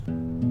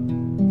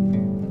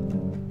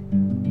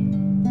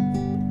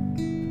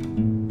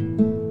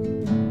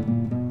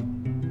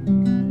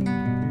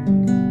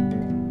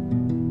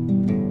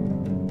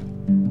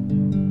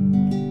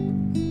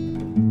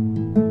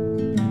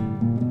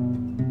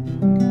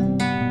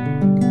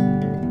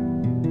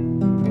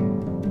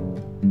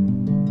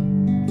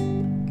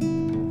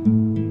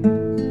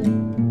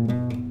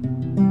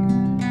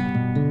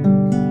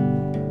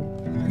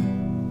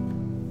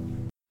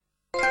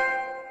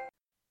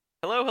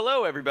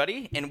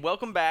everybody, and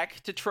welcome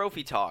back to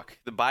Trophy Talk,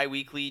 the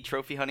bi-weekly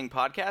trophy hunting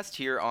podcast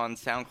here on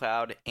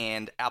SoundCloud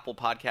and Apple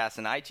Podcasts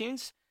and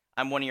iTunes.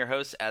 I'm one of your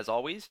hosts, as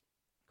always,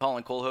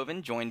 Colin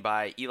Colhoven, joined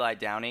by Eli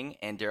Downing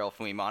and Daryl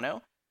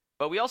Fuimano.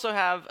 But we also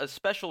have a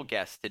special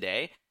guest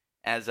today,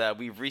 as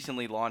we've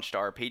recently launched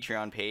our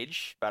Patreon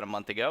page about a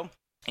month ago,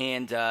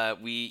 and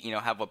we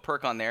have a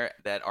perk on there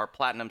that our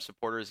Platinum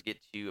supporters get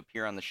to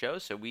appear on the show,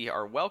 so we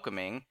are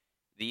welcoming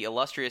the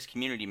illustrious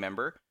community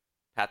member,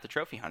 Pat the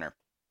Trophy Hunter.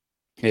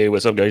 Hey,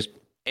 what's up, guys?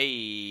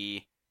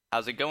 Hey,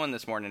 how's it going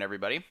this morning,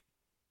 everybody?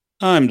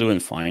 I'm doing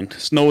fine.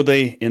 Snow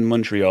day in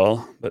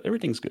Montreal, but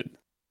everything's good.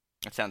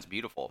 That sounds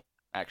beautiful,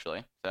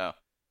 actually. So,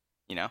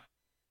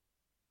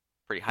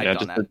 pretty hyped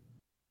on that. A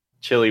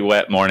chilly,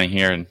 wet morning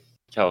here in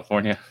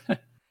California.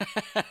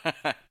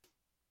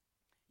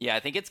 Yeah, I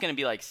think it's going to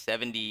be like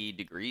 70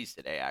 degrees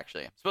today,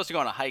 actually. I'm supposed to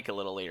go on a hike a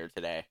little later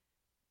today.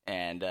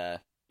 And,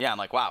 I'm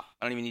like, wow,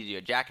 I don't even need to do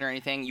a jacket or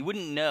anything. You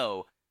wouldn't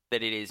know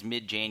that it is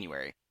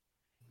mid-January.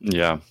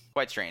 Yeah.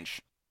 Quite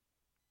strange.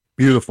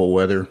 Beautiful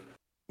weather.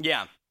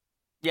 Yeah.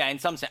 Yeah, in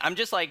some sense. I'm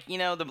just like,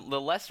 the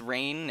less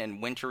rain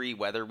and wintry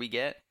weather we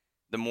get,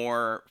 the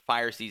more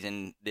fire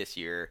season this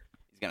year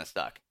is going to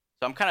suck.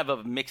 So I'm kind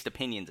of mixed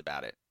opinions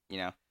about it,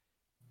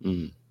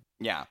 Mm.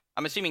 Yeah.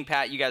 I'm assuming,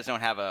 Pat, you guys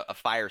don't have a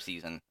fire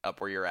season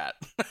up where you're at.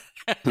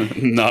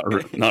 Not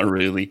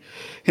really.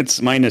 It's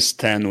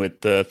 -10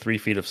 with 3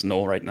 feet of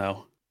snow right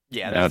now.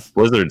 Yeah, it's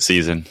blizzard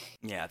season.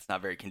 Yeah, it's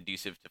not very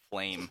conducive to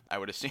flame, I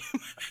would assume.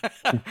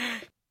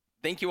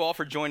 Thank you all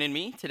for joining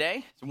me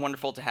today. It's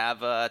wonderful to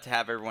have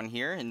everyone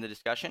here in the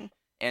discussion.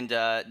 And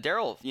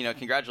Daryl,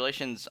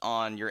 congratulations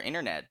on your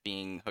internet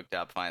being hooked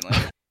up finally.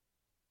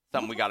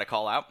 Something we got to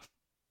call out.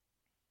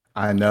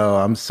 I know.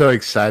 I'm so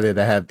excited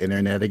to have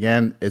internet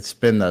again. It's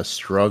been a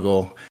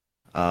struggle.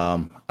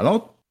 I'm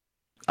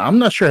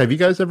not sure. Have you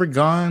guys ever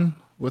gone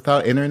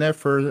without internet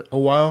for a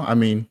while? I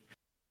mean,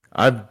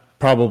 I've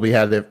probably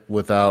had it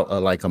without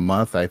like a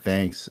month, I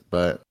think.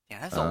 But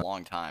yeah, that's a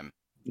long time.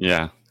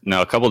 Yeah.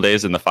 No, a couple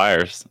days in the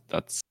fires.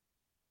 That's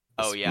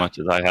as much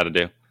as I had to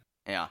do.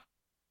 Yeah.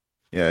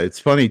 Yeah, it's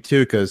funny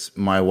too because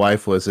my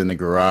wife was in the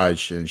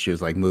garage and she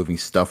was like moving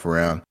stuff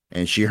around,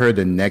 and she heard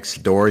the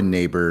next door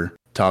neighbor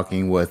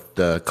talking with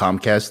the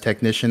Comcast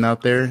technician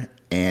out there,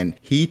 and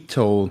he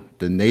told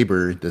the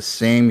neighbor the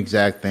same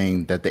exact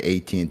thing that the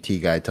AT&T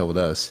guy told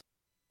us.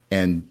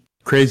 And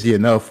crazy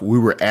enough, we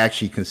were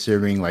actually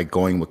considering like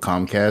going with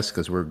Comcast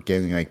because we're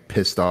getting like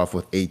pissed off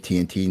with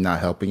AT&T not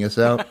helping us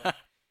out.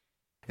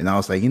 And I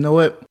was like, you know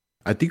what?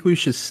 I think we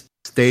should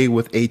stay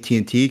with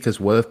AT&T because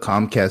what if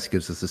Comcast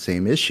gives us the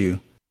same issue?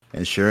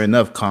 And sure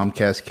enough,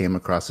 Comcast came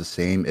across the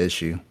same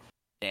issue.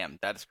 Damn,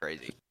 that's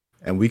crazy.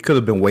 And we could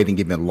have been waiting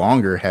even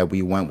longer had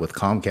we went with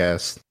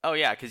Comcast. Oh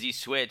yeah, because you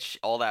switch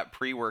all that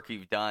pre-work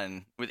you've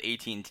done with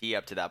AT&T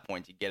up to that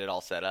point to get it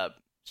all set up.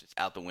 It's just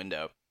out the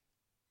window.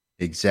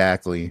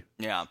 Exactly.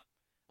 Yeah.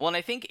 Well, and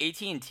I think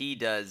AT&T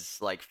does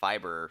like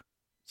fiber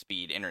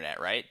speed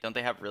internet, right? Don't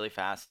they have really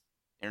fast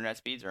internet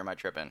speeds, or am I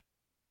tripping?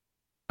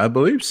 I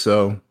believe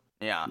so.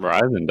 Yeah.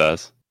 Verizon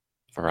does.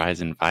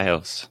 Verizon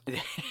Fios.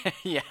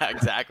 Yeah,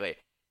 exactly.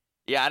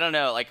 Yeah, I don't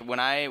know. Like when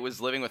I was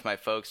living with my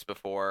folks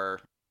before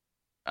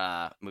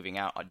moving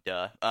out,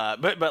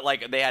 but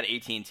like they had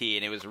AT&T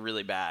and it was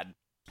really bad.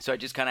 So I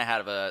just kind of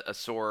had a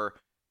sore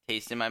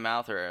taste in my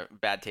mouth, or a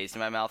bad taste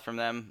in my mouth from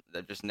them.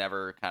 I just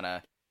never kind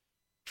of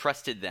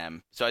trusted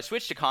them. So I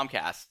switched to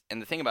Comcast,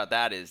 and the thing about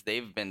that is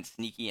they've been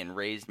sneaky and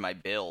raised my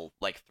bill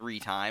like 3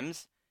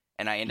 times,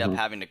 and I end up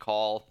having to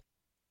call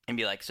and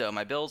be like, so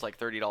my bill's like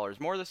 $30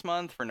 more this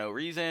month for no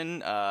reason.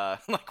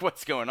 Like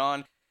what's going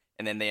on?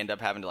 And then they end up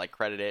having to like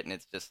credit it, and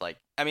it's just like,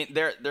 I mean,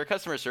 their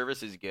customer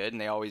service is good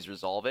and they always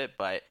resolve it,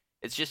 but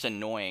it's just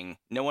annoying.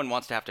 No one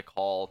wants to have to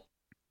call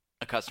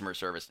a customer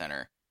service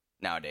center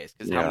nowadays,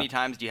 because how many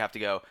times do you have to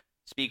go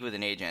speak with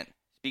an agent,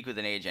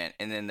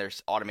 and then their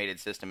automated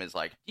system is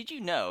like, did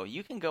you know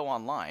you can go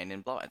online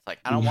and blah? It's like,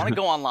 I don't want to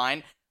go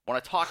online. I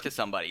want to talk to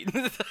somebody.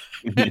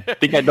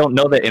 Think I don't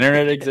know the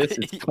internet exists?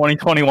 It's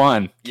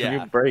 2021. Give me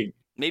a break.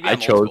 Maybe I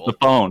chose the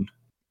phone.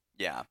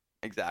 Yeah,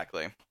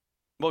 exactly.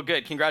 Well,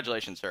 good.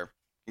 Congratulations, sir.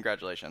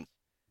 Congratulations.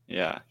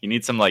 Yeah, you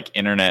need some like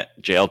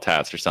internet jail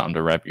tats or something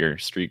to rep your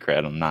street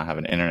cred on not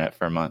having internet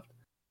for a month.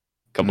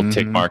 A couple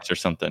tick marks or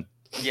something.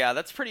 Yeah,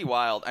 that's pretty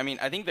wild. I mean,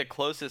 I think the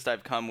closest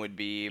I've come would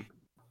be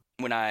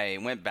when I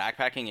went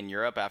backpacking in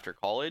Europe after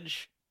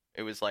college.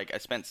 It was like I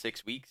spent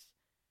 6 weeks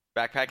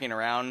backpacking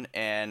around,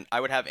 and I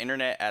would have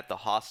internet at the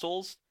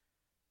hostels,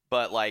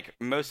 but like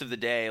most of the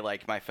day,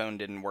 like my phone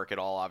didn't work at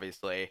all,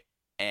 obviously.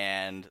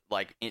 And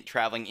like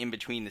traveling in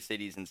between the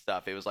cities and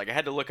stuff, it was like I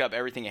had to look up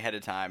everything ahead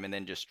of time and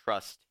then just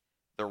trust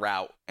the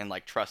route and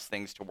like trust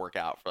things to work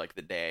out for like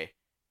the day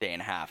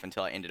and a half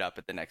until I ended up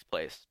at the next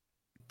place.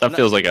 That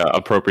feels like an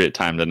appropriate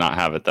time to not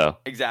have it, though.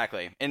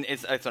 Exactly. And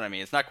that's what I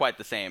mean. It's not quite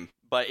the same,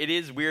 but it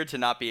is weird to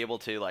not be able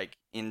to, like,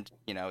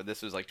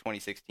 this was like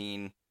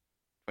 2016,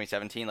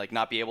 2017, like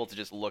not be able to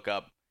just look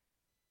up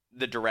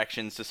the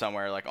directions to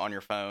somewhere like on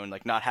your phone,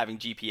 like not having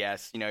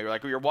GPS. You're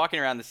like, we were walking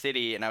around the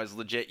city and I was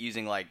legit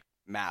using like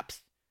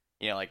maps,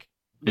 like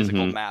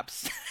physical Mhm.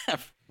 maps.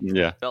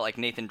 Yeah. Felt like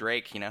Nathan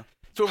Drake,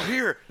 It's over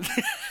here.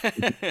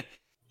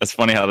 It's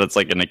funny how that's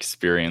like an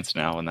experience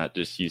now, and that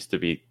just used to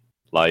be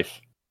life.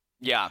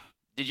 Yeah.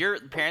 Did your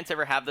parents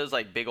ever have those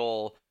like big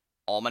ol'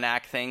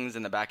 almanac things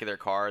in the back of their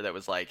car that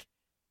was like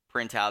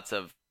printouts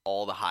of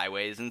all the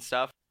highways and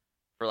stuff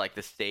for like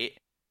the state?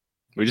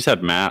 We just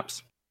had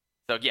maps.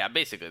 So yeah,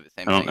 basically the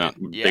same I don't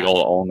thing. know. Yeah. Big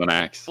old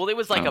almanacs. Well, it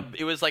was like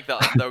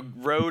the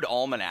road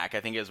almanac, I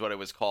think is what it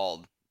was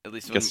called. At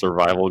least Like a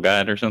survival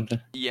guide or something.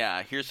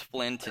 yeah, here's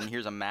Flint and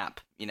here's a map,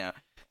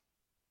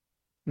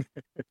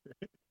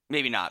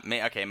 Maybe not.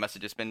 Okay, it must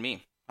have just been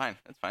me. Fine,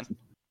 that's fine.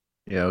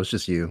 Yeah, it was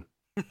just you.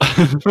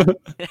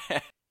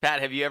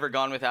 Pat, have you ever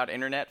gone without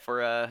internet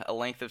for a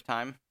length of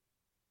time?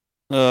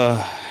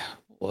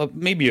 Well,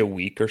 maybe a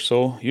week or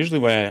so. Usually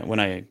when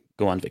I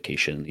go on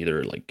vacation,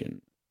 either like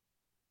in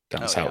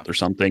down south or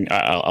something,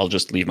 I'll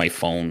just leave my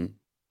phone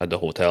at the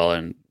hotel,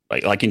 and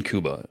like in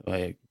Cuba,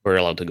 we're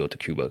allowed to go to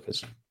Cuba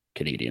because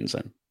Canadians,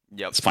 and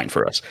Yep. it's fine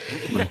for us.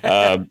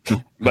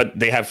 But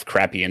they have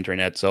crappy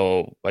internet,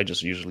 so I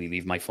just usually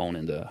leave my phone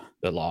in the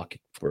lock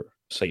for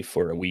safe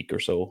for a week or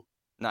so.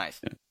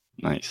 Nice.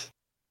 Nice.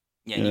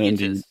 Yeah, you get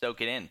to Indeed.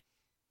 soak it in.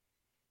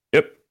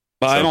 Yep.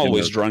 But I'm Soaking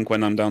always those- drunk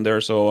when I'm down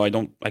there, so I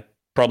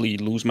probably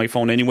lose my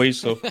phone anyway.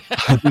 So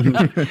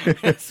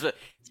It's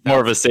More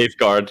of a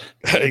safeguard.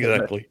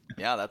 exactly.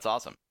 Yeah, that's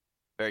awesome.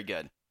 Very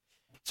good.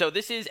 So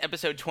this is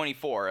episode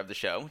 24 of the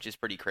show, which is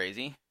pretty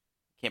crazy.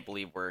 Can't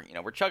believe we're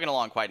chugging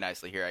along quite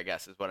nicely here, I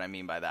guess is what I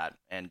mean by that.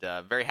 And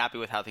very happy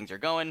with how things are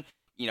going.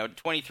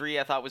 23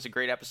 I thought was a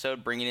great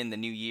episode, bringing in the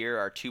new year,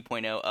 our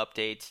 2.0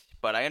 update.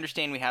 But I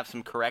understand we have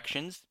some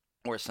corrections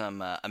or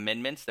some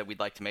amendments that we'd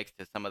like to make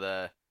to some of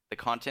the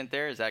content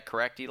there. Is that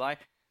correct, Eli?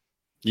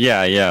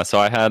 Yeah. So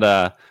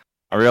I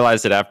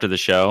realized it after the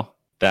show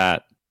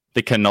that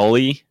the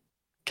cannoli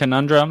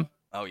conundrum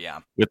Oh,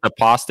 yeah. with the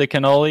pasta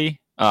cannoli,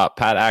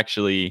 Pat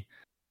actually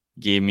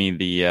gave me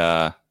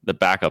the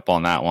backup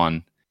on that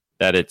one,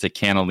 that it's a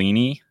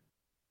cannellini.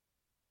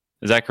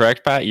 Is that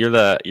correct, Pat? You're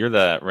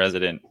the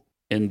resident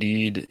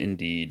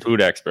Indeed.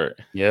 food expert.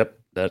 Yep,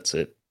 that's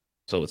it.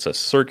 So it's a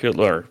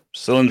circular,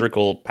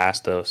 cylindrical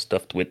pasta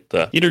stuffed with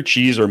either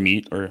cheese or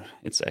meat, or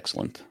it's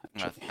excellent.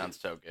 That sounds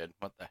so good.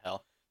 What the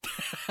hell?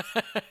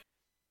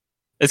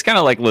 It's kind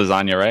of like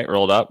lasagna, right?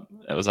 Rolled up.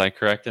 Was I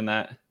correct in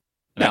that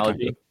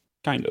analogy?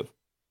 Kind of.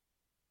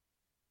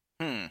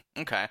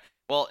 Okay.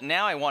 Well,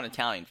 now I want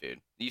Italian food.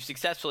 You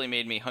successfully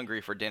made me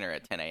hungry for dinner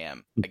at 10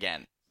 a.m.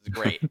 Again. This is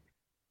great.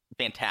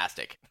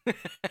 Fantastic.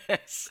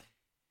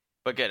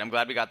 But good. I'm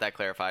glad we got that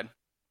clarified.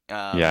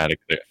 Yeah, I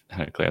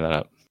had to clear that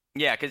up.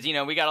 Yeah, because,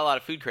 we got a lot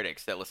of food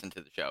critics that listen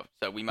to the show.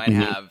 So we might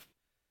Mhm. have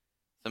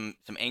some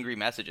angry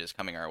messages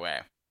coming our way.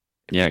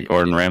 Yeah,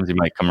 Gordon Ramsay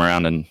might come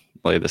around and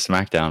lay the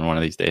smackdown one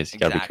of these days. You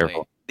gotta be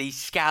careful. These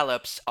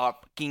scallops are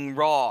fucking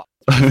raw.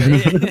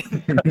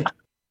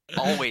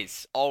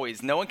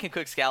 Always. No one can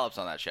cook scallops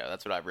on that show.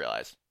 That's what I've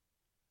realized.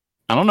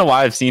 I don't know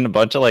why I've seen a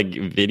bunch of like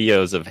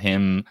videos of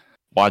him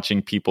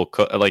watching people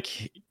cook.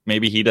 Like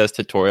maybe he does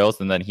tutorials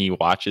and then he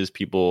watches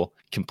people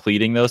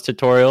completing those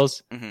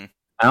tutorials. Mm-hmm.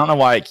 I don't know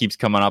why it keeps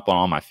coming up on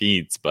all my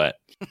feeds, but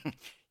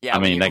Yeah, I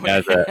mean that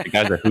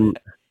guy's a hoot.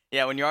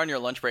 Yeah, when you're on your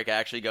lunch break, I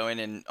actually go in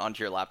and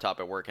onto your laptop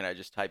at work and I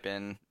just type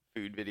in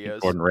food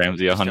videos. Gordon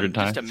Ramsay 100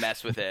 times. Just to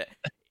mess with it.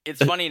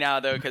 It's funny now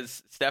though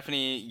because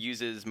Stephanie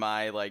uses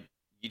my like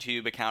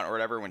YouTube account or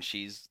whatever when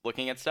she's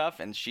looking at stuff,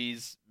 and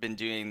she's been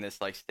doing this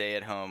like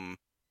stay-at-home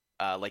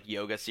like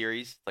yoga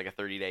series, like a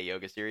 30-day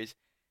yoga series.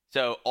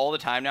 So all the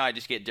time now I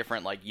just get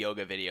different like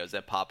yoga videos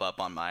that pop up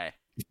on my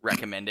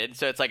recommended.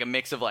 So it's like a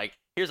mix of like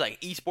here's like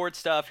esports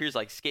stuff, here's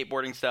like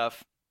skateboarding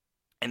stuff,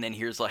 and then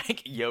here's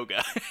like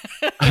yoga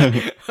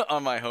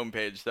on my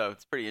homepage. So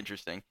it's pretty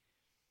interesting.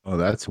 Oh,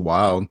 that's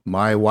wild.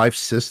 My wife's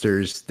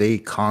sisters, they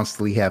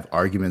constantly have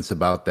arguments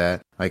about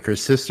that. Like her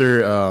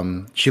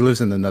sister, she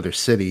lives in another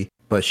city,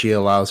 but she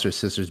allows her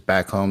sisters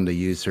back home to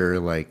use her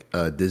like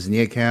Disney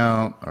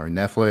account or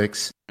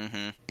Netflix.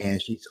 Mm-hmm.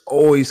 And she's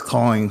always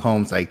calling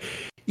home like,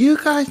 you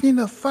guys need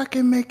to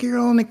fucking make your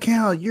own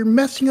account. You're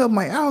messing up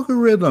my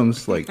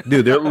algorithms. Like,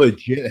 dude, they're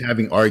legit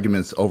having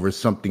arguments over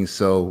something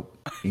so,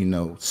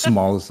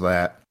 small as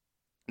that.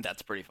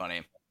 That's pretty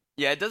funny.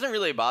 Yeah, it doesn't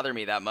really bother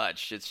me that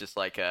much. It's just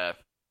like,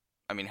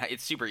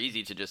 it's super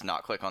easy to just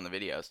not click on the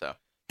video. So,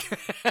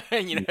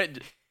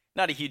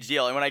 not a huge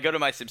deal. And when I go to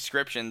my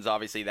subscriptions,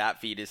 obviously that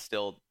feed is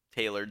still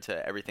tailored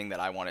to everything that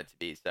I want it to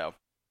be. So,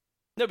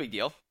 no big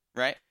deal,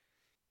 right?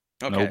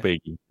 Okay. No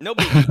biggie. No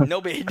big.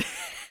 No big.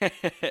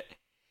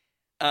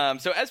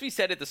 So as we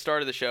said at the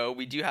start of the show,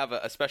 we do have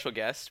a special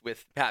guest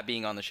with Pat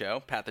being on the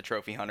show, Pat the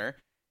Trophy Hunter.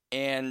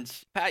 And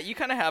Pat, you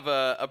kind of have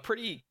a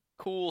pretty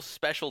cool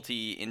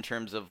specialty in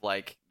terms of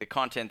like the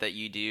content that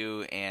you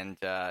do and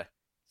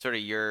sort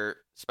of your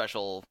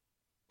special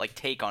like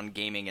take on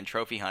gaming and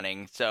trophy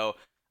hunting. So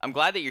I'm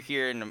glad that you're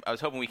here, and I was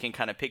hoping we can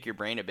kind of pick your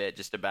brain a bit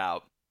just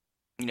about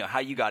how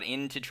you got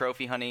into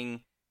trophy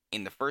hunting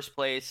in the first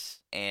place,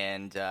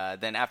 and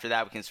then after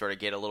that we can sort of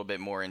get a little bit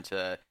more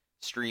into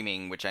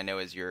streaming, which I know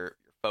is your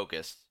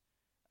focus.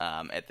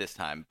 at this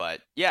time.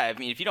 But yeah, I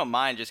mean, if you don't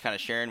mind just kind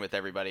of sharing with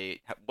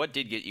everybody, what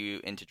did get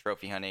you into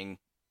trophy hunting?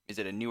 Is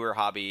it a newer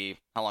hobby?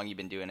 How long you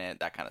been doing it?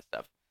 That kind of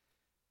stuff.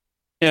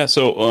 Yeah,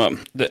 so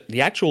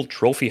the actual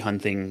trophy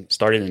hunting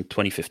started in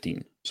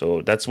 2015.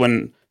 So that's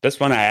when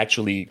I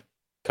actually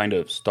kind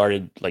of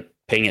started like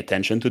paying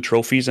attention to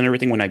trophies and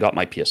everything when I got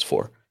my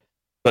PS4.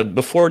 But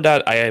before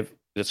that, I've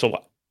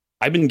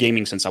been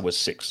gaming since I was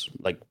 6,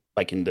 like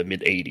in the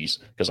mid 80s,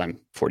 because I'm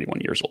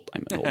 41 years old.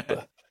 I'm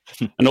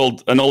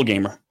an old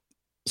gamer.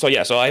 So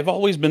yeah, so I've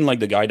always been like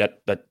the guy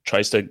that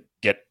tries to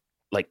get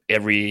like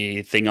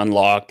everything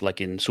unlocked, like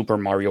in Super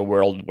Mario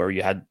World, where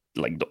you had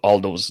like all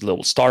those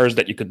little stars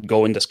that you could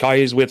go in the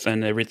skies with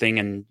and everything.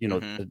 And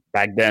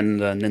back then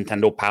the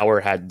Nintendo Power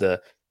had the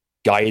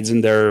guides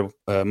in their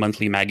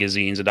monthly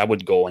magazines, and I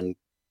would go and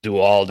do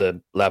all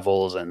the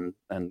levels and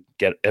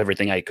get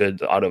everything I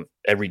could out of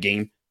every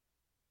game.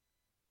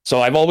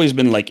 So I've always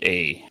been like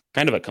a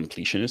kind of a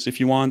completionist, if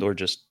you want, or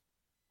just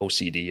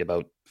OCD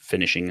about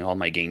finishing all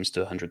my games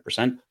to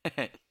 100%.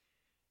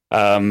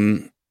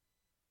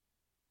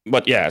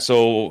 But yeah,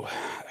 so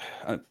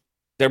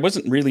there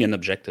wasn't really an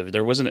objective.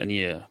 There wasn't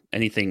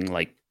anything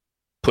like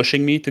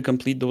pushing me to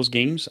complete those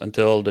games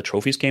until the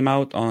trophies came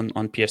out on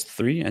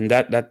PS3, and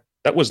that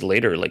was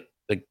later. Like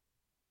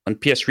when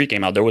PS3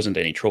 came out, there wasn't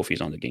any trophies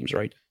on the games,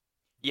 right?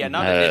 Yeah,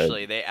 not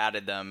initially. They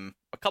added them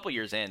a couple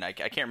years in. I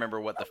can't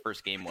remember what the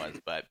first game was,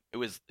 but it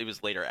was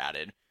later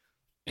added.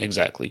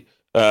 Exactly.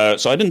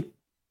 So I didn't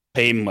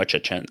pay much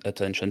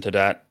attention to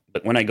that.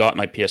 But when I got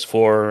my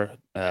PS4,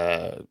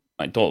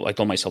 I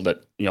told myself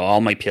that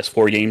all my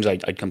PS4 games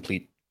I'd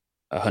complete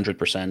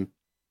 100%,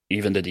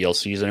 even the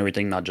DLCs and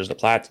everything, not just the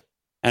plats.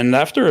 And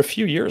after a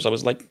few years, I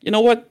was like, you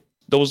know what?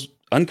 Those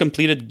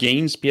uncompleted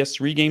games,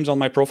 PS3 games on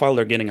my profile,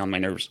 they're getting on my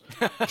nerves.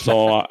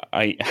 So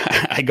I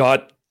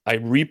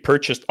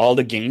repurchased all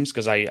the games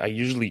because I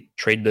usually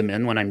trade them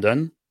in when I'm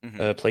done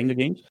playing the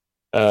games.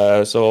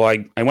 So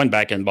I went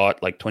back and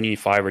bought like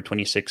 25 or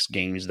 26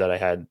 games that I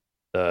had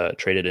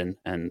traded in,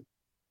 and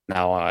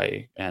now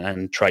I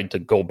tried to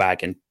go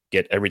back and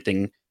get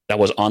everything that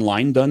was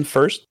online done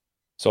first.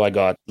 So I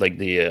got like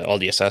all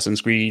the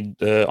Assassin's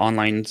Creed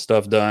online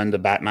stuff done, the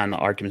Batman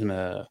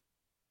Arkham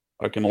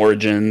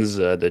Origins,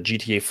 the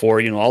GTA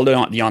 4, all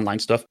the online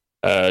stuff.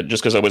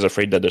 Just because I was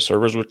afraid that the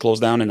servers would close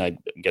down and I'd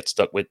get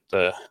stuck with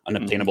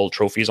unobtainable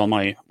trophies on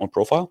my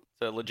profile.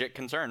 It's a legit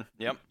concern.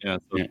 Yep. Yeah,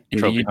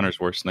 trophy hunter's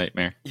worst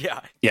nightmare. Yeah.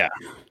 Yeah.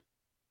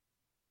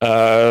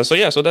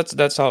 So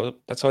that's how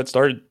it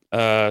started.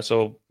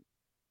 So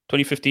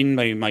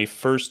 2015, my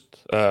first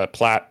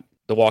plat,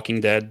 The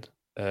Walking Dead,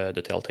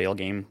 the Telltale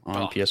game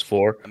on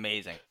PS4.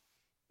 Amazing.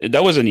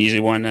 That was an easy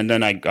one, and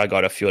then I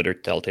got a few other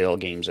Telltale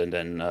games, and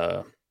then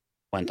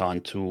went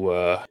on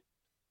to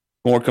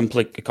more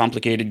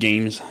complicated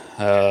games,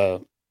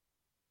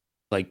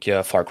 like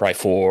Far Cry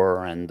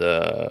 4 and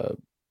the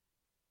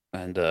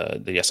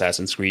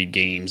Assassin's Creed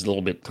games,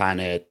 Little Big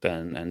Planet,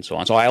 and so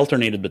on. So I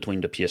alternated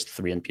between the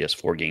PS3 and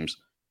PS4 games,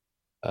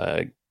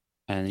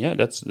 and yeah,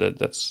 that's it.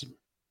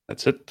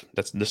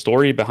 That's the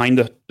story behind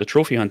the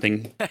trophy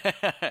hunting.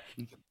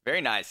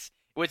 Very nice.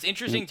 What's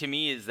interesting to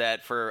me is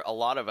that for a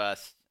lot of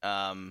us,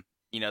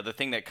 the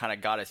thing that kind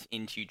of got us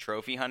into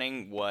trophy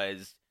hunting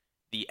was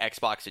the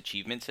Xbox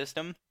achievement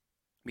system,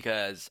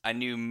 because I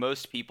knew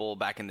most people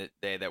back in the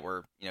day that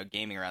were,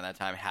 gaming around that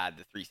time had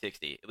the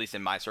 360, at least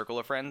in my circle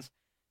of friends.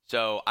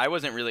 So I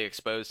wasn't really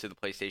exposed to the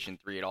PlayStation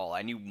 3 at all.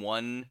 I knew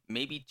one,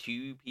 maybe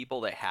two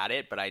people that had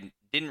it, but I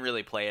didn't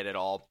really play it at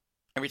all.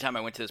 Every time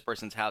I went to this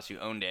person's house who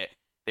owned it,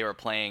 they were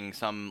playing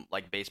some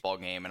like baseball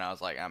game, and I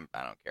was like, I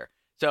don't care.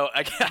 So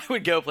I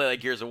would go play like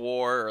Gears of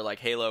War or like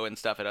Halo and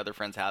stuff at other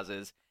friends'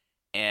 houses.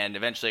 And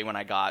eventually when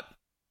I got,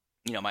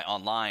 my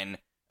online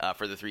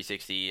for the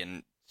 360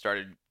 and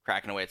started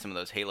cracking away at some of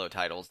those Halo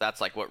titles, that's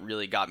like what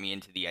really got me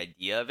into the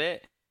idea of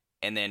it.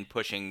 And then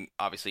pushing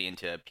obviously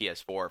into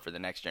PS4 for the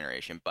next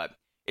generation. But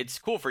it's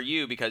cool for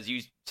you because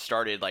you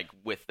started like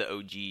with the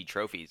OG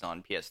trophies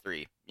on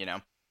PS3,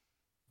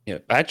 Yeah,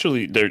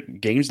 actually, there are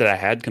games that I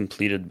had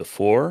completed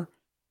before.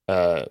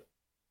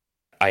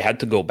 I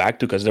had to go back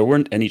to because there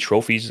weren't any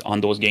trophies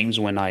on those games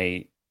when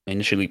I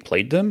initially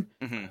played them,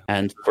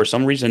 and for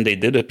some reason they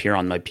did appear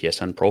on my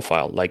PSN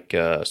profile, like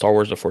Star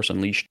Wars: The Force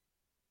Unleashed.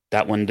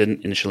 That one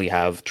didn't initially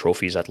have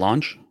trophies at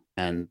launch,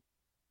 and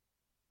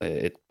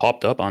it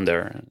popped up on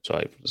there. So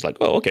I was like,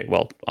 "Oh, okay.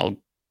 Well, I'll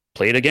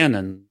play it again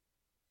and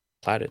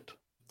plat it."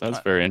 That's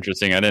very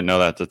interesting. I didn't know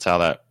that's how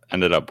that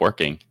ended up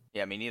working.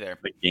 Yeah, me neither.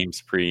 The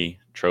games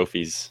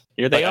pre-trophies.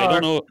 Here they are.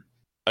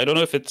 I don't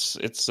know if it's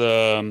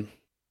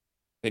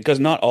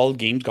because not all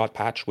games got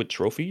patched with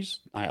trophies.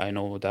 I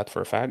know that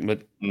for a fact,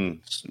 but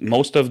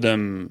most of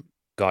them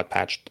got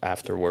patched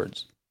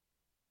afterwards.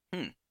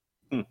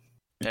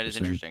 That is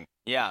interesting.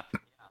 Yeah.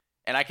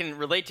 And I can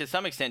relate to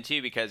some extent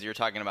too, because you're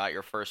talking about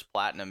your first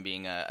platinum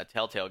being a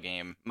Telltale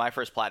game. My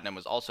first platinum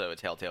was also a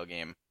Telltale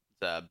game.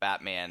 It's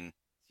Batman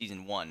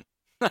Season 1.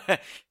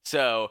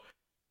 So,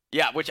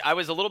 yeah, which I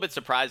was a little bit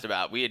surprised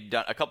about. We had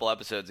done a couple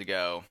episodes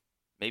ago,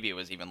 maybe it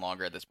was even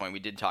longer at this point. We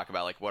did talk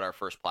about like what our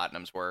first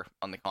platinums were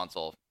on the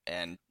console,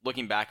 and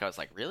looking back, I was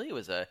like, really, it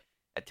was a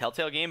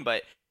Telltale game.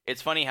 But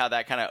it's funny how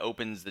that kind of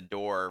opens the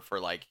door for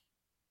like,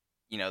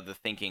 you know, the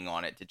thinking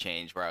on it to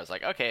change. Where I was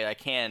like, okay,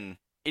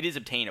 it is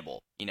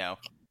obtainable. You know,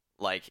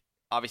 like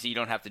obviously you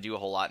don't have to do a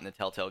whole lot in the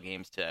Telltale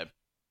games to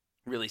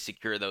really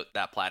secure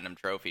that platinum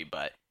trophy,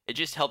 but it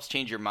just helps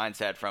change your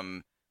mindset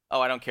from, oh,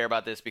 I don't care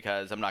about this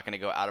because I'm not going to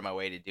go out of my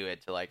way to do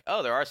it, to like,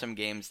 oh, there are some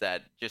games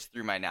that just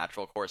through my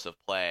natural course of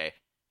play,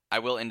 I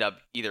will end up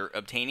either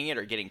obtaining it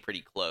or getting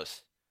pretty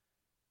close.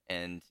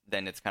 And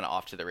then it's kind of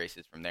off to the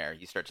races from there.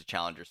 You start to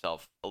challenge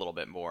yourself a little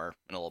bit more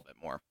and a little bit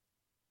more.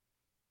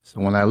 So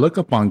when I look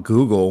up on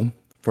Google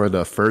for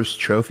the first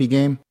trophy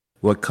game,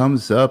 what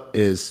comes up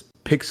is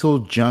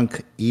Pixel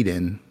Junk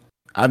Eden.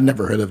 I've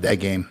never heard of that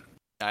game.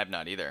 I have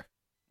not either.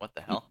 What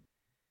the hell?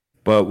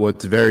 But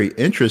what's very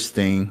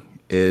interesting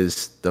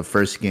is the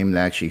first game to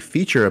actually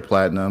feature a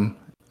platinum.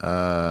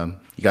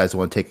 You guys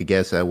want to take a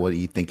guess at what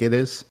you think it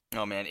is?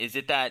 Oh man, is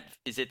it that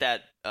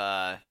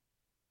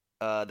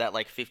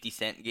like 50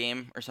 Cent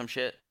game or some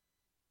shit?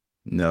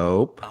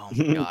 Nope. Oh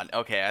my god.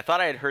 Okay, I thought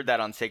I had heard that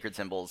on Sacred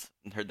Symbols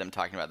and heard them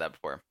talking about that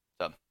before.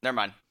 So never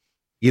mind.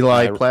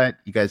 Eli Platt,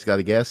 you guys got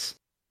a guess?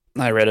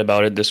 I read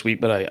about it this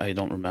week, but I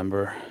don't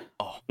remember.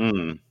 Oh.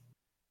 Doing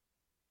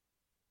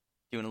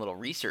a little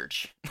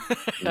research.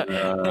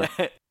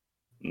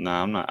 No,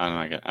 I'm not.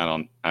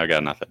 I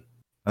got nothing.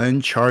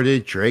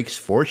 Uncharted Drake's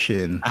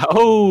Fortune.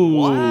 Oh,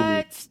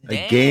 What? A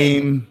Dang.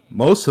 game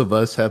most of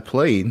us have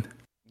played.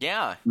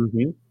 Yeah.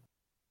 Mm-hmm.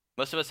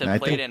 Most of us And have I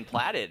played think- and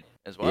platted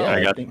as well.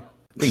 Yeah, I think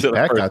the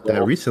Pat first got that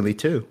level. recently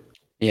too.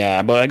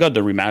 Yeah, but I got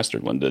the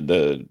remastered one.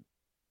 The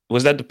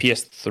was that the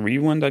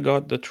PS3 one that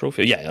got the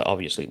trophy? Yeah,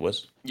 obviously it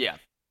was. Yeah.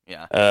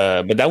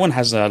 But that one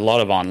has a lot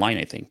of online,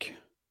 I think.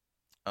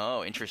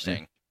 Oh,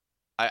 interesting.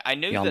 I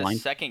knew The the online?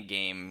 second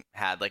game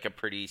had like a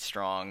pretty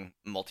strong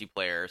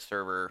multiplayer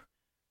server.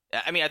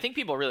 I mean, I think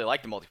people really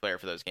liked the multiplayer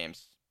for those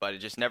games, but it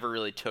just never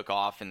really took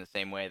off in the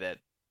same way that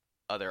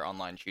other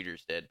online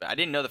shooters did. But I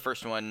didn't know the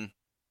first one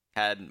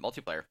had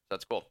multiplayer. So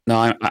that's cool.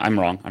 No, I'm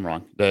wrong. I'm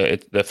wrong.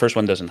 The first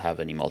one doesn't have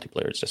any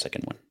multiplayer. It's the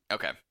second one.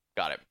 Okay,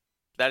 got it.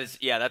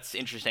 That's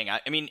interesting. I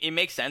mean, it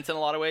makes sense in a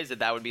lot of ways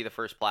that would be the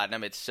first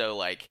platinum. It's so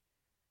like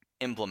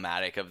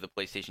emblematic of the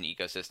PlayStation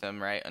ecosystem,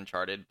 right?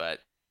 Uncharted,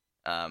 but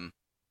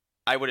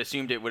I would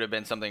assumed it would have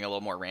been something a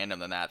little more random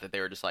than that. That they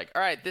were just like,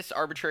 all right, this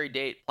arbitrary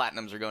date,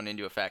 platinums are going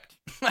into effect,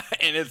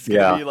 and it's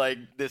gonna be like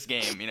this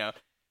game, you know,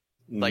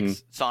 like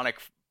Sonic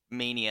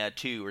Mania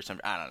 2 or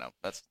something. I don't know.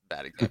 That's a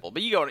bad example,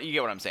 but you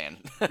get what I'm saying.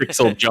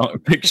 Pixel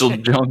Junk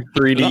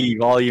 3D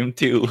Volume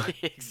 2.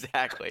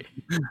 Exactly.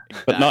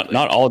 But not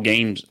all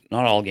games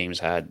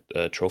had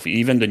a trophy.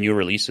 Even the new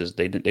releases,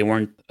 they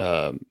weren't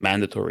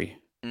mandatory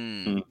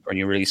for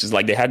new releases.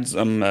 Like they had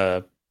some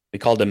they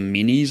called them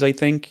minis, I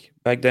think,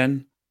 back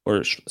then,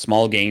 or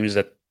small games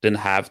that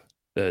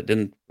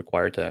didn't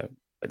require to.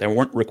 They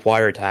weren't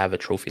required to have a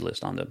trophy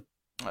list on them.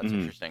 That's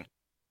interesting.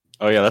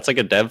 Oh yeah, that's like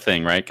a dev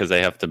thing, right? Because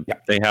they have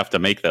to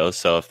make those.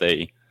 So if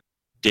they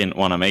didn't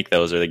want to make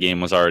those, or the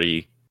game was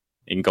already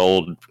in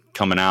gold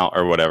coming out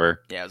or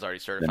whatever, Yeah, it was already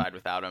certified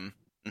without them.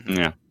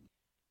 yeah,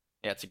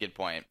 It's a good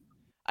point.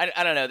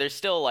 I don't know. There's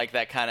still like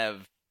that kind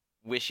of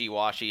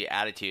wishy-washy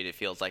attitude. It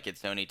feels like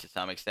it's Sony to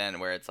some extent,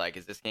 where it's like,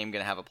 is this game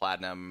gonna have a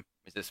platinum?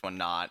 Is this one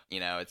not? You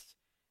know,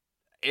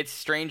 it's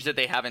strange that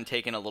they haven't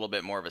taken a little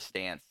bit more of a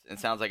stance. It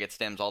sounds like it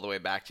stems all the way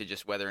back to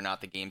just whether or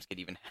not the games could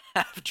even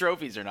have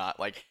trophies or not.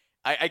 Like,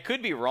 I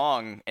could be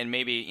wrong, and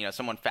maybe, you know,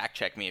 someone fact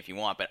check me if you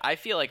want, but I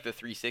feel like the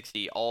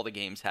 360, all the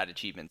games had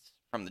achievements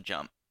from the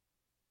jump.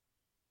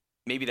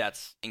 Maybe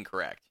that's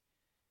incorrect.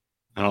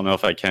 I don't know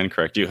if I can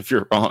correct you if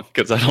you're wrong,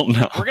 because I don't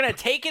know. We're gonna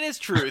take it as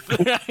truth.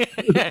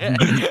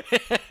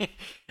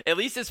 At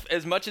least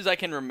as much as I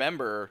can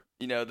remember,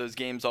 you know, those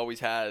games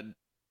always had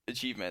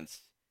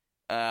achievements.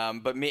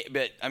 But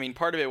I mean,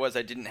 part of it was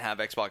I didn't have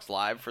Xbox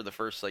Live for the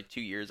first like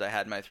 2 years I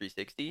had my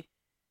 360,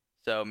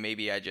 so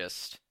maybe I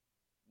just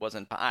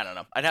wasn't. I don't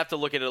know. I'd have to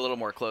look at it a little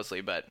more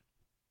closely, but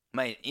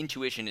my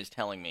intuition is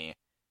telling me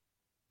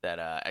that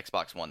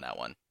Xbox won that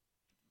one.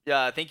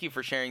 Thank you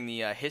for sharing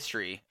the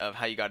history of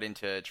how you got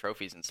into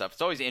trophies and stuff.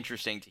 It's always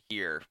interesting to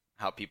hear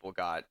how people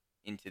got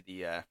into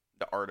the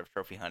art of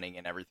trophy hunting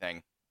and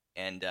everything.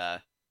 And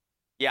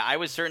yeah, I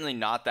was certainly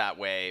not that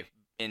way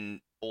in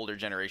older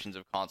generations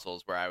of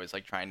consoles where I was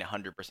like trying to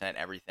 100%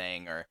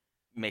 everything or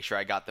make sure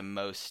I got the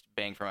most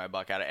bang for my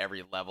buck out of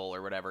every level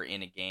or whatever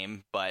in a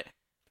game. But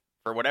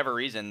for whatever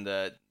reason,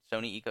 the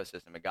Sony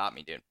ecosystem, it got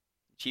me, dude.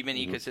 Achievement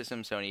ecosystem,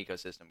 Sony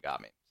ecosystem got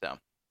me. So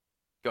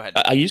go ahead.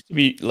 I used to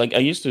be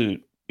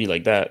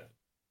like that,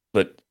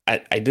 but I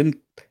didn't.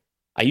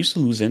 I used to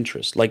lose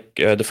interest. Like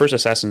the first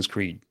Assassin's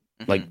Creed.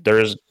 Like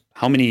there's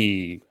how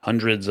many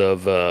hundreds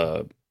of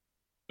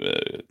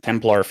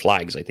Templar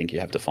flags I think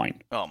you have to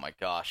find. Oh my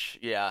gosh,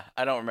 yeah,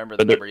 I don't remember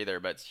the number either,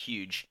 but it's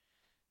huge.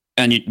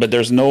 But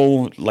there's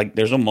no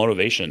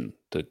motivation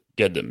to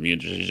get them. You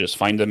just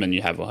find them and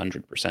you have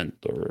 100%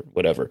 or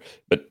whatever.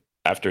 But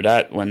after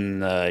that,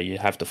 when you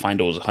have to find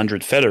those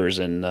 100 feathers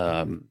in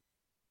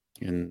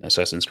in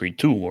Assassin's Creed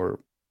 2, or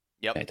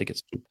Yep. I think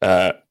it's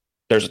 2.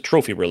 There's a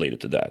trophy related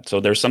to that. So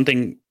there's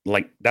something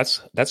like that's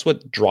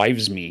what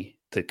drives me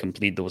to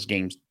complete those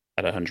games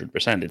at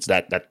 100%. It's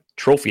that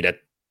trophy that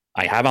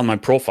I have on my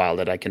profile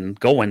that I can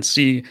go and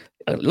see.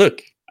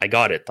 Look, I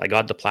got it. I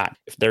got the plat.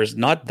 If there's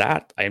not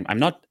that, I'm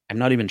not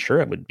even sure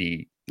I would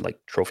be like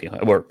trophy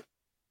or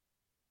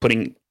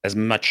putting as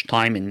much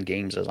time in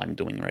games as I'm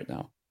doing right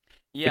now.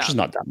 Yeah. Which is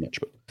not that much,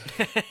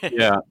 but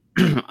Yeah.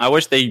 I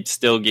wish they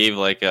still gave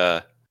like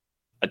a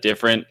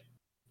different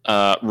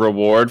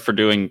reward for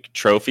doing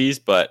trophies,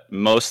 but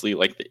mostly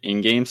like the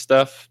in-game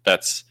stuff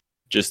that's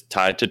just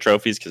tied to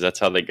trophies because that's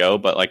how they go.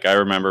 But like I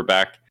remember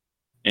back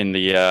in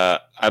the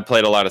I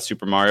played a lot of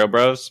Super Mario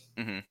Bros.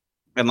 Mm-hmm.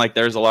 And like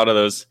there's a lot of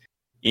those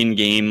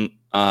in-game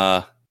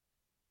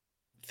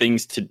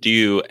things to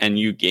do, and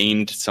you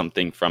gained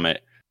something from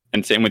it.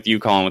 And same with you,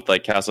 Colin, with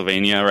like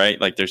Castlevania, right?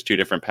 Like there's 2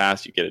 different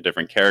paths. You get a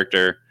different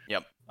character.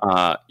 Yep.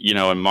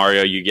 In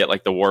Mario, you get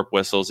like the warp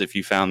whistles if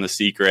you found the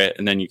secret,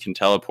 and then you can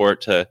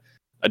teleport to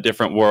a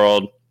different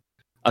world.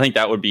 I think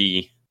that's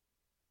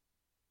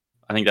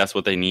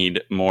what they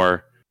need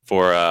more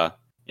for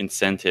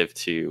incentive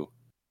to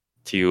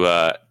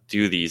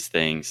do these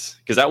things.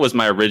 Because that was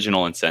my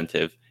original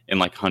incentive in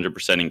like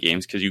 100% in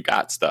games, because you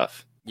got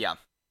stuff. Yeah.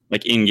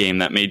 Like in game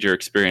that made your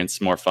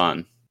experience more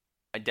fun.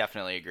 I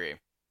definitely agree.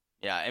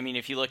 Yeah, I mean,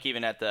 if you look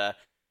even at we're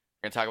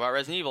going to talk about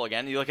Resident Evil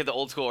again. You look at the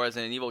old school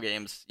Resident Evil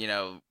games,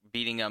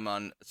 beating them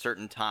on a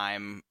certain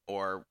time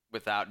or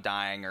without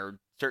dying or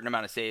certain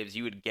amount of saves,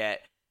 you would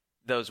get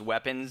those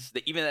weapons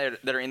that even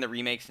that are in the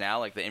remakes now,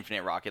 like the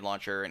infinite rocket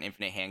launcher and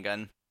infinite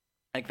handgun.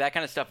 Like that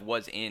kind of stuff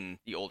was in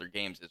the older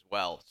games as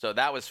well. So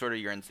that was sort of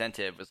your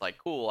incentive, was like,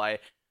 cool,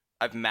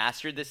 I've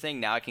mastered this thing.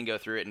 Now I can go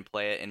through it and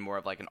play it in more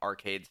of like an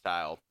arcade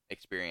style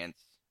experience.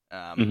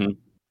 Mm-hmm.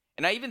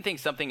 And I even think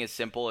something as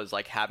simple as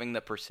like having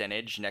the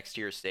percentage next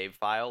to your save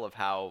file of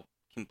how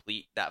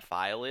complete that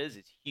file is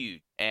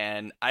huge.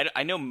 And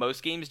I know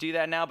most games do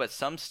that now, but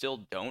some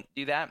still don't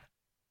do that.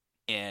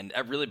 And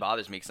it really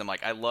bothers me because I'm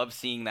like, I love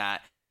seeing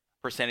that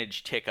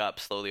percentage tick up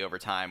slowly over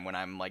time when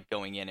I'm like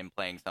going in and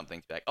playing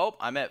something to be like, oh,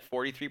 I'm at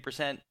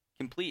 43%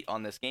 complete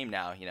on this game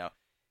now,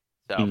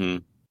 So, Mm-hmm.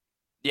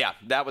 Yeah,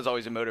 that was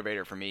always a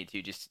motivator for me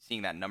too, just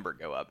seeing that number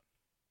go up.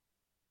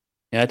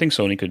 yeah, I think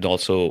Sony could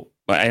also,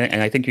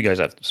 and I think you guys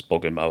have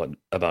spoken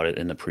about it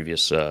in the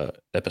previous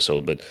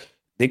episode, but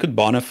they could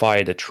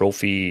bonify the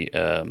trophy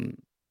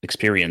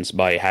experience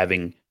by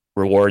having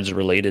rewards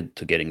related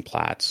to getting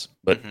plats,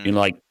 but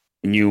like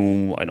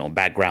new, I don't know,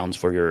 backgrounds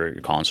for your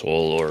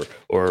console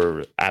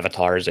or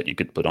avatars that you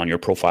could put on your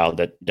profile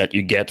that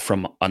you get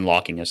from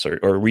unlocking a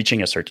certain or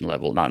reaching a certain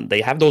level. Now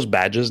they have those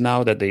badges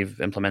now that they've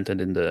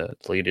implemented in the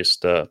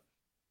latest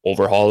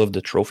overhaul of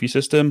the trophy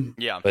system.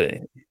 Yeah, but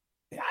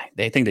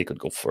I think they could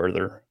go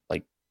further,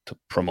 like to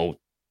promote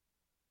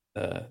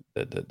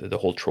the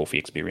whole trophy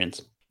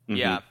experience.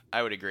 Yeah,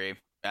 I would agree.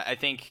 I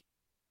think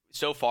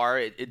so far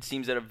it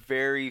seems that a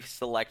very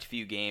select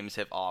few games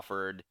have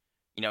offered,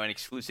 an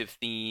exclusive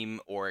theme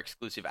or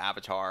exclusive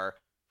avatar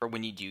for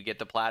when you do get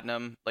the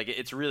platinum. Like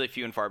it's really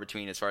few and far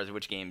between as far as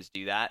which games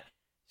do that.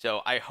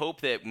 So I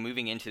hope that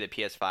moving into the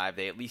PS5,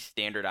 they at least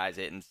standardize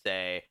it and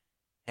say,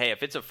 hey,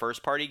 if it's a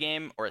first party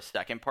game or a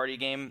second party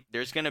game,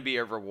 there's going to be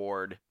a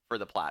reward for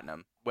the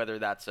platinum, whether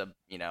that's an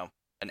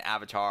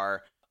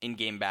avatar,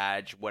 in-game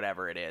badge,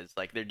 whatever it is.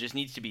 Like there just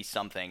needs to be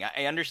something.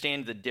 I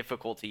understand the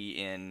difficulty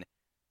in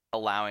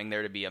allowing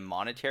there to be a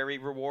monetary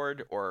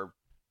reward or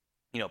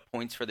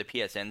points for the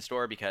PSN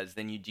store, because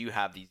then you do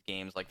have these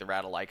games like the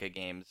Ratalaika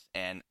games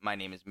and My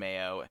Name is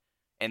Mayo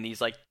and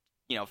these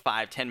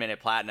 5-10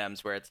 minute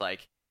platinums where it's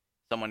like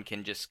someone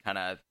can just kind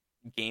of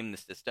game the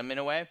system in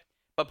a way.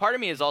 But part of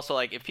me is also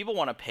like, if people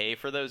want to pay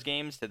for those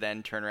games to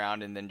then turn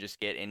around and then just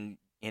get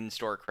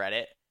in-store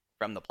credit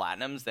from the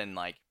platinums, then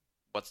like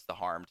what's the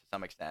harm to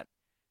some extent?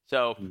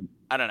 So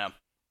I don't know.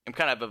 I'm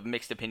kind of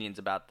mixed opinions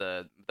about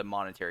the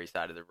monetary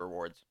side of the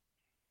rewards.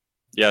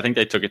 Yeah, I think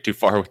they took it too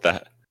far with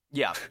that.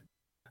 Yeah.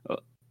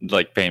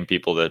 Like paying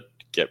people to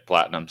get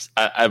platinums.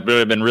 I would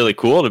have been really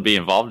cool to be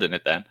involved in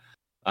it then.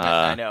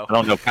 I know. I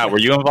don't know, Pat, were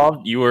you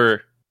involved? You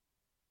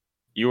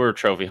were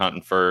trophy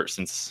hunting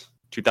since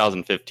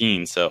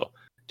 2015. So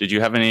did you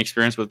have any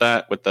experience with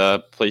that, with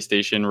the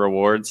PlayStation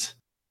rewards?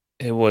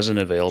 It wasn't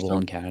available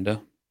in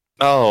Canada.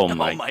 Oh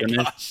my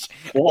gosh!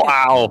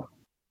 Wow.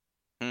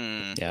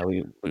 Yeah,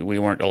 we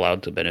weren't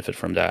allowed to benefit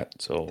from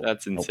that. So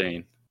that's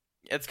insane.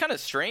 It's kind of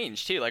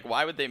strange too. Like,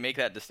 why would they make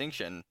that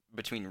distinction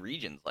between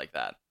regions like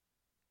that?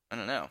 I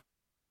don't know.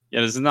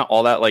 Yeah, isn't that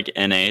all that like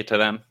NA to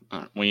them?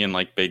 Aren't we in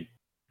like big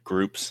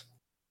groups?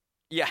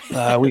 Yeah.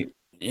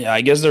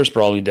 I guess there's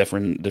probably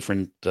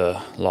different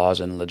laws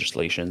and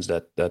legislations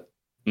that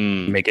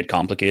make it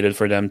complicated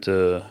for them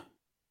to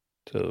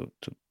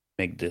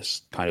make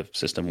this kind of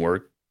system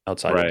work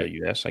outside of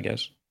the US, I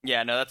guess.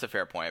 Yeah, no, that's a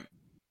fair point.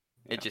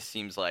 It just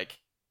seems like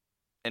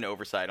an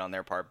oversight on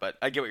their part, but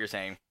I get what you're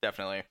saying,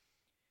 definitely.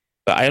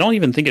 But I don't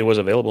even think it was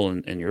available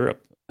in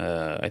Europe.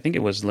 I think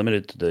it was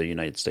limited to the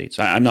United States.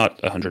 I'm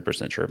not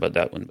 100% sure about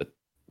that one, but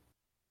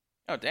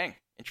oh, dang,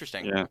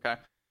 Interesting. Yeah. Okay.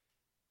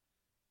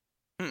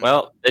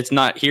 Well, it's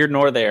not here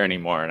nor there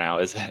anymore now,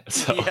 is it?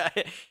 So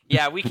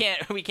Yeah, we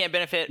can't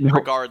benefit No.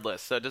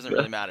 regardless, so it doesn't Yeah.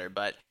 really matter.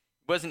 But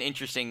it was an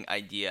interesting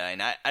idea,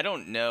 and I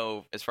don't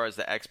know as far as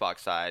the Xbox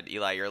side,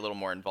 Eli, you're a little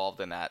more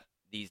involved in that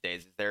these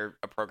days. Is there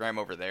a program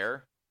over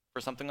there for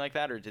something like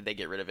that, or did they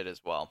get rid of it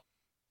as well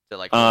to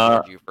like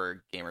reward you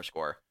for gamer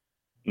score?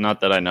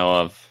 not that I know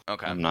of.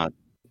 Okay. I'm not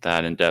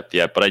that in depth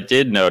yet, but I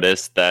did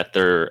notice that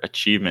their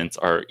achievements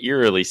are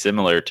eerily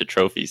similar to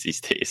trophies these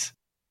days.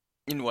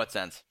 In what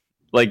sense?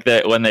 Like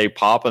that when they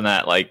pop and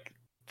that like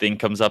thing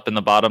comes up in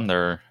the bottom,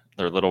 their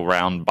little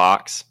round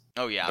box,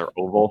 Oh yeah. their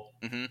oval.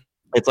 Mm-hmm.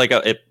 It's like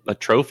a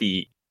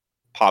trophy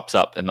pops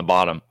up in the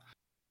bottom.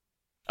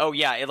 Oh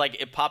yeah,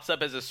 it pops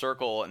up as a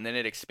circle and then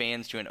it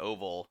expands to an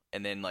oval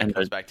and then like And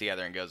comes back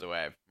together and goes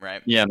away,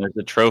 right? Yeah, and there's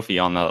a trophy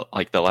on the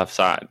left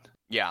side.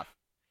 Yeah.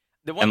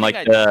 The one And thing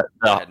like Go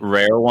the ahead.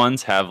 rare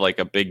ones have like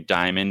a big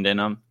diamond in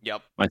them.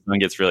 Yep. My son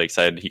gets really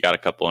excited. He got a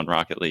couple in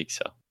Rocket League,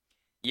 so.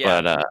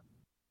 Yeah. But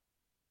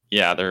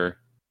yeah, they're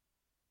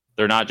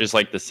not just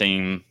like the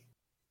same.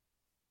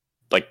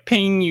 Like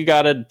ping, you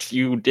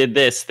did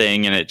this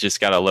thing, and it just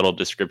got a little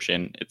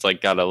description. It's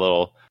like got a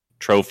little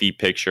trophy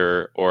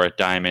picture or a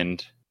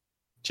diamond,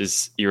 which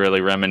is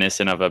eerily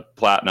reminiscent of a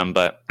platinum.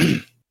 But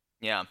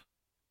Yeah.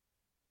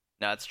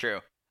 No, that's true.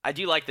 I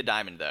do like the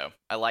diamond though.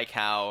 I like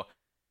how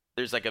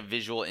there's like a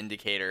visual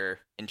indicator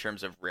in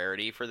terms of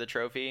rarity for the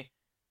trophy.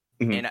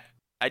 Mhm. And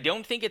I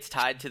don't think it's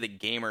tied to the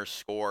gamer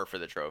score for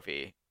the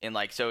trophy. And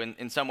like so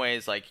in some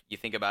ways, like you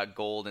think about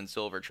gold and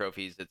silver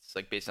trophies, it's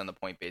like based on the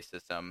point-based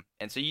system.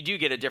 And so you do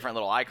get a different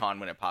little icon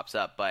when it pops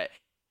up, but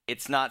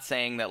it's not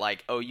saying that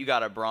like, oh, you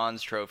got a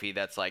bronze trophy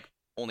that's like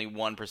only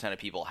 1% of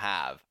people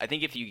have. I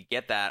think if you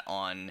get that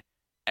on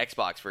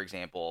Xbox, for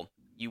example,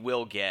 you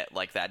will get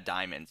like that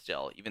diamond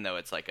still, even though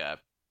it's like a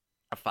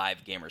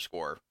 5 gamer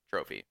score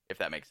trophy, if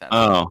that makes sense.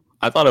 oh,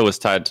 I thought it was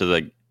tied to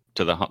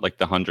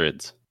the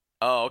hundreds.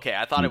 Oh, okay.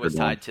 I thought it was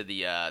 101. tied to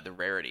the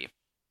rarity.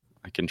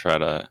 I can try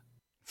to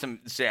So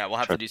yeah, we'll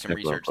have to do some check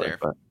real research quick,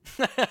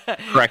 there. but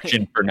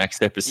correction for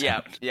next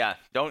episode. Yeah.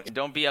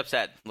 Don't be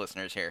upset,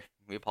 listeners. Here,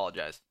 we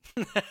apologize.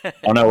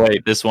 Oh no,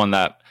 wait. This one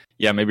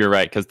maybe you're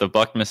right because the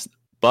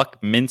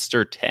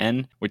Buckminster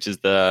 10, which is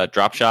the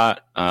drop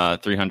shot,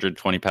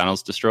 320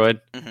 panels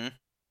destroyed,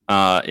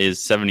 Mm-hmm.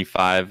 is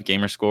 75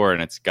 gamer score,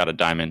 and it's got a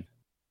diamond.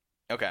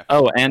 Okay.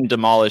 Oh, and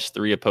demolish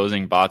 3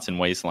 opposing bots in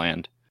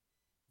Wasteland,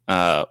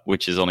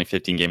 which is only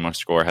 15 gamer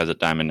score, has a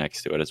diamond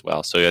next to it as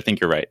well. So I think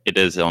you're right. It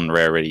is on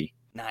rarity,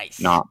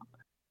 Nice.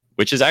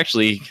 which is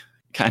actually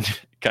kind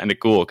of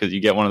cool because you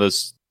get one of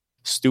those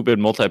stupid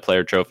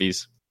multiplayer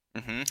trophies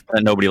Mm-hmm.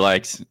 that nobody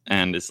likes,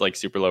 and it's like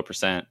super low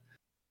percent.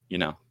 You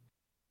know,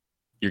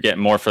 you're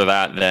getting more for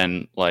that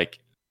than like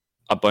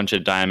a bunch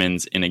of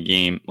diamonds in a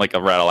game, like a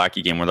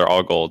Ratalacky game where they're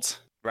all golds.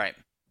 Right.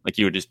 Like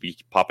you would just be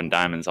popping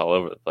diamonds all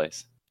over the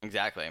place.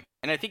 Exactly.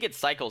 And I think it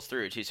cycles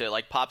through too. So it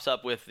like pops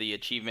up with the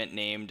achievement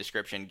name,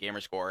 description,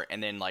 gamer score,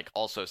 and then like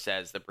also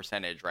says the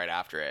percentage right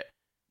after it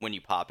when you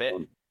pop it.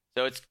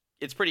 So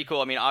it's pretty cool.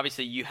 I mean,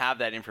 obviously you have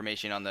that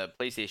information on the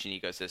PlayStation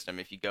ecosystem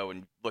if you go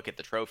and look at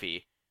the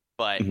trophy,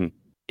 but Mhm.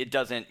 it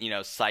doesn't,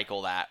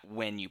 cycle that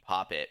when you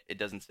pop it. It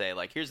doesn't say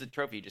like, here's the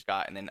trophy you just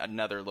got, and then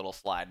another little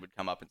slide would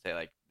come up and say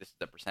like, this is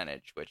the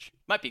percentage, which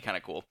might be kind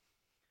of cool.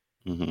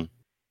 Mm-hmm.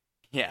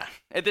 Yeah.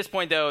 At this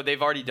point, though,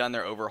 they've already done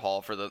their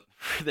overhaul for the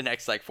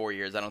next like 4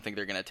 years. I don't think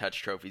they're going to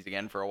touch trophies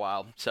again for a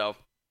while. So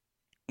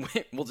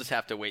we'll just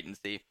have to wait and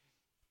see.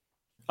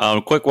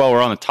 Quick, while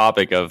we're on the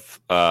topic of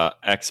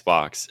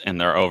Xbox and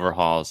their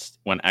overhauls,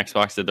 when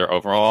Xbox did their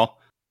overhaul,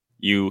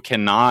 you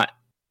cannot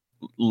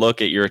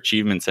look at your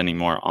achievements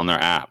anymore on their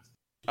app.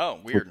 Oh,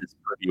 weird. Which is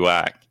pretty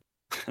whack.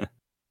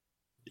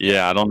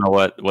 Yeah, I don't know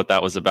what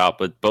that was about,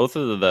 but both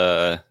of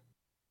the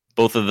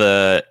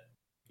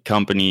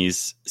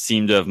companies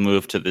seem to have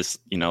moved to this,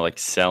 like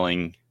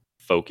selling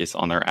focus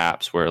on their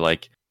apps where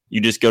like you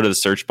just go to the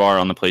search bar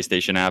on the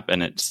PlayStation app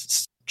and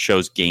it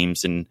shows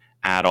games and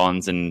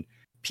add-ons and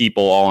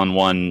people all in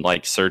one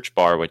like search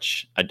bar,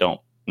 which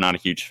not a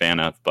huge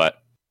fan of,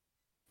 but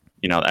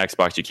the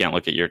Xbox, you can't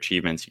look at your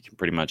achievements. You can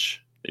pretty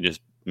much, they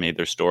just made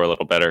their store a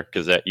little better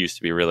because that used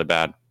to be really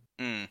bad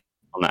on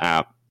the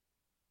app.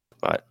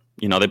 But,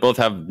 they both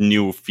have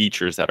new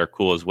features that are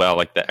cool as well.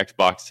 Like the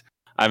Xbox,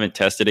 I haven't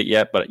tested it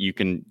yet, but you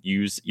can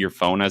use your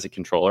phone as a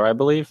controller, I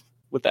believe,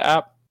 with the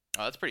app.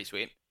 Oh, that's pretty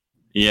sweet.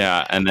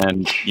 Yeah, and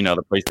then,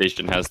 the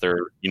PlayStation has their,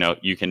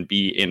 you can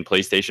be in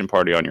PlayStation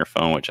Party on your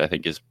phone, which I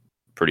think is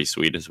pretty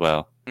sweet as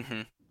well.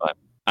 Mm-hmm. But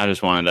I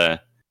just wanted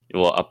to give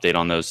a little update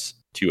on those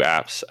 2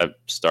 apps I've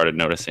started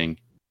noticing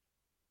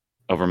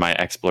over my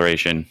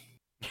exploration.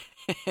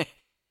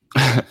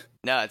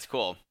 No, it's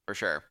cool for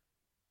sure.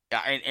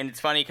 Yeah, and it's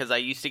funny because I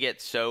used to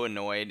get so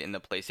annoyed in the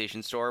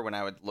PlayStation Store when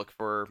I would look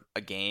for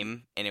a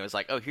game and it was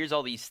like, oh, here's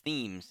all these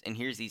themes and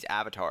here's these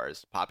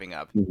avatars popping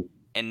up. Mhm.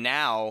 And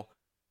now,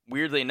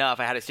 weirdly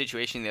enough, I had a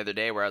situation the other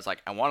day where I was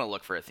like, I want to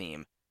look for a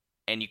theme,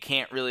 and you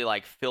can't really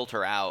like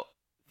filter out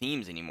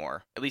themes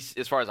anymore. At least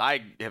as far as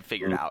I have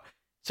figured out.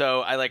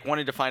 So I like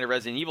wanted to find a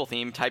Resident Evil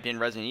theme, typed in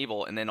Resident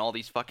Evil, and then all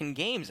these fucking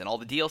games and all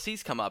the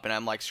DLCs come up, and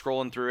I'm like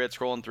scrolling through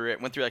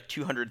it, went through like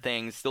 200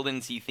 things, still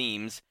didn't see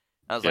themes.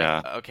 I was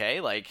like,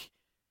 okay, like,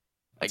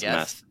 I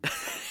guess.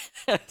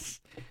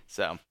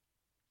 So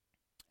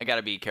I got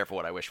to be careful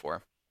what I wish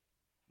for.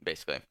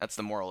 Basically, that's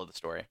the moral of the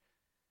story.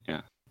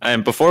 Yeah.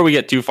 And before we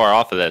get too far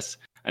off of this,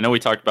 I know we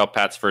talked about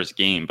Pat's first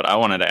game, but I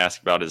wanted to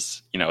ask about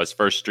his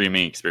first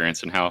streaming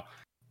experience and how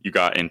you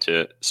got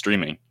into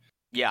streaming.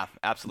 Yeah,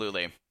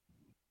 absolutely.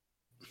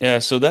 Yeah,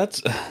 so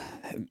that's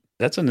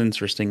an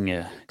interesting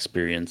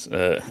experience.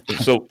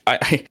 So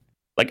I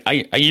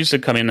used to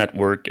come in at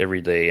work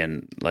every day,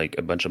 and like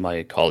a bunch of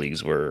my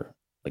colleagues were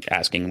like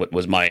asking what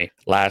was my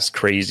last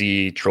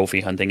crazy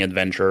trophy hunting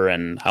adventure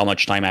and how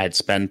much time I had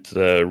spent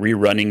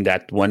rerunning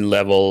that one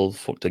level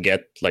to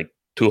get like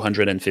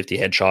 250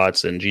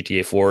 headshots in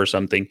GTA 4 or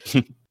something.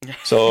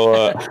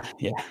 So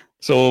yeah.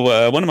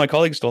 So one of my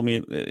colleagues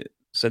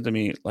said to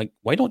me, like,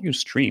 why don't you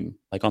stream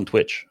like on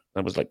Twitch?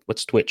 I was like,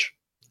 what's Twitch?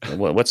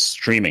 What's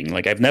streaming?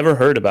 Like, I've never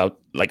heard about,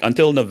 like,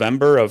 until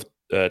November of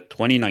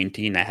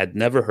 2019, I had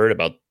never heard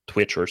about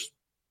Twitch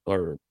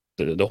or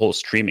the whole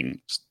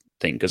streaming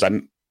thing, because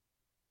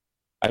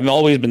I've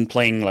always been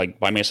playing like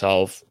by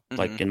myself,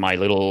 like in my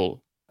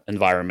little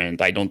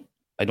environment. I don't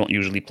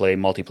usually play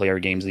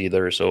multiplayer games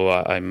either, so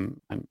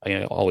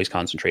I always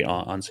concentrate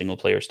on single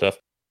player stuff.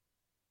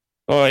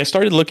 Oh, I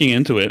started looking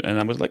into it, and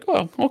I was like,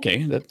 "Oh,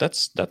 okay,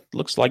 that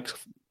looks like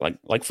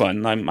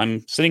fun."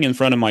 I'm sitting in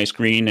front of my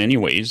screen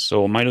anyways,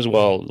 so might as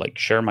well like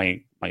share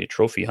my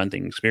trophy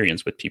hunting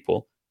experience with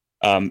people.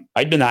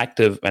 I'd been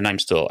active, and I'm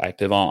still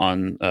active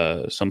on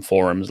some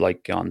forums,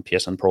 like on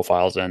PSN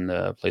Profiles and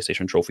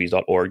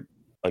PlayStationTrophies.org,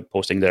 like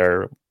posting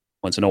there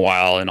once in a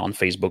while, and on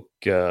Facebook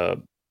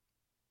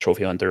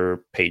trophy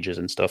hunter pages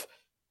and stuff.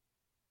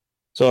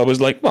 So I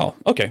was like, well,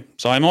 okay.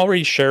 So I'm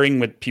already sharing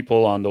with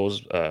people on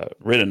those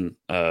written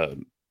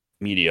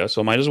media,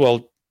 so might as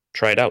well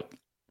try it out.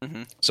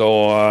 Mm-hmm.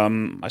 So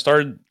I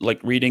started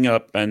like reading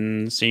up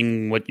and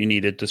seeing what you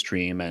needed to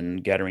stream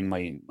and gathering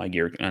my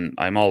gear. And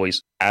I'm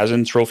always, as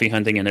in trophy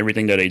hunting and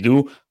everything that I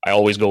do, I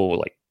always go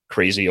like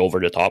crazy over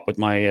the top with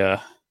my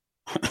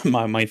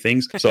my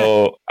things.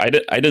 So I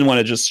didn't want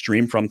to just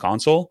stream from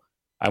console.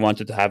 I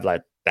wanted to have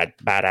that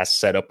badass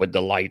setup with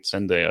the lights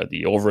and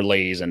the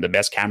overlays and the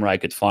best camera I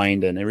could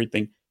find and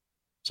everything.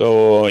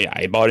 So yeah,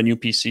 I bought a new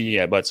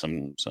PC. I bought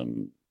some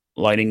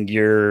lighting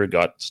gear.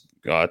 Got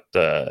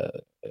a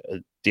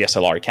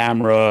DSLR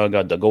camera.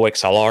 Got the Go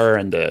XLR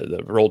and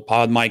the Rode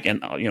Pod mic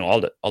and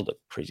all the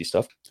crazy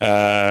stuff.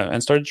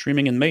 And started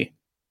streaming in May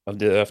of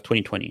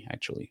 2020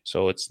 actually.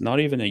 So it's not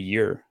even a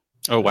year.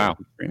 Oh wow!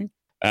 Streaming.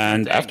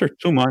 And after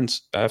 2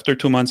 months,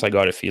 I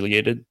got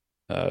affiliated.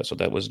 So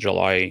that was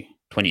July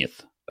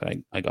 20th.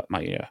 I got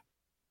my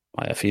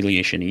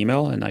affiliation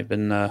email, and I've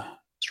been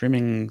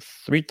streaming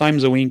 3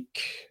 times a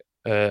week,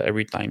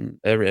 every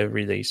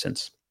day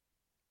since.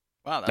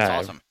 Wow, that's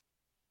awesome.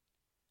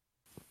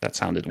 That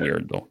sounded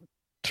weird though.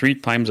 3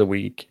 times a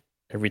week,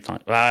 every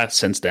time.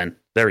 Since then,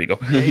 there you go.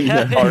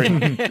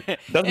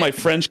 That's my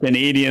French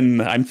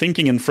Canadian. I'm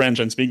thinking in French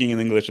and speaking in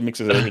English. It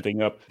mixes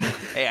everything up.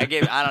 Hey,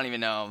 I don't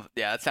even know.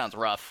 Yeah, that sounds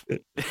rough.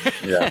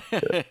 Yeah.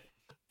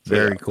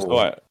 Very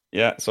cool.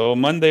 So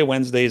Monday,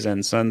 Wednesdays,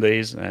 and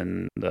Sundays,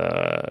 and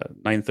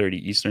 9:30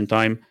 Eastern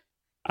time,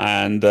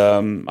 and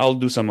I'll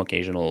do some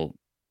occasional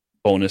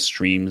bonus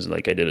streams.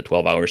 Like I did a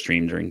 12-hour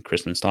stream during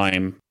Christmas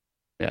time.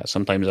 Yeah,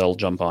 sometimes I'll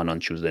jump on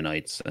Tuesday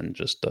nights and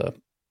just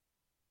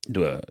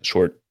do a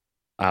short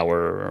hour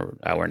or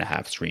hour and a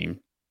half stream.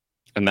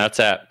 And that's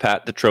at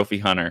Pat the Trophy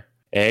Hunter.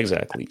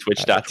 Exactly.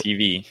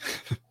 Twitch.tv.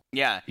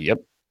 Yeah. Yep.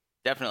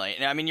 Definitely.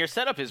 I mean, your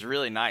setup is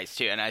really nice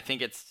too, and I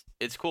think it's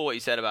cool what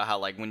you said about how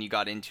like when you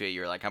got into it,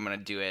 you're like, I'm gonna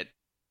do it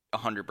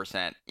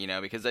 100%.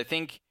 Because I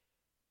think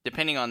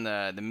depending on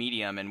the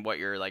medium and what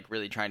you're like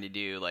really trying to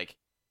do, like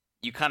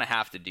you kind of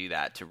have to do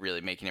that to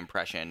really make an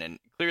impression. And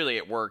clearly,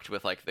 it worked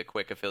with like the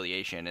quick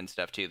affiliation and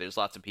stuff too. There's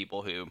lots of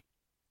people who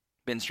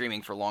been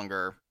streaming for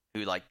longer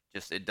who like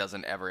just it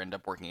doesn't ever end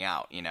up working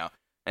out.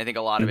 I think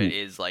a lot of it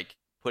is like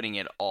putting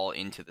it all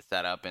into the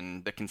setup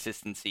and the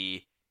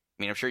consistency.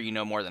 I mean, I'm sure you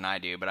know more than I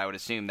do, but I would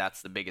assume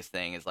that's the biggest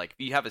thing is like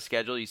if you have a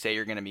schedule, you say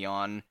you're going to be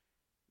on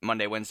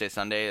Monday, Wednesday,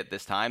 Sunday at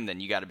this time, then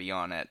you got to be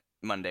on at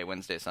Monday,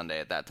 Wednesday, Sunday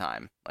at that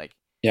time. Like,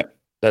 yeah,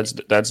 that's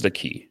the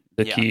key.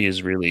 The key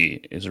is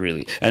really,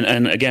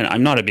 and again,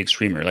 I'm not a big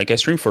streamer. Like I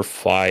stream for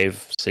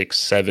 5, 6,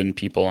 7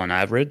 people on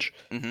average,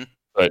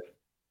 but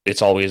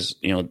it's always,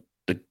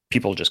 the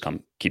people just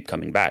keep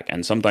coming back.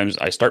 And sometimes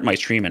I start my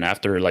stream and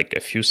after like a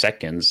few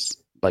seconds,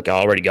 like I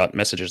already got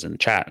messages in the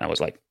chat and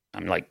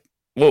I'm like,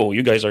 whoa,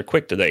 you guys are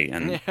quick today.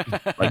 And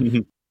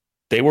like,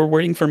 they were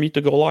waiting for me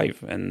to go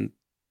live. And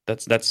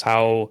that's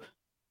how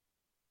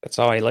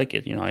I like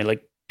it. I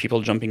like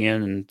people jumping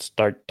in and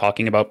start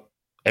talking about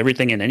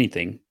everything and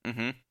anything.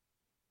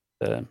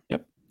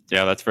 Yep.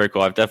 Yeah, that's very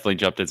cool. I've definitely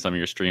jumped in some of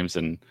your streams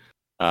and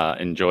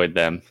enjoyed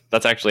them.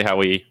 That's actually how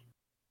we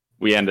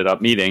ended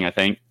up meeting, I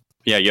think.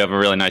 Yeah, you have a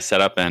really nice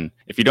setup. And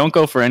if you don't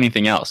go for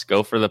anything else,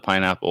 go for the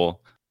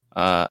pineapple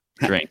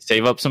drink.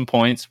 Save up some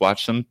points,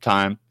 watch some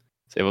time,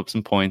 save up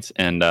some points,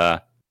 and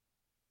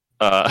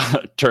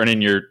turn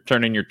in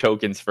your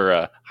tokens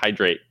for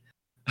hydrate.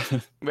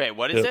 Wait,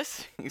 what is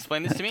this?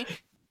 Explain this to me.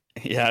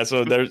 Yeah,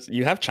 so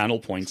you have channel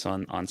points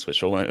on Switch.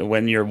 So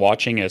when you're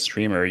watching a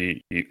streamer,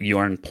 you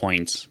earn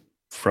points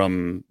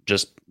from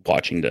just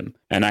watching them.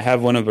 And I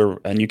have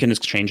and you can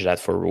exchange that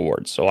for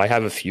rewards. So I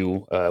have a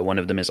few. One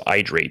of them is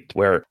Hydrate,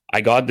 where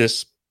I got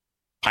this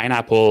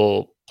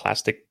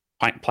plastic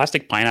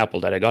pineapple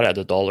that I got at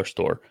the dollar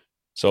store.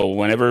 So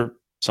whenever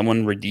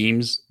someone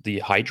redeems the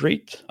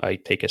Hydrate, I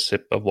take a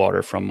sip of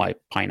water from my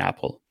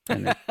pineapple.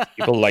 And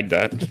people like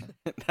that.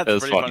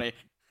 That's pretty funny.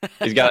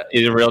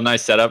 He's a real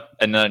nice setup,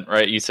 and then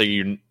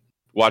you're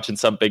watching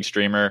some big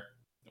streamer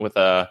with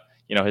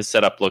his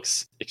setup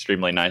looks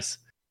extremely nice,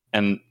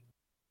 and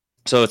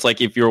so it's like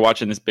if you were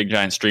watching this big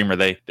giant streamer,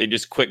 they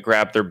just quick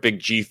grab their big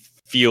G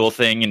Fuel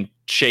thing and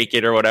shake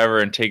it or whatever,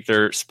 and take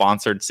their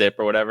sponsored sip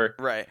or whatever.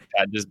 Right.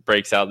 That just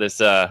breaks out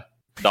this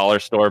dollar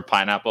store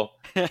pineapple.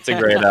 It's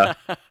a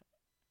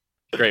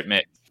great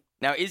mix.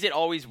 Now, is it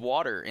always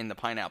water in the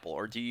pineapple,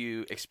 or do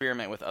you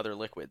experiment with other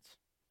liquids?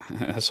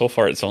 So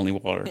far, it's only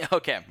water.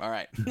 Okay, all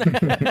right.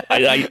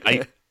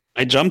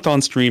 I jumped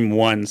on stream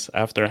once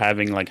after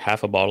having like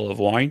half a bottle of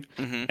wine,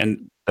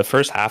 and the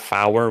first half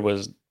hour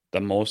was the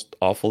most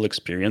awful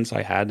experience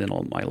I had in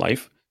all my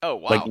life. Oh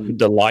wow! Like with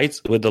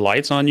the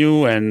lights on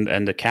you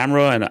and the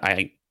camera, and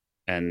I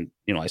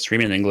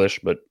stream in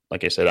English, but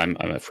like I said, I'm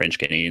a French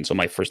Canadian, so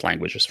my first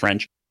language is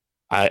French.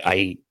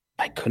 I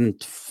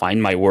couldn't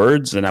find my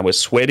words, and I was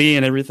sweaty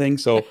and everything.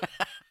 So,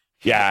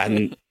 yeah,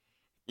 and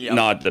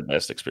not the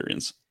best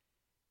experience.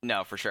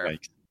 No, for sure.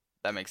 Right.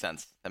 That makes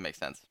sense.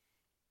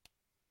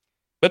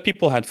 But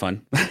people had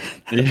fun.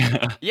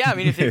 Yeah, I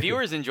mean, if the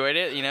viewers enjoyed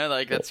it,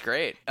 that's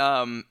great.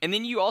 And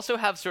then you also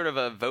have sort of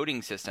a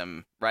voting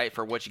system, right,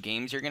 for which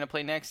games you're going to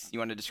play next. You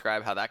want to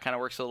describe how that kind of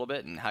works a little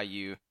bit, and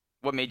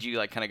what made you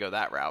kind of go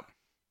that route?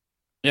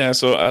 Yeah.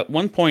 So at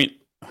one point,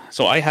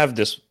 I have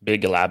this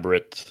big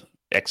elaborate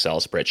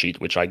Excel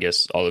spreadsheet, which I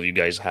guess all of you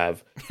guys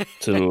have,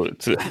 to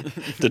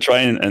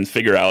try and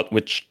figure out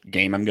which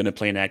game I'm going to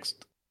play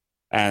next.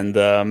 And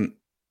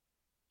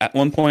at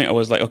one point, I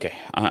was like, okay,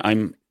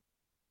 I'm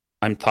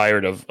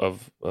tired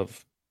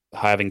of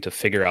having to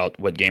figure out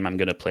what game I'm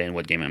going to play and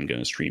what game I'm going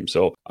to stream.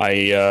 So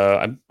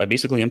I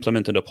basically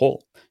implemented a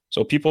poll,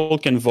 so people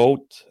can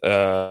vote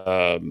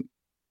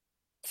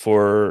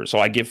for. So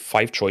I give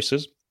 5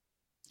 choices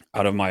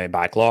out of my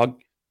backlog,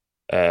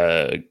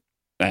 and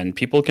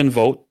people can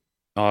vote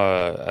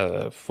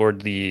for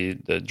the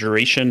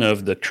duration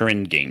of the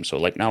current game. So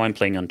like now I'm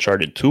playing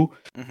Uncharted 2.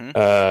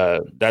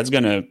 That's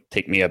gonna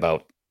take me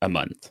about a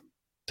month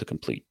to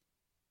complete,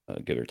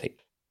 give or take.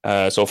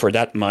 So for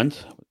that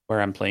month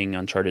where I'm playing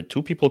Uncharted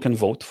 2, people can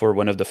vote for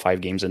one of the 5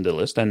 games in the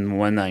list, and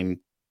when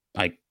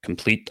I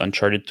complete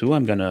Uncharted 2,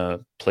 I'm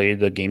gonna play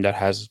the game that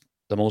has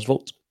the most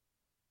votes.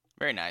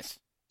 Very nice.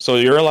 So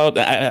you're allowed.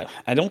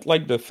 I don't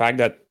like the fact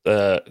that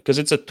because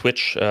it's a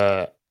Twitch.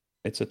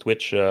 It's a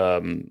Twitch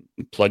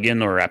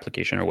plugin or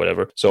application or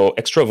whatever. So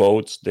extra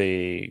votes,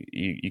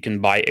 you can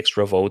buy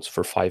extra votes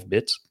for 5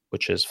 bits,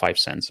 which is 5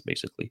 cents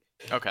basically.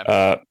 Okay.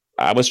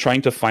 I was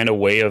trying to find a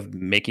way of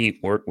making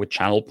it work with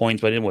channel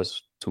points, but it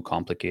was too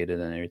complicated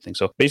and everything.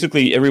 So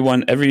basically,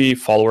 every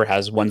follower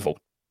has 1 vote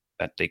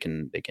that they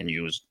can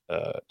use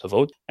to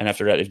vote. And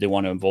after that, if they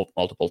want to vote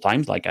multiple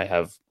times, like I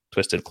have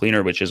Twisted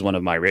Cleaner, which is one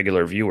of my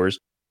regular viewers,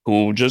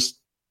 who just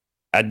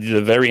at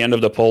the very end of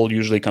the poll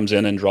usually comes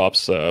in and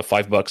drops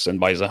 $5 and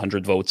buys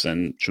 100 votes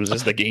and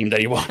chooses the game that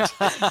he wants.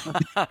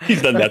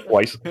 He's done that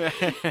twice.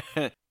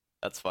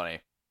 That's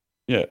funny.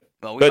 Yeah.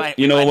 Well, we might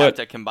have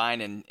to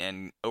combine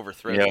and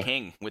overthrow the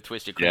king with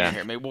Twisted Cleaner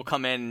here. Maybe we'll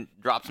come in,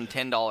 drop some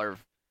 $10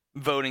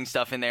 voting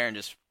stuff in there, and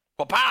just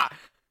whoop-ah!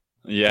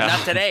 Yeah.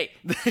 Not today.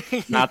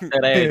 Not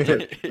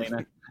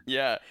today.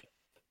 Yeah.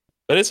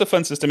 But it's a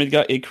fun system.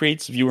 It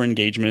creates viewer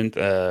engagement.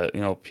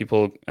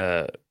 People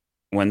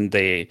when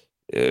they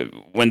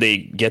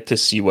get to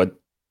see what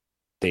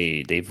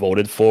they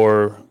voted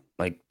for,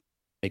 like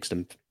makes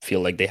them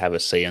feel like they have a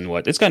say in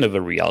what. It's kind of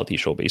a reality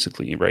show,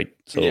 basically, right?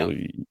 So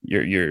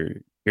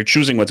you're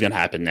choosing what's going to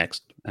happen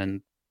next,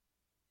 and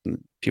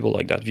people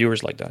like that,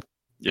 viewers like that.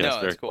 Yeah,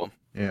 no, that's cool.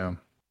 Yeah,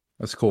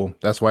 that's cool.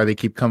 That's why they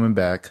keep coming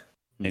back.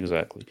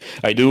 Exactly.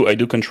 I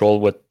do control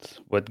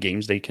what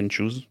games they can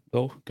choose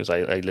though, because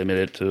I limit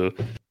it to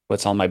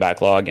what's on my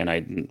backlog,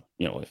 and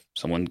if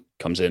someone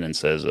comes in and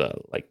says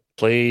like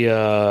play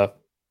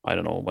I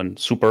don't know, one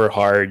super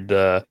hard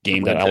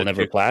game that I'll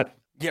never play.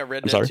 Yeah,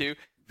 Red Dead 2.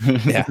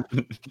 Yeah,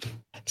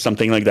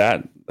 something like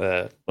that.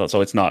 So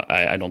it's not.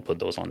 I don't put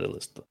those on the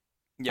list.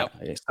 Yep.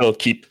 I still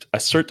keep a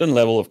certain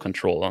level of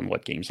control on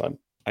what games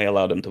I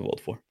allow them to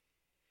vote for.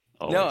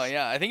 Always. No,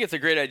 yeah, I think it's a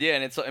great idea,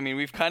 and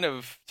we've kind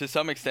of, to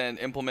some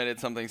extent, implemented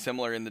something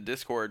similar in the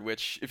Discord,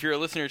 which, if you're a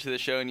listener to the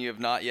show and you have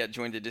not yet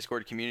joined the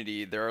Discord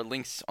community, there are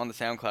links on the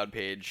SoundCloud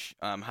page.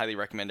 Highly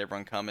recommend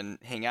everyone come and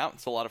hang out.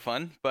 It's a lot of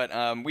fun. But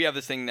we have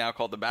this thing now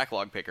called the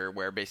Backlog Picker,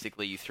 where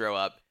basically you throw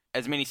up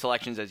as many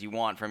selections as you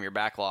want from your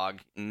backlog,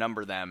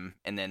 number them,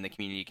 and then the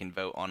community can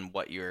vote on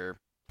what you're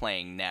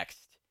playing next.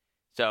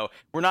 So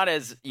we're not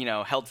as,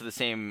 held to the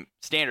same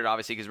standard,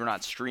 obviously, because we're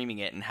not streaming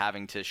it and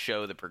having to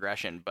show the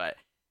progression. But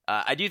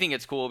I do think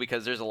it's cool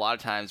because there's a lot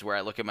of times where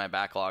I look at my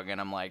backlog and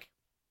I'm like,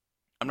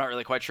 I'm not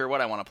really quite sure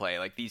what I want to play.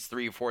 Like these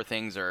 3 or 4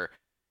 things are,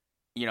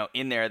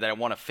 in there that I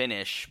want to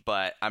finish,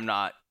 but I'm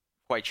not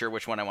quite sure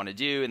which one I want to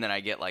do. And then I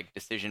get like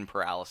decision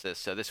paralysis.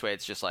 So this way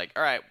it's just like,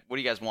 all right, what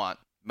do you guys want?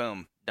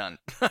 Boom, done.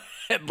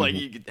 Like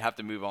you have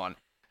to move on.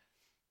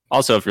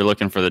 Also, if you're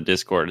looking for the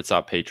Discord, it's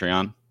on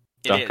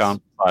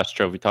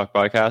patreon.com/Trophy Talk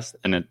Podcast,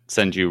 and it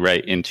sends you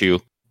right into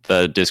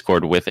the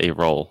Discord with a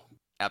role.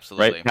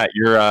 Absolutely. Right,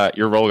 Pat,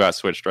 your role got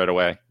switched right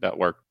away. That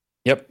worked.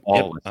 Yep.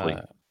 Flawlessly.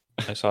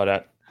 I saw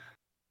that.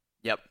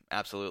 Yep,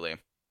 absolutely.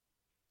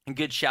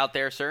 Good shout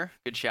there, sir.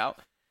 Good shout.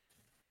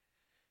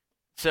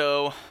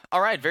 So,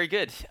 all right, very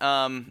good.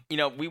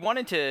 We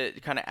wanted to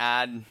kind of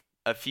add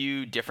a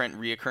few different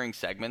reoccurring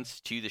segments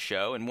to the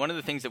show, and one of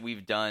the things that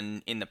we've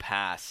done in the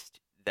past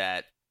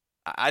that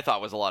I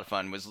thought was a lot of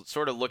fun was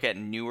sort of look at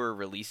newer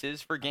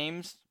releases for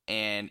games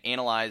and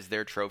analyze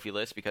their trophy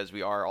list, because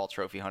we are all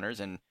trophy hunters,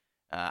 and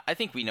I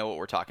think we know what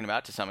we're talking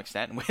about to some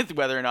extent with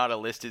whether or not a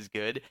list is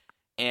good.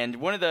 And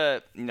one of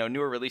the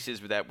newer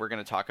releases that we're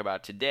going to talk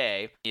about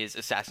today is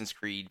Assassin's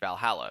Creed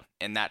Valhalla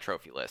and that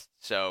trophy list.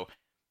 So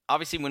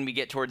obviously when we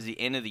get towards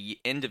the end of the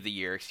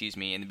year, and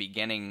the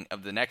beginning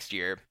of the next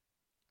year,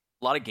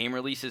 a lot of game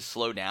releases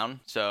slow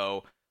down.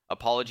 So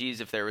apologies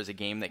if there was a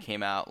game that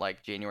came out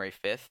like January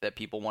 5th that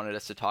people wanted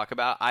us to talk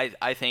about.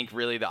 I think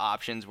really the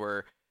options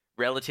were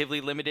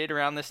relatively limited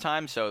around this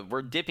time. So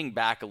we're dipping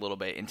back a little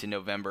bit into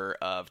November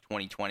of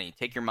 2020.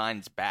 Take your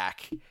minds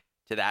back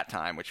to that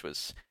time, which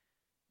was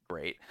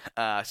great.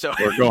 So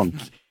we're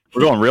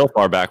going real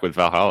far back with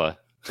Valhalla.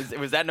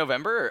 Was that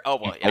November? Oh,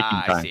 well,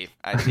 yeah,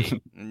 I see.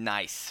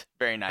 Nice.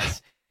 Very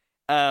nice.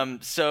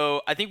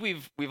 So I think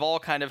we've all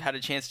kind of had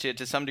a chance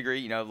to some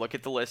degree, look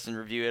at the list and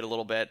review it a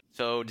little bit.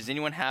 So does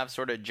anyone have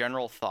sort of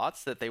general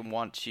thoughts that they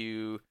want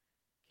to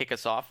kick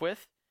us off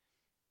with?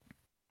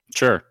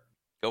 Sure.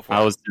 Go for it.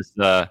 I was just,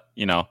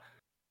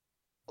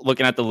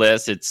 looking at the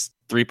list. It's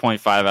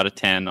 3.5 out of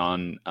 10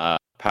 on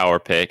Power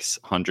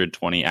Picks,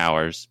 120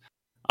 hours.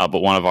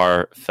 But one of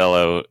our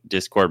fellow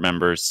Discord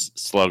members,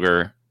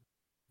 Slugger,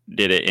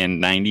 did it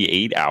in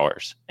 98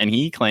 hours. And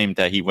he claimed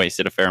that he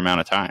wasted a fair amount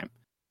of time.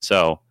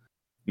 So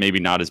maybe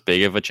not as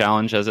big of a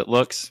challenge as it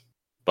looks,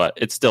 but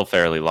it's still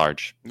fairly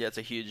large. Yeah, it's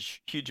a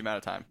huge amount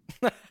of time.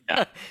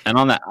 Yeah. And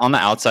on the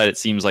outside, it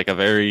seems like a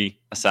very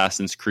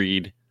Assassin's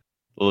Creed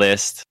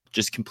list.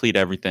 Just complete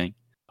everything.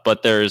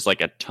 But there's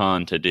like a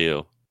ton to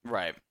do.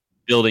 Right.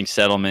 Building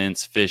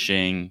settlements,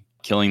 fishing,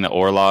 killing the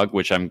Orlog,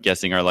 which I'm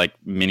guessing are like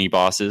mini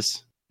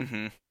bosses.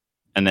 Mm-hmm.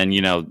 And then,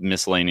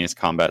 miscellaneous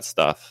combat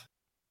stuff.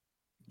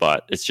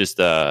 But it's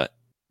just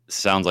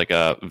sounds like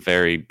a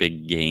very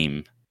big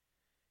game.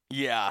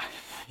 Yeah.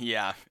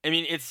 I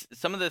mean, it's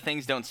some of the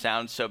things don't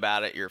sound so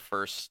bad at your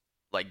first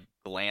like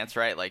glance,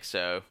 right? Like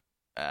so,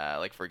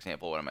 like for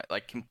example, what am I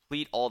like?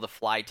 Complete all the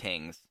fly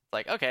tings.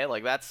 Like okay,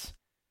 like that's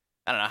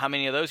I don't know how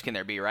many of those can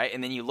there be, right?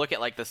 And then you look at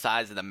like the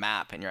size of the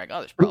map, and you're like, oh,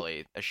 there's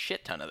probably a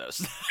shit ton of those.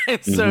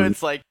 So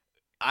it's like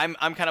I'm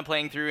kind of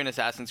playing through an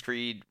Assassin's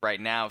Creed right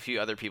now. A few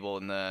other people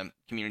in the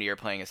community are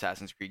playing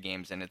Assassin's Creed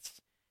games, and it's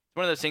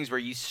one of those things where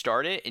you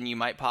start it and you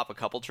might pop a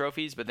couple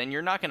trophies, but then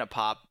you're not going to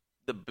pop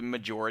the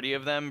majority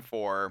of them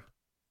for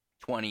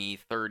 20,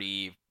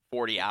 30,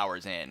 40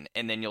 hours in,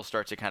 and then you'll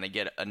start to kind of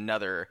get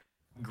another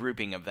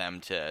grouping of them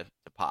to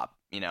pop,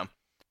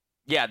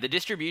 Yeah, the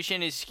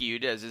distribution is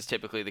skewed, as is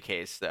typically the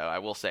case, though. I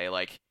will say,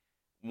 like,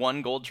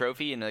 one gold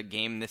trophy in a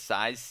game this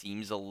size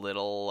seems a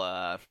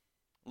little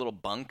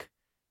bunk,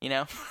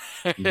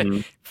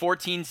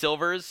 14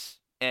 silvers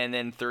and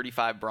then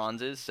 35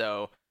 bronzes,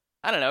 so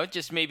I don't know, it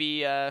just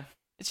maybe it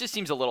just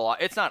seems a little,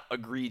 it's not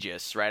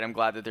egregious, right? I'm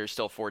glad that there's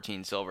still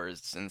 14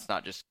 silvers and it's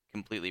not just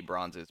completely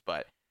bronzes,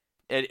 but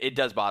it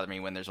does bother me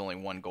when there's only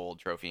one gold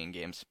trophy in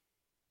games.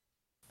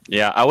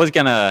 Yeah, I was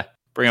gonna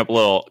bring up a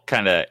little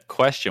kind of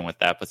question with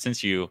that, but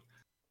since you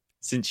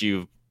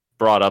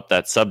brought up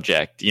that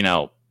subject,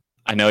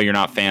 I know you're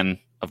not a fan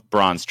of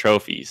bronze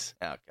trophies.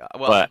 Oh, God.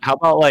 Well, but how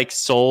about like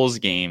Souls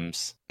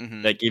games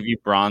mm-hmm. that give you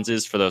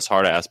bronzes for those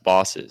hard ass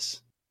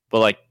bosses? But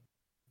like,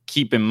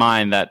 keep in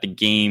mind that the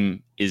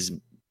game is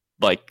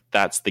like,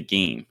 that's the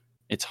game.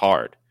 It's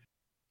hard.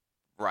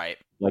 Right.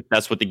 Like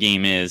that's what the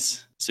game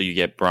is. So you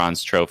get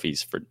bronze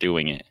trophies for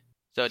doing it.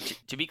 So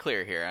to be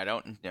clear here, I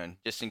don't,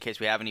 just in case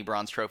we have any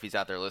bronze trophies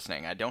out there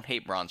listening, I don't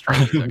hate bronze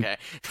trophies, okay?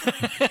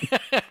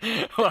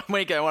 I want to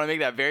make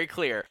that very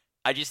clear.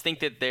 I just think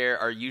that there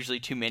are usually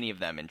too many of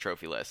them in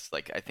trophy lists.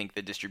 Like, I think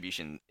the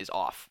distribution is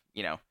off,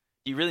 Do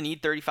you really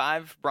need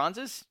 35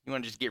 bronzes? You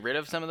want to just get rid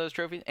of some of those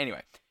trophies?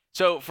 Anyway,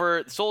 so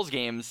for Souls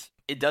games,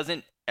 it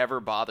doesn't ever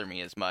bother me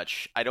as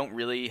much. I don't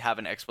really have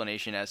an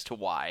explanation as to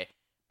why.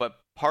 But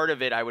part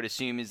of it, I would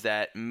assume, is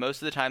that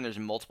most of the time there's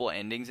multiple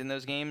endings in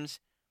those games.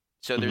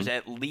 So there's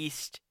at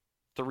least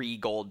 3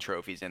 gold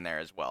trophies in there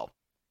as well.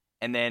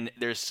 And then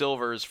there's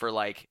silvers for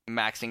like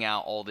maxing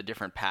out all the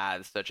different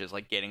paths, such as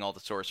like getting all the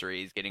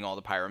sorceries, getting all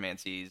the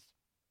pyromancies,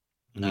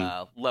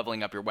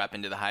 leveling up your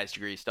weapon to the highest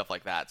degree, stuff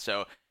like that.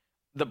 So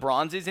the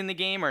bronzes in the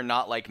game are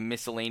not like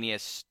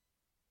miscellaneous,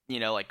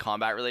 like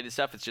combat related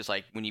stuff. It's just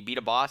like when you beat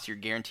a boss, you're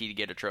guaranteed to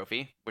get a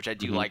trophy, which I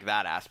do like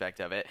that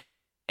aspect of it.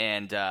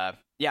 And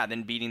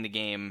then beating the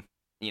game,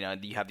 you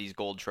have these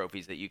gold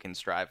trophies that you can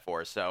strive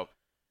for. So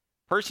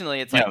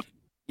personally, it's like,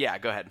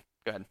 go ahead.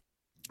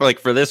 Like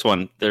for this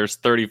one, there's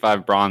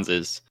 35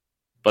 bronzes,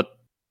 but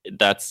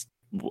that's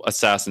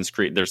Assassin's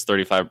Creed. There's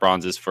 35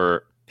 bronzes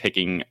for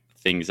picking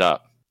things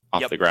up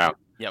off the ground.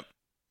 Yep.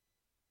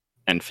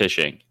 And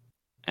fishing.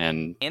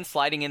 And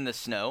sliding in the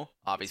snow,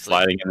 obviously.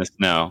 Sliding in the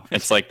snow.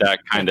 It's like that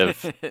kind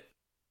of...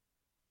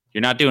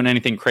 You're not doing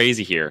anything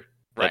crazy here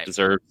that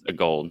deserves a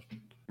gold.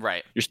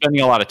 Right. You're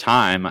spending a lot of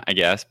time, I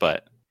guess,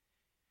 but...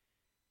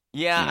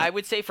 Yeah, I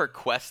would say for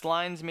quest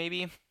lines,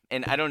 maybe.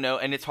 And I don't know,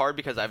 and it's hard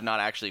because I've not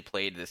actually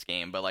played this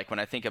game, but like when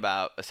I think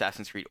about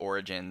Assassin's Creed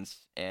Origins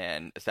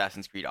and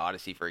Assassin's Creed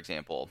Odyssey, for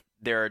example,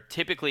 there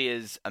typically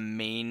is a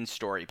main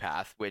story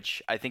path, which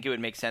I think it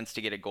would make sense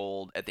to get a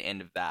gold at the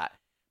end of that.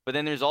 But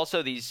then there's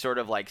also these sort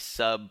of like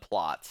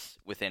subplots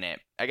within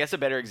it. I guess a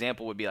better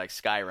example would be like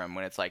Skyrim,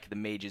 when it's like the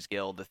Mages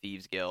Guild, the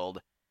Thieves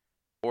Guild,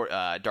 or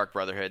Dark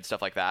Brotherhood,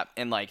 stuff like that.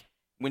 And like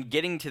when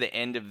getting to the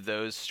end of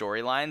those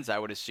storylines, I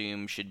would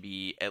assume should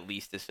be at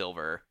least a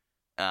silver.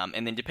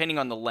 And then depending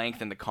on the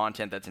length and the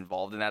content that's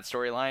involved in that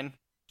storyline,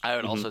 I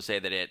would also say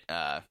that it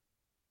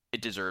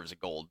deserves a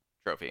gold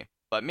trophy.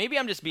 But maybe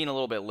I'm just being a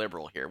little bit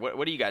liberal here.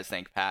 What do you guys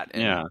think, Pat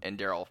and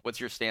Daryl? What's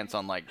your stance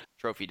on like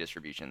trophy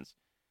distributions?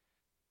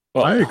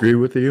 Well, I agree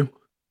with you.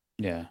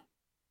 Yeah.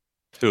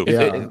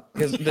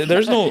 Because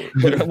there's no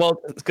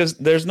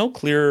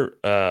clear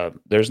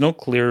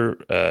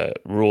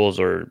rules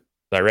or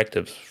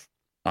directives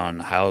on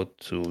how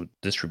to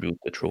distribute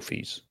the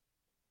trophies.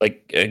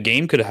 Like a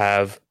game could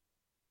have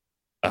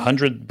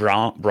 100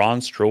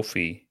 bronze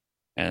trophy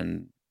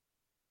and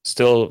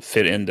still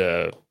fit in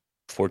the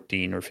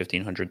 14 or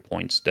 1500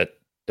 points that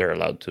they're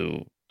allowed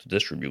to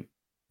distribute.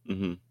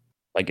 Mm-hmm.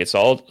 Like it's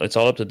all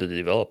up to the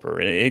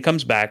developer. It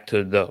comes back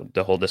to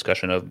the whole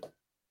discussion of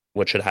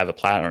what should have a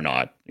plat or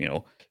not.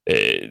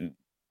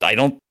 I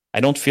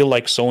don't feel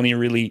like Sony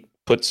really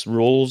puts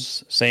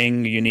rules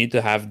saying you need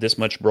to have this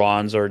much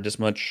bronze or this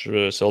much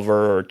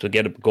silver, or to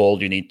get a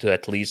gold you need to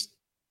at least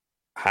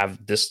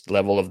have this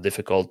level of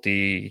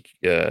difficulty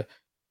in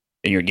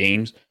your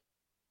games.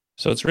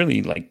 So it's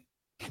really like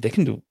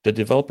the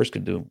developers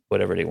could do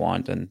whatever they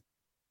want. And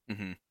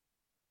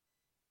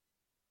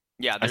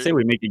yeah, I say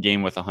we make a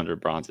game with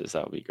 100 bronzes.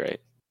 That would be great.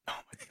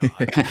 Oh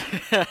my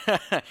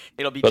god.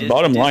 It'll be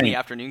bottom Disney line,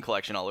 Afternoon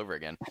Collection all over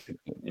again.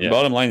 The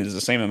bottom line is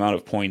the same amount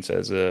of points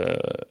as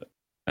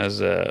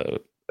a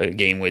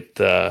game with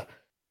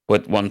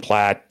one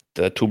plat,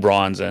 2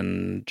 bronze,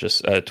 and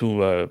just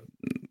 2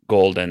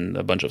 gold and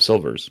a bunch of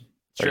silvers.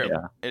 True.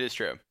 It is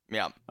true.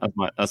 Yeah.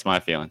 That's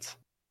my feelings.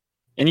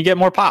 And you get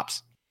more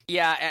pops.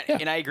 Yeah,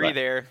 and I agree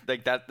there.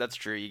 Like that's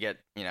true. You get,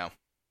 a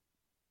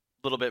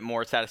little bit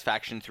more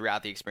satisfaction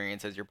throughout the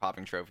experience as you're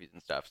popping trophies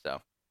and stuff.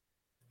 So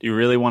do you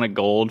really want a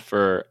gold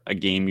for a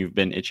game you've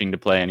been itching to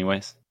play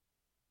anyways?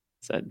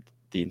 Is that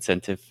the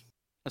incentive?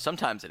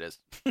 Sometimes it is.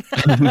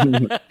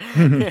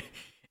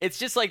 It's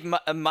just like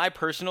my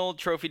personal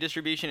trophy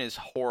distribution is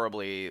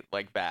horribly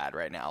like bad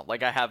right now.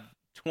 Like I have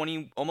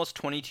almost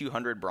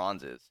 2,200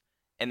 bronzes,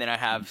 and then I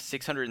have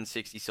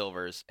 660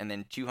 silvers, and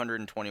then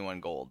 221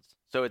 golds.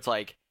 So it's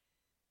like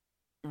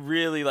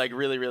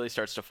really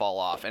starts to fall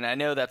off. And I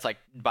know that's like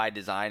by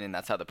design, and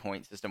that's how the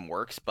point system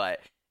works, but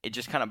it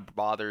just kind of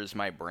bothers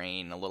my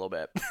brain a little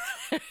bit.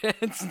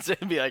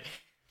 It'd be like,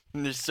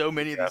 there's so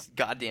many of these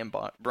goddamn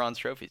bronze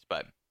trophies.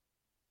 But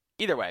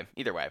either way.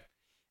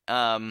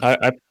 Go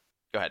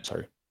ahead.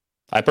 Sorry.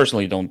 I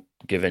personally don't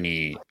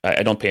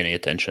I don't pay any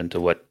attention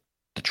to what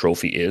the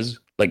trophy is.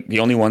 Like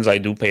the only ones I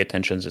do pay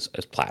attention is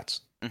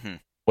plats. Mm-hmm.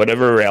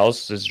 Whatever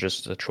else is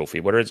just a trophy.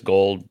 Whether it's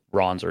gold,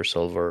 bronze, or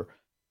silver,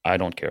 I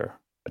don't care.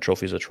 A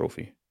trophy is a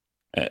trophy.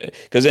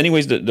 Because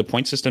anyways, the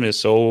point system is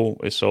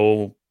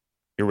so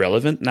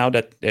irrelevant now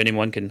that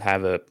anyone can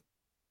have a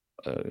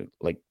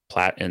like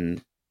plat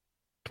in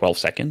 12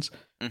 seconds.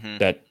 Mm-hmm.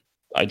 That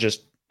I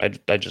just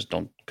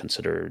don't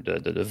consider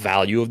the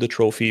value of the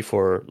trophy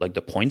for like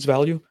the points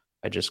value.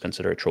 I just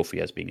consider a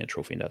trophy as being a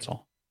trophy, and that's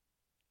all.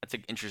 That's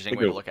an interesting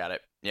way to look at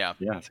it. Yeah.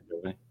 Yeah, that's a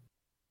good way.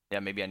 Yeah,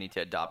 maybe I need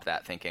to adopt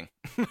that thinking.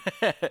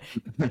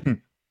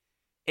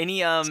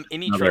 Any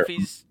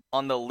trophies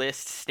on the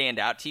list stand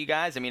out to you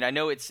guys? I mean, I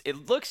know it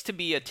looks to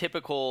be a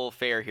typical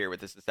fare here with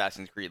this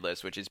Assassin's Creed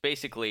list, which is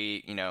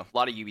basically, a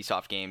lot of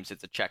Ubisoft games,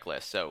 it's a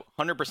checklist. So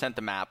 100%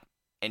 the map,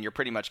 and you're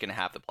pretty much going to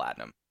have the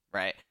platinum,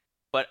 right?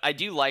 But I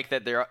do like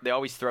that they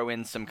always throw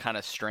in some kind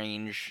of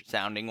strange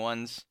sounding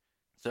ones.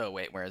 So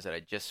wait, where is it? I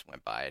just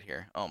went by it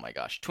here. Oh my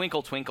gosh.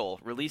 Twinkle Twinkle,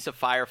 release a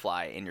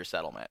firefly in your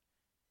settlement.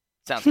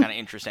 Sounds kind of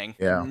interesting.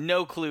 Yeah.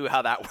 No clue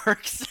how that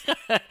works.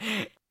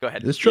 Go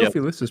ahead. This trophy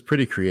list is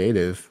pretty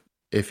creative.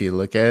 If you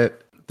look at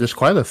it, there's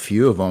quite a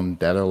few of them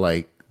that are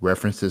like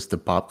references to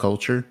pop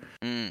culture.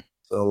 Mm.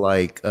 So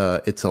like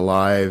It's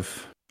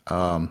Alive,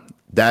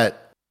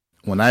 that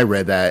when I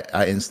read that,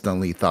 I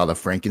instantly thought of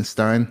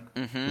Frankenstein.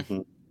 Mm-hmm.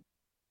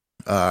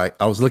 I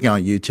was looking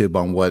on YouTube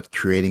on what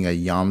creating a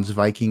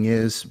Jomsviking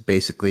is.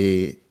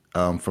 Basically,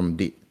 from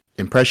the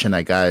impression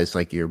I got, is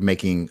like you're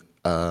making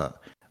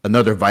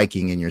another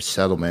Viking in your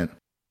settlement.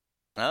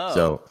 Oh.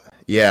 So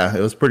yeah, it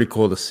was pretty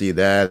cool to see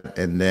that.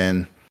 And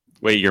then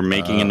Wait, you're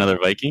making another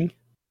Viking?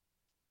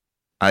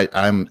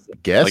 I'm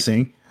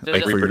guessing So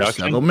like just- for your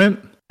reproduction?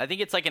 settlement. I think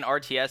it's like an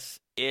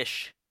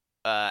RTS-ish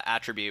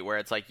attribute where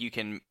it's like you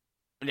can.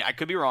 I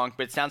could be wrong,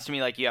 but it sounds to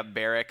me like you have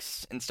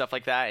barracks and stuff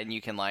like that, and you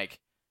can like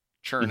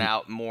churn Mhm.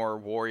 out more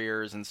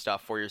warriors and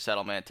stuff for your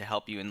settlement to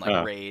help you in like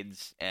Oh.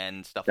 raids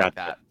and stuff like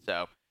Gotcha. that.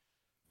 So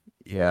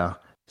Yeah.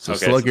 So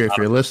Okay, Slugger, so- if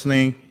you're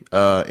listening,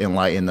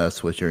 enlighten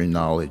us with your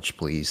knowledge,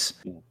 please.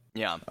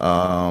 yeah,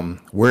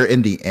 We're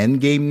in the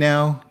end game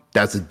now.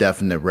 That's a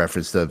definite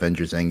reference to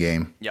Avengers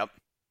Endgame. yep.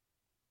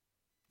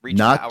 Reach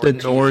Not power the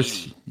 280.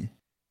 Norse.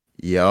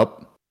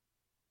 Yep.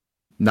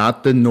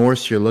 Not the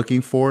Norse you're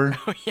looking for.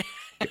 Oh, yeah.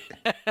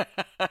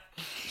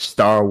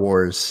 Star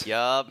Wars.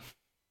 Yup.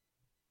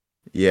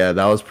 Yeah,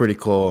 that was pretty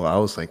cool. I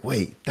was like,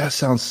 wait, that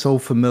sounds so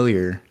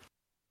familiar.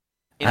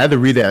 I had to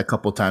read that a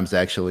couple times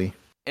actually.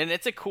 And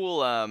it's a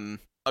cool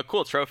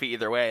trophy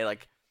either way.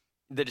 Like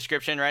the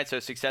description, right? So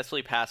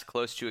successfully pass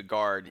close to a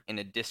guard in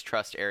a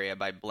distrust area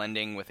by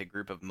blending with a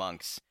group of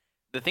monks.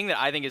 The thing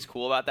that I think is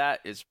cool about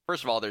that is,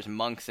 first of all, there's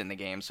monks in the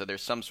game, so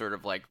there's some sort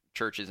of like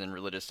churches and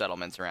religious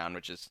settlements around,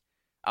 which is,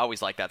 I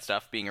always like that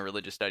stuff, being a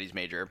religious studies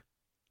major.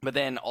 But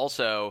then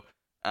also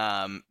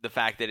the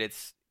fact that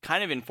it's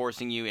kind of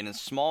enforcing you in a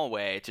small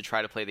way to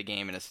try to play the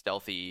game in a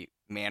stealthy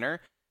manner.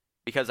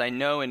 Because I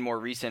know in more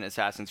recent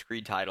Assassin's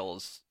Creed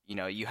titles, you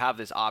know, you have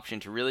this option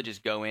to really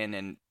just go in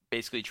and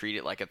basically treat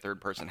it like a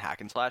third-person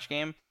hack-and-slash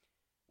game,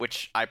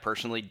 which I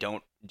personally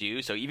don't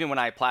do. So even when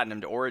I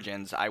platinumed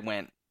Origins, I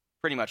went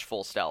pretty much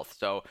full stealth.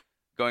 So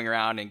going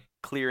around and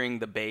clearing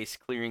the base,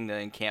 clearing the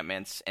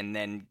encampments, and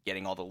then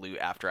getting all the loot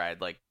after I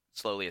had like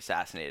slowly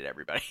assassinated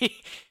everybody.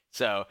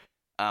 So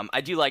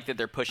I do like that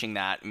they're pushing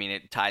that. I mean,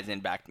 it ties in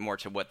back more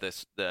to what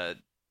the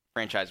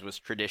franchise was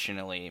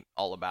traditionally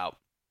all about.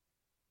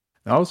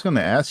 I was going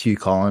to ask you,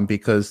 Colin,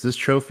 because this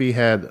trophy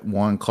had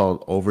one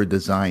called Over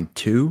Design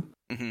 2.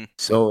 Mm-hmm.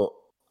 So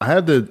I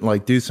had to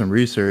like do some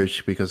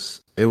research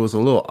because it was a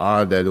little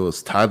odd that it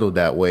was titled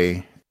that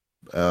way.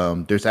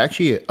 There's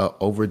actually a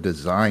Over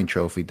Design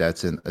trophy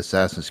that's in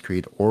Assassin's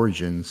Creed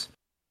Origins.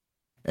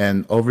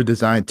 And Over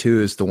Design 2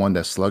 is the one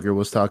that Slugger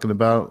was talking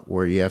about,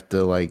 where you have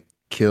to like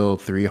kill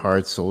 3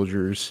 hard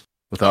soldiers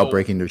without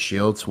breaking their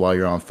shields while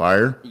you're on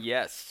fire.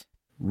 Yes.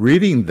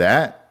 Reading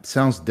that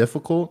sounds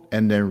difficult,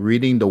 and then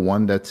reading the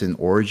one that's in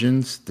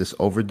Origins, this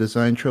Over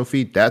Design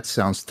trophy, that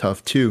sounds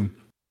tough too.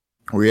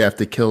 Where you have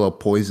to kill a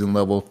poison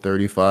level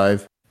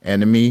 35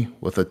 enemy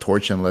with a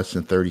torch in less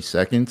than 30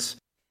 seconds.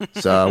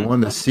 So I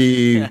wanted to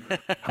see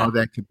how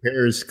that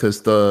compares,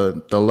 because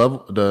the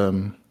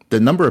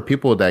number of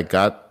people that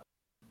got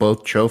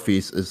both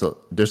trophies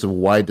there's a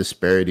wide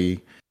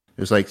disparity.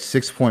 There's like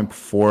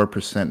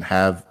 6.4%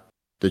 have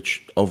the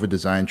Over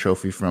Design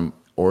trophy from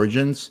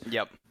Origins.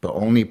 Yep. But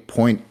only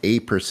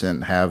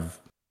 0.8% have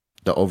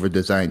the Over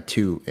Design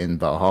 2 in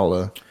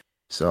Valhalla.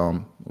 So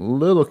I'm a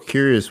little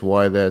curious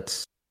why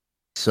that's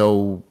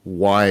so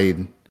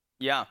wide.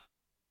 Yeah.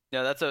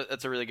 No, that's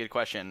a really good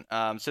question.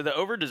 So the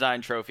Over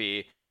Design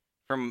trophy,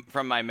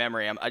 from my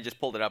memory, I just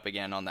pulled it up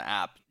again on the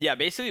app. Yeah,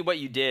 basically what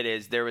you did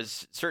is there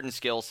was certain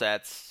skill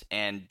sets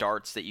and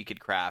darts that you could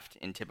craft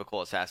in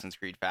typical Assassin's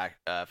Creed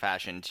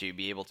fashion to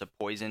be able to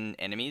poison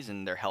enemies,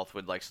 and their health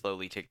would like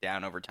slowly tick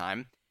down over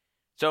time.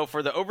 So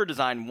for the Over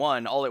Design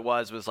 1, all it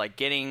was like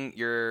getting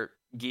your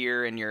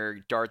gear and your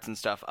darts and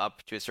stuff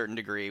up to a certain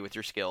degree with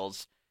your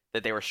skills,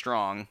 that they were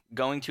strong,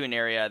 going to an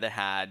area that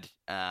had,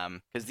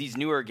 because these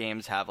newer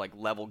games have like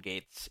level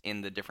gates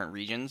in the different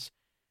regions.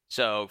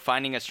 So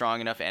finding a strong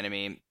enough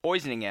enemy,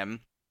 poisoning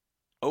him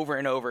over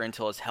and over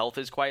until his health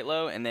is quite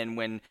low, and then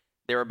when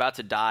they're about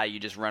to die, you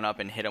just run up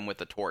and hit them with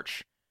the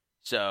torch.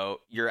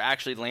 So you're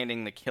actually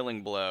landing the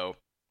killing blow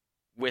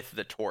with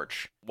the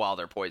torch while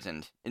they're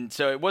poisoned. And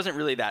so it wasn't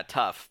really that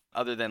tough,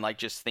 other than like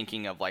just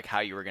thinking of like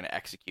how you were going to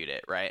execute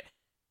it, right?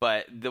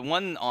 But the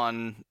one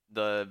on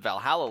the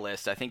Valhalla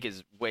list, I think,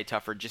 is way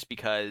tougher just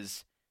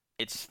because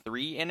it's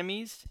 3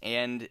 enemies.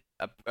 And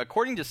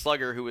according to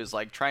Slugger, who was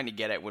like trying to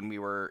get it when we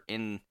were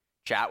in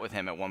chat with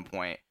him at one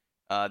point,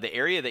 the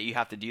area that you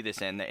have to do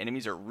this in, the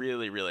enemies are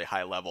really, really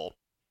high level.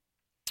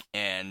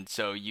 And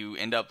so you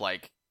end up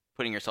like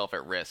putting yourself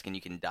at risk, and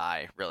you can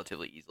die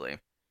relatively easily.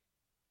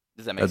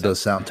 Does that make sense? That does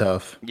sound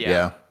tough.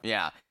 Yeah.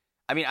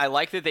 I mean, I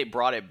like that they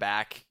brought it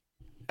back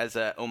as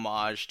a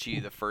homage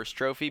to the first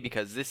trophy,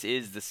 because this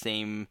is the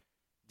same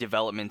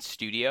development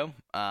studio.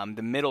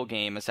 The middle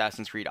game,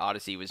 Assassin's Creed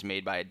Odyssey, was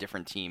made by a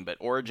different team, but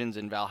Origins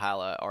and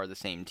Valhalla are the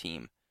same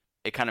team.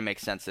 It kind of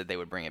makes sense that they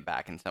would bring it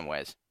back in some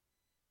ways.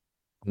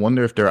 I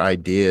wonder if their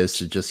idea is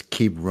to just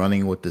keep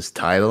running with this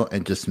title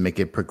and just make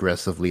it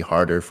progressively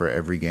harder for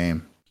every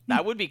game.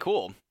 That would be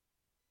cool.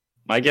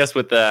 My guess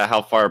with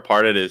how far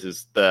apart it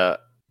is the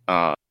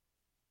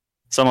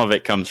some of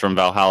it comes from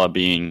Valhalla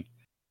being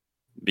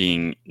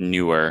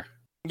newer.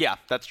 Yeah,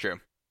 that's true.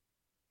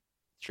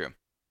 True.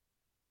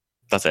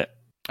 That's it.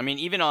 I mean,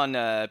 even on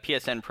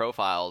PSN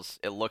profiles,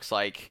 it looks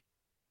like,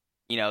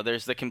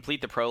 there's the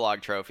complete the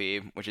prologue trophy,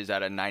 which is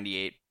at a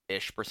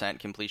 98-ish%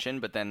 completion,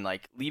 but then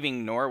like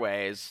leaving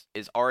Norway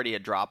is already a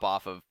drop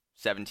off of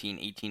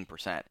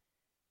 17-18%.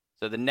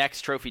 So the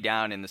next trophy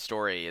down in the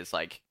story is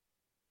like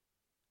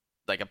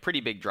a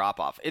pretty big drop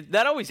off.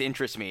 That always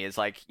interests me, is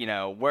like,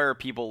 where are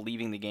people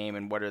leaving the game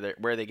and where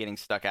are they getting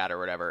stuck at or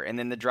whatever. And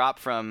then the drop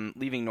from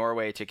leaving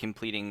Norway to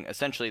completing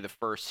essentially the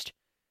first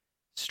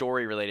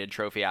story related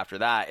trophy after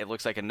that, it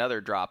looks like another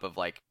drop of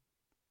like,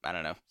 I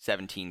don't know,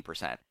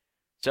 17%.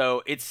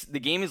 So the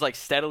game is like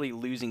steadily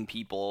losing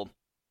people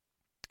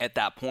at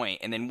that point.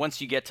 And then once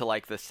you get to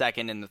like the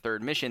second and the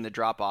third mission, the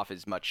drop off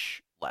is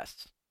much less.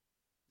 Does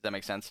that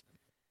make sense?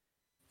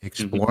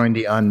 Exploring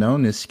the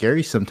unknown is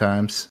scary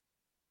sometimes.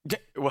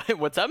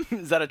 What's up?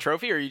 Is that a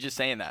trophy, or are you just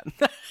saying that?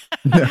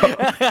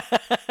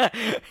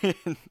 No.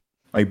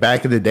 Like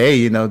back in the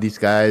day, these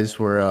guys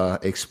were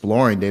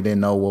exploring. They didn't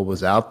know what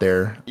was out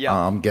there. Yeah.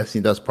 I'm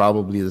guessing that's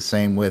probably the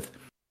same with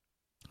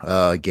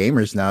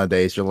gamers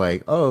nowadays. You're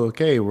like, oh,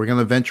 okay, we're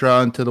gonna venture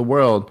out into the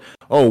world.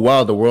 Oh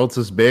wow, the world's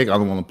this big. I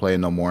don't want to play it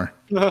no more.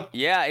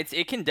 Yeah,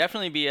 it can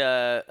definitely be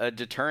a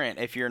deterrent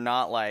if you're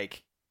not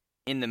like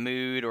in the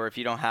mood, or if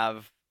you don't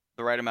have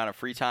the right amount of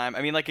free time.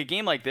 I mean, like a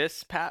game like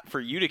this, Pat, for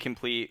you to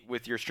complete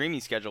with your streaming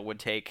schedule would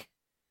take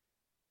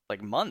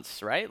like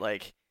months, right?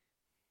 Like,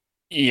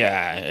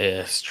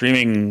 yeah,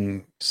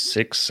 streaming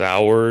 6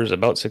 hours,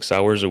 about 6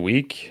 hours a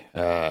week.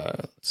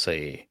 Let's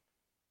say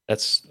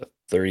that's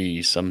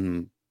 30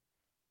 some.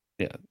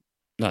 Yeah,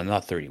 no,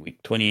 not 30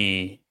 week,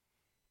 20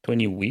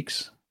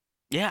 weeks.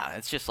 Yeah,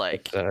 it's just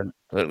like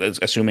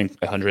assuming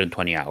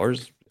 120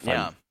 hours. If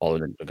yeah, I'm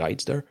following the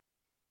guides there.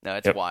 No,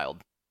 it's wild.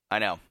 I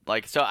know.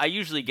 Like, so I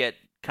usually get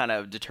kind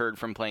of deterred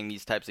from playing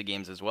these types of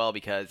games as well,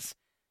 because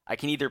I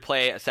can either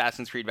play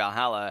Assassin's Creed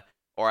Valhalla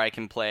or I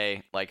can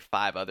play like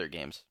 5 other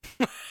games.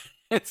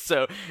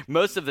 So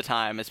most of the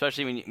time,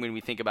 especially when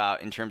we think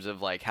about in terms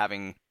of like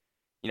having,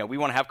 we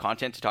want to have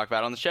content to talk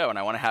about on the show, and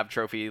I want to have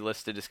trophy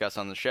lists to discuss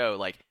on the show.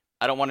 Like,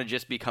 I don't want to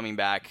just be coming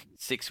back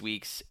 6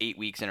 weeks, 8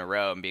 weeks in a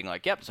row and being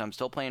like, yep, so I'm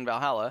still playing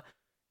Valhalla.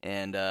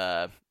 And,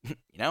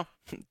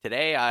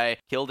 today I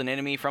killed an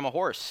enemy from a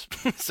horse,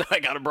 so I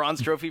got a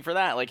bronze trophy for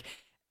that. Like,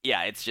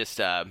 yeah, it's just,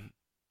 the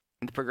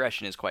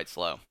progression is quite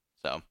slow,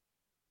 so.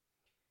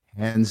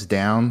 Hands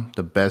down,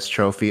 the best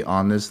trophy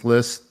on this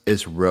list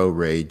is Road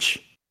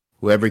Rage.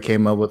 Whoever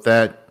came up with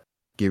that,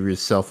 give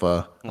yourself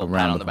a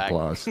round of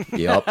applause.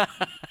 Yep.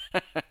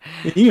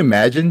 Can you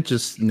imagine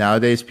just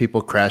nowadays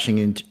people crashing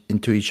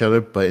into each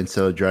other, but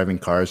instead of driving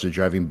cars, they're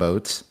driving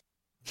boats?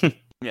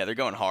 Yeah, they're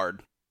going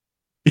hard.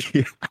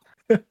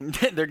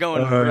 They're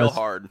going real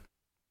hard.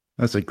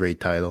 That's a great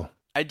title.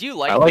 I do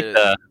like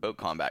the boat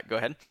combat. Go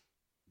ahead.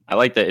 I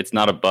like that it's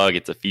not a bug,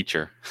 it's a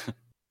feature.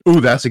 Ooh,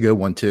 that's a good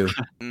one too.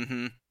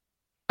 Mm-hmm.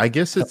 I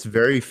guess it's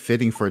very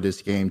fitting for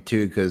this game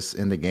too, because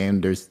in the game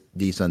there's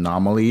these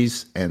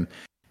anomalies, and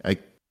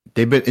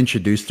they've been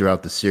introduced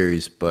throughout the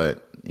series,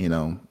 but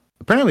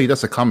apparently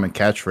that's a common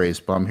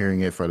catchphrase, but I'm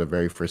hearing it for the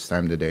very first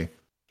time today.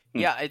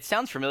 Yeah, it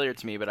sounds familiar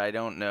to me, but I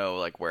don't know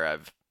like where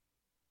I've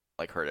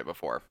like heard it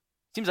before.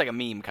 Seems like a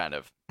meme, kind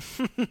of.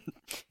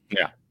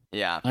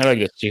 Yeah. I like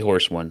the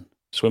seahorse one.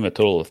 Swim a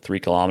total of 3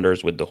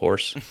 kilometers with the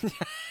horse.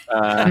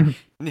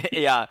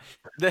 Yeah.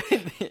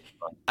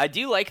 I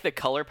do like the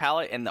color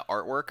palette and the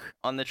artwork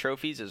on the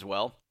trophies as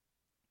well.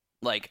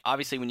 Like,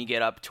 obviously, when you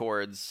get up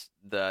towards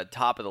the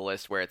top of the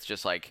list, where it's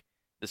just like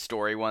the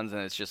story ones,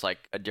 and it's just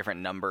like a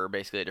different number,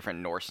 basically a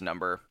different Norse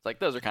number. It's like,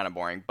 those are kind of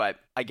boring, but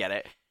I get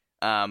it.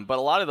 But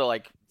a lot of the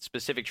like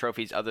specific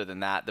trophies, other than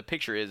that, the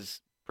picture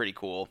is pretty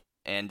cool.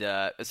 And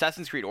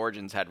Assassin's Creed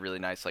Origins had really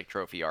nice like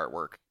trophy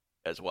artwork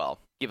as well.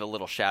 Give a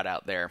little shout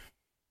out there.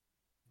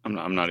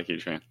 I'm not a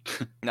huge fan.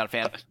 Not a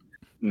fan?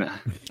 No.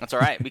 That's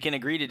all right. We can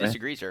agree to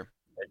disagree, sir.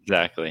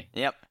 Exactly.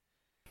 Yep.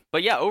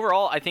 But yeah,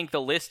 overall, I think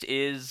the list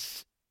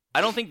is...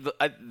 I don't think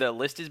the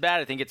list is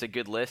bad. I think it's a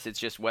good list. It's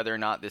just whether or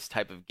not this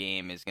type of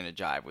game is going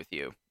to jive with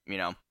you,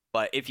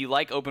 But if you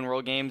like open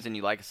world games and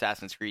you like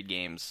Assassin's Creed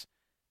games,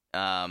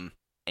 and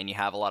you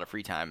have a lot of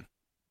free time,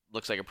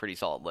 looks like a pretty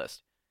solid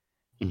list.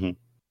 Mm-hmm.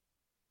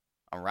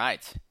 All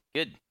right.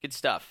 Good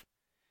stuff.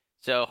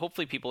 So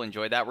hopefully people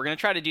enjoyed that. We're going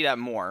to try to do that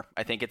more.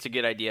 I think it's a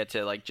good idea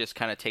to like just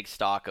kind of take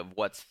stock of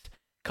what's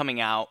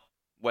coming out,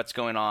 what's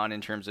going on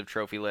in terms of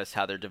trophy lists,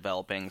 how they're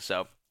developing.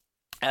 So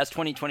as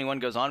 2021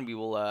 goes on, we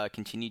will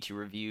continue to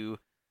review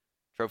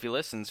trophy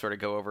lists and sort of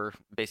go over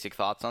basic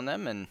thoughts on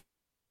them. And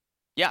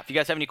yeah, if you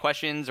guys have any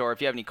questions or if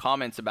you have any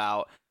comments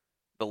about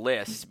the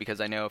list, because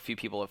I know a few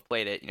people have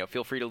played it,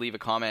 feel free to leave a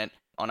comment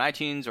on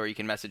iTunes, or you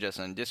can message us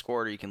on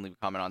Discord, or you can leave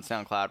a comment on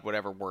SoundCloud,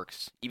 whatever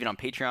works, even on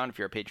Patreon if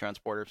you're a Patreon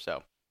supporter.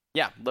 So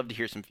yeah, love to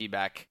hear some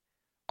feedback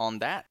on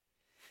that.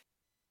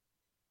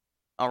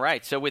 All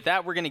right, so with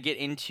that, we're going to get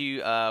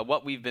into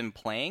what we've been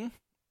playing.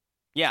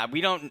 yeah,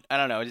 we don't. I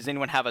don't know. Does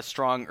anyone have a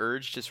strong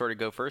urge to sort of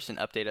go first and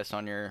update us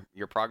on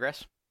your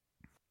progress?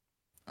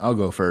 I'll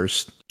go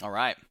first. All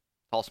right,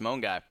 Paul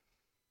Simone guy.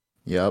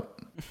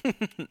 Yep.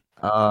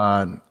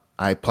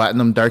 I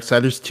platinum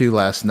Darksiders 2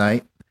 last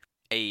night.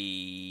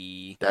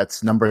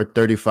 That's number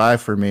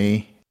 35 for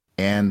me,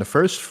 and the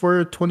first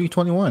for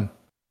 2021.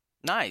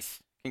 Nice.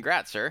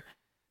 Congrats, sir.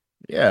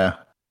 Yeah.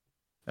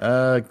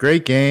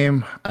 Great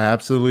game. I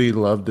absolutely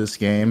love this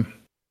game.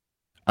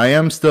 I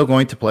am still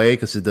going to play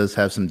because it does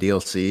have some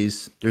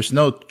DLCs. There's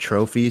no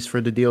trophies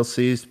for the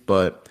DLCs,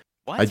 but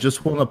What? I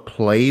just want to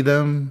play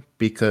them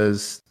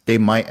because they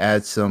might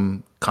add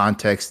some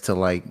context to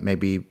like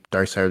maybe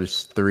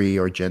Darksiders 3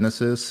 or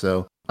Genesis,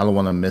 so I don't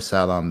want to miss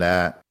out on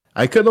that.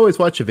 I could always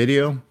watch a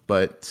video,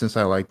 but since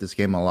I like this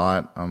game a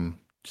lot, I'm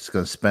just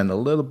going to spend a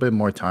little bit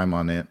more time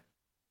on it.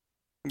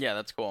 Yeah,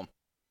 that's cool.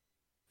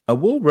 I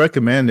will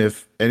recommend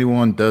if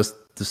anyone does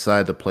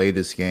decide to play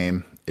this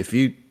game, if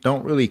you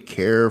don't really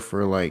care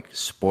for like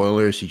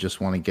spoilers, you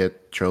just want to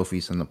get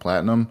trophies in the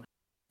platinum,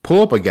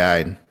 pull up a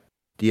guide.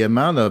 The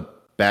amount of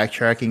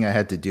backtracking I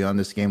had to do on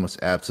this game was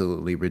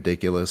absolutely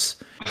ridiculous.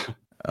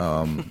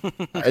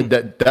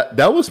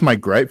 That was my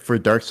gripe for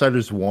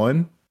Darksiders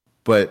 1,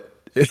 but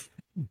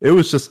it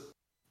was just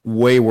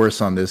way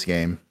worse on this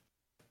game.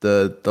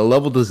 The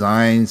level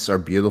designs are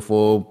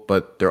beautiful,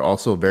 but they're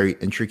also very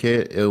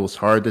intricate. It was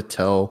hard to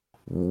tell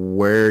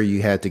where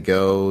you had to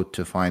go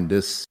to find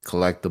this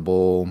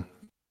collectible.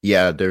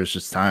 Yeah, there's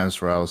just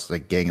times where I was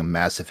like getting a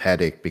massive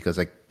headache because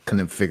I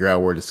couldn't figure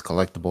out where this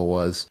collectible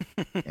was.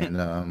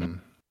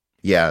 And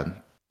yeah,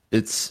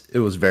 it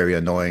was very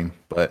annoying.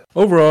 But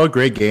overall,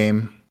 great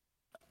game.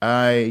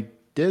 I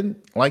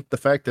didn't like the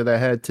fact that I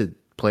had to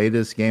play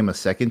this game a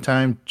second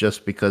time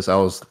just because I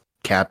was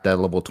capped at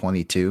level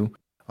 22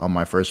 on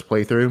my first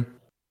playthrough.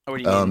 Oh, what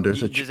do you mean?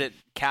 Does it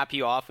cap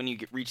you off when you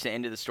reach the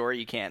end of the story?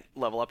 You can't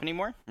level up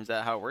anymore? Is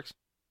that how it works?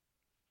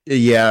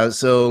 Yeah,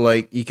 so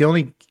like you can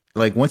only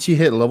like once you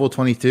hit level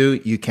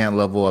 22, you can't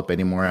level up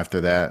anymore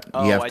after that.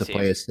 Oh, you have I to see.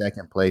 play a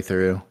second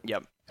playthrough.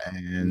 Yep.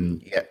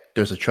 And yeah,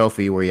 there's a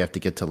trophy where you have to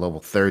get to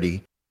level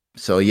 30.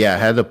 So yeah, I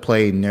had to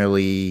play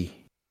nearly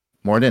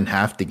more than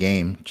half the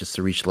game just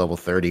to reach level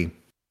 30.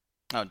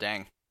 Oh,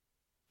 dang.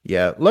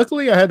 Yeah,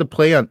 luckily I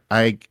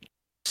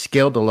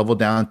scaled the level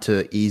down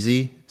to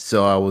easy,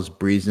 so I was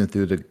breezing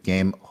through the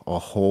game a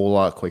whole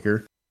lot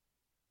quicker.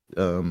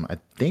 I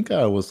think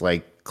I was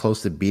like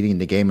close to beating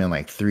the game in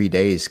like 3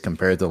 days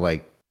compared to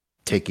like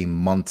taking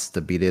months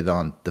to beat it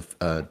on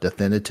the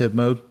definitive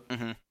mode.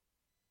 Mm-hmm.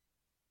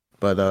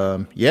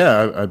 But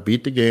yeah, I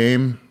beat the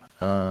game.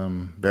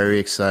 Very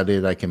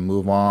excited. I can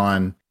move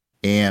on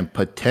and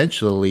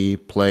potentially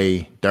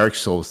play Dark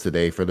Souls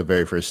today for the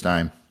very first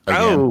time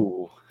again.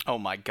 Oh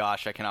my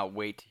gosh, I cannot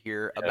wait to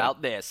hear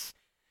about this.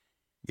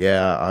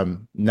 Yeah,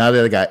 now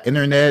that I got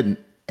internet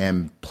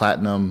and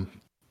platinum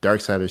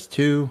Darksiders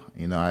 2,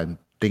 I'm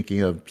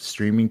thinking of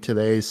streaming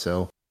today,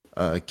 so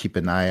keep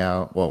an eye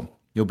out. Well,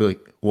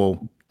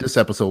 this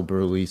episode will be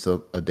released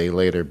a day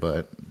later,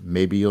 but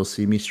maybe you'll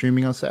see me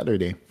streaming on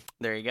Saturday.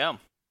 There you go.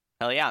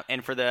 Hell yeah.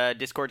 And for the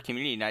Discord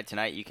community night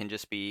tonight, you can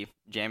just be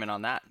jamming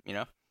on that,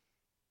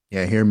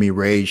 Yeah, hear me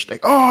rage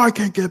like, oh, I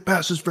can't get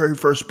past this very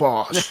first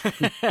boss.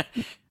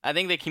 I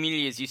think the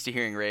community is used to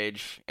hearing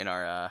rage in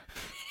our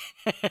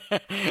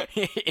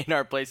in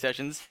our play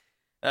sessions.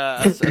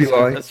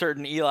 A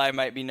certain Eli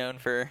might be known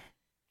for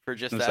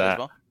just that as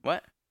well.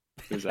 What?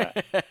 Who's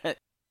that?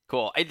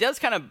 Cool.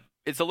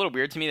 It's a little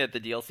weird to me that the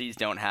DLCs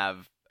don't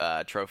have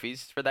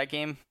trophies for that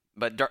game.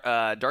 But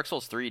Dark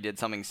Souls 3 did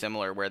something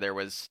similar where there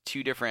was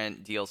 2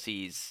 different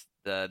DLCs,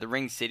 the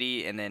Ring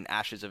City and then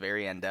Ashes of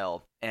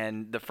Ariandel.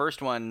 And the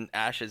first one,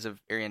 Ashes of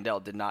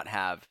Ariandel, did not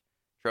have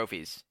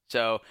trophies.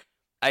 So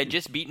I had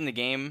just beaten the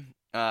game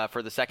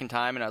for the second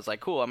time, and I was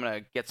like, cool, I'm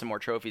going to get some more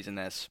trophies in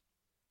this.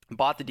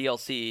 Bought the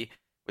DLC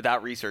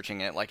without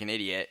researching it like an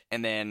idiot.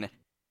 And then,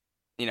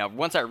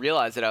 once I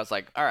realized it, I was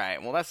like, all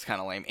right, well, that's kind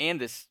of lame. And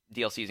this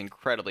DLC is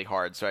incredibly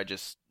hard, so I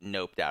just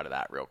noped out of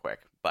that real quick.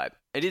 But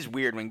it is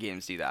weird when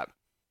games do that.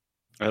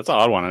 That's an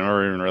odd one. I've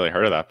never even really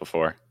heard of that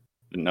before.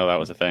 Didn't know that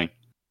was a thing.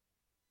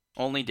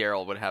 Only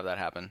Daryl would have that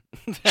happen.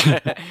 I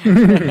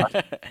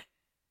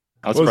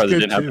was surprised it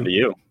didn't happen to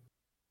you.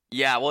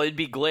 Yeah, well, it'd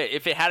be glitch.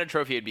 If it had a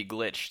trophy, it'd be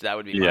glitched. That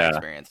would be my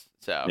experience.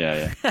 So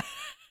Yeah.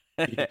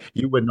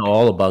 You would know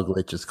all about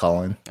glitches,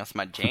 Colin. That's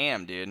my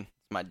jam, dude. It's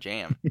my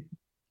jam.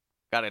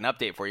 Got an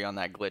update for you on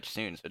that glitch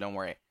soon, so don't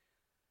worry.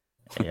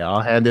 Yeah,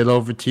 I'll hand it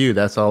over to you.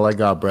 That's all I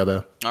got,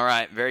 brother. All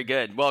right, very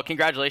good. Well,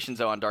 congratulations,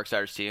 though, on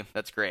Darksiders 2.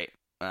 That's great.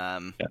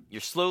 You're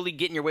slowly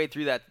getting your way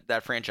through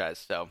that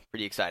franchise, so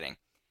pretty exciting.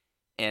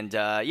 And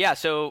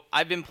so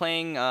I've been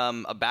playing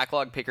a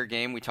backlog picker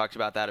game. We talked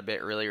about that a bit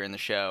earlier in the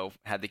show.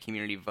 Had the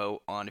community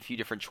vote on a few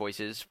different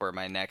choices for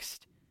my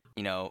next,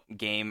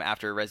 game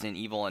after Resident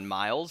Evil and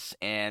Miles,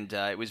 and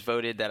it was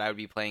voted that I would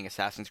be playing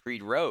Assassin's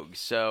Creed Rogue.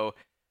 So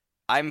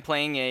I'm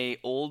playing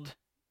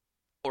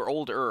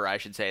older, I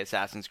should say,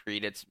 Assassin's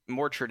Creed. It's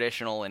more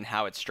traditional in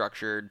how it's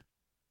structured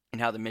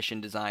and how the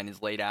mission design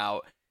is laid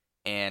out,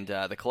 and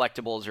the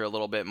collectibles are a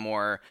little bit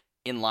more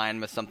in line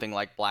with something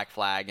like Black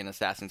Flag and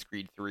Assassin's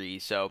Creed 3.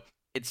 So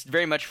it's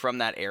very much from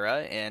that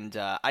era, and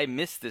I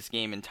missed this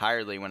game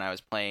entirely when I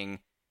was playing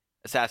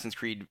Assassin's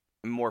Creed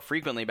more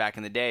frequently back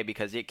in the day,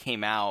 because it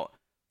came out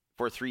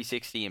for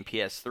 360 and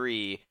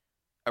PS3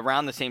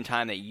 around the same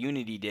time that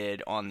Unity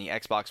did on the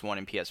Xbox One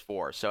and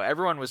PS4. So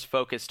everyone was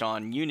focused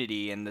on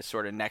Unity and this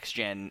sort of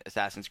next-gen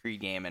Assassin's Creed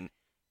game, and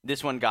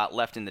this one got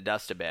left in the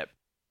dust a bit.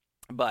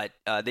 But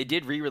they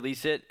did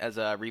re-release it as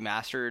a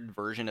remastered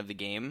version of the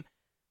game,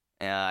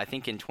 I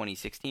think in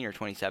 2016 or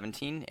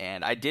 2017,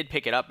 and I did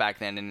pick it up back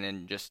then and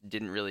then just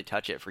didn't really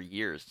touch it for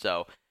years.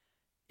 So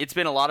it's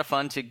been a lot of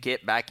fun to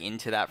get back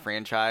into that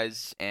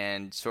franchise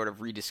and sort of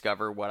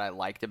rediscover what I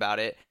liked about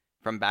it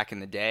from back in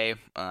the day.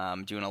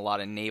 Doing a lot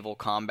of naval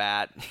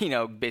combat,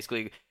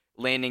 basically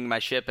landing my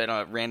ship at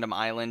a random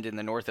island in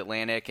the North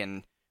Atlantic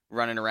and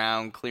running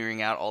around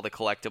clearing out all the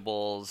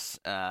collectibles,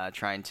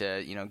 trying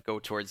to go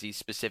towards these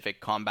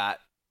specific combat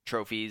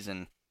trophies,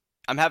 and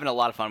I'm having a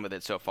lot of fun with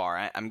it so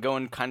far. I'm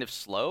going kind of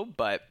slow,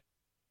 but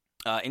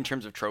in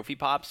terms of trophy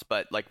pops,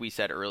 but like we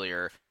said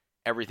earlier,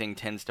 everything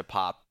tends to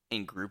pop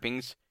in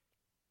groupings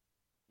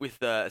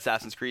with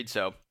Assassin's Creed,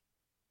 so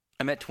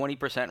I'm at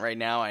 20% right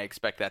now. I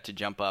expect that to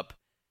jump up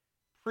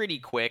pretty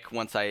quick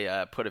once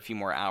I put a few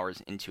more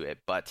hours into it,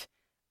 but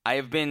I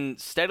have been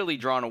steadily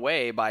drawn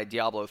away by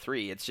Diablo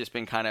 3. It's just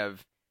been kind of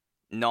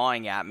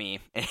gnawing at me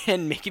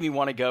and making me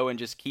want to go and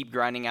just keep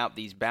grinding out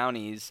these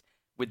bounties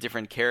with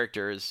different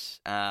characters,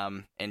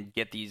 and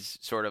get these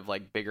sort of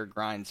like bigger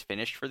grinds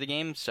finished for the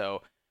game.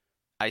 So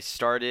I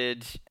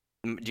started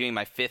doing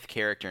my 5th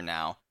character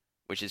now,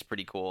 which is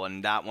pretty cool,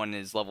 and that one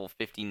is level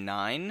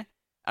 59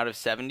 out of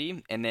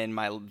 70. And then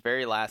my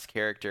very last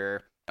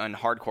character on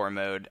hardcore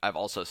mode I've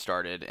also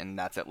started, and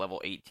that's at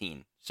level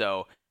 18.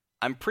 So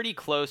I'm pretty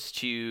close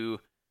to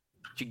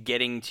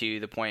getting to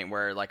the point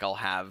where like I'll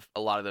have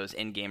a lot of those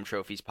in-game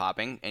trophies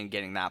popping and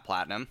getting that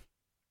platinum.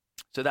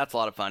 So that's a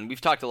lot of fun. We've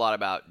talked a lot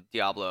about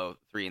Diablo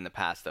 3 in the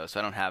past, though, so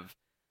I don't have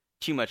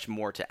too much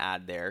more to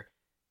add there.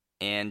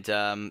 And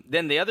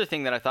then the other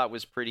thing that I thought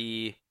was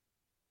pretty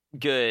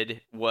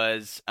good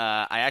was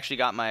I actually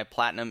got my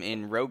platinum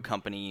in Rogue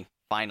Company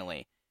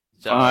finally.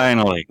 So,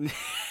 finally.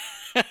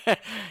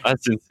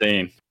 That's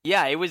insane.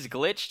 Yeah, it was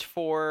glitched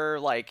for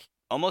like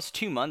almost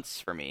 2 months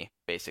for me,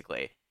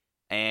 basically.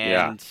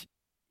 And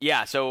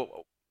yeah,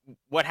 so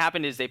what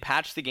happened is they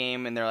patched the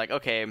game and they're like,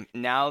 okay,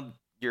 now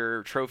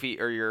your trophy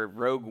or your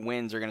rogue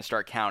wins are going to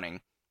start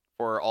counting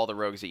for all the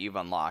rogues that you've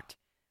unlocked.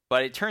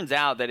 But it turns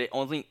out that it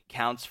only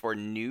counts for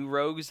new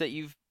rogues that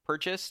you've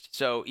purchased.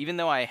 So even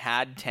though I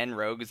had 10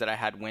 rogues that I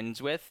had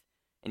wins with,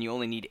 and you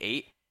only need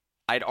 8,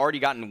 I'd already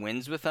gotten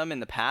wins with them in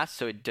the past,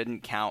 so it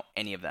didn't count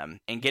any of them.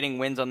 And getting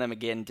wins on them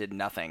again did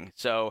nothing.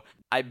 So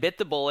I bit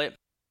the bullet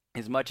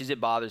as much as it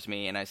bothers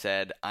me, and I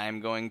said, I'm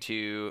going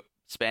to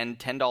spend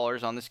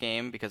 $10 on this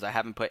game because I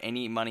haven't put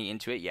any money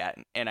into it yet.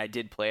 And I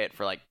did play it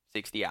for like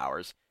 60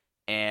 hours.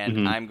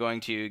 And I'm going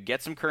to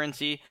get some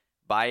currency,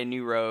 buy a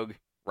new rogue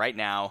right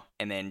now,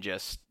 and then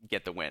just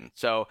get the win.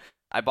 So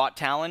I bought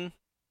Talon,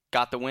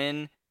 got the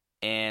win,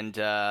 and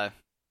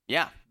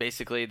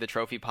basically the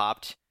trophy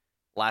popped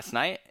last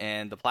night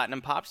and the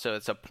platinum popped. So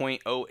it's a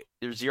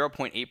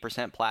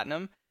 0.8%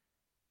 platinum,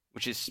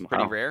 which is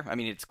pretty rare. I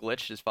mean, it's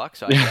glitched as fuck,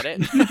 so I get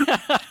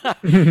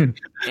it.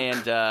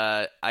 And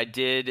I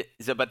did,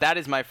 but that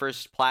is my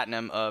first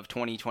platinum of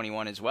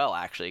 2021 as well,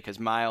 actually, because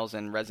Miles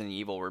and Resident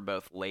Evil were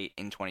both late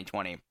in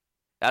 2020.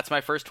 That's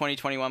my first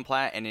 2021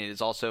 plat, and it is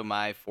also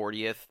my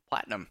 40th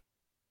platinum.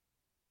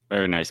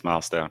 Very nice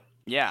milestone.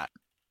 Yeah.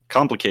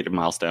 Complicated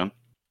milestone.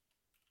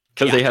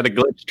 Because they had a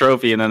glitch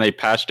trophy, and then they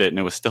patched it, and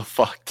it was still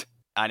fucked.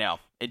 I know.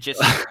 It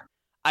just,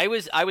 I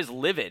was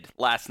livid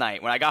last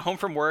night when I got home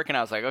from work, and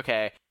I was like,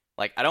 okay,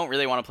 like, I don't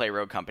really want to play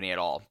Rogue Company at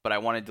all, but I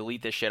want to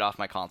delete this shit off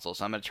my console.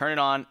 So I'm going to turn it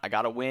on. I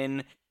got a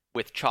win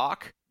with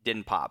Chalk,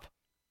 didn't pop.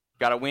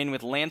 Got a win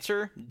with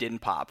Lancer, didn't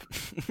pop.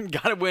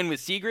 Got a win with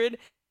Sigrid,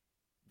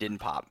 didn't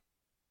pop.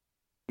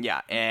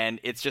 Yeah, and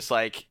it's just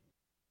like,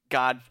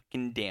 God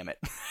fucking damn it.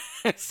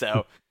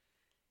 So,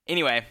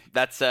 anyway,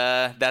 that's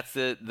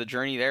the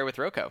journey there with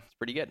Roko. It's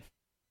pretty good.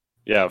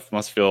 Yeah, it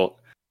must feel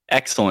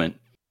excellent.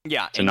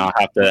 Yeah, to not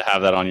have to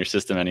have that on your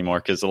system anymore,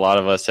 because a lot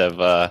of us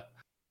have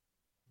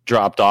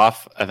dropped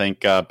off. I think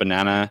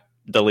Banana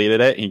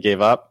deleted it. He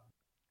gave up.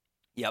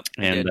 Yep.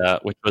 And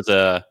which was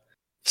a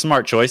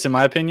smart choice, in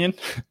my opinion.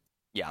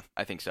 Yeah,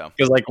 I think so.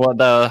 Because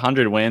the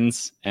 100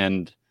 wins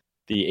and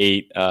the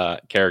 8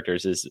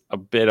 characters is a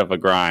bit of a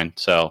grind.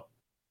 So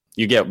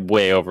you get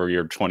way over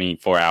your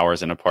 24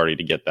 hours in a party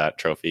to get that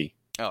trophy.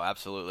 Oh,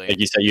 absolutely. Like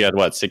you said, you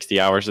had 60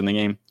 hours in the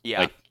game?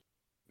 Yeah.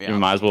 You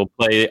might as well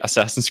play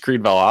Assassin's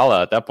Creed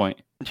Valhalla at that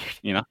point,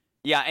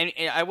 Yeah, and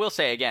I will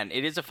say again,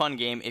 it is a fun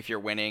game if you're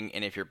winning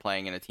and if you're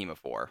playing in a team of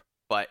 4.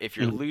 But if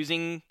you're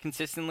losing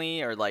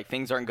consistently or like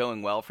things aren't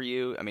going well for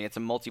you, I mean, it's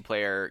a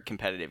multiplayer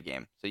competitive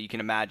game. So you can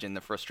imagine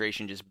the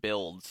frustration just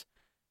builds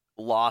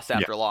loss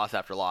after loss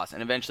after loss.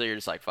 And eventually you're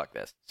just like, fuck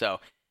this. So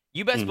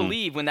you best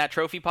believe when that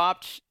trophy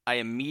popped, I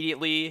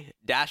immediately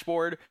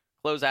dashboard,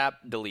 close app,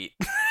 delete.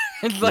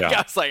 It's like Yeah.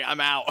 I was like, I'm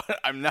out.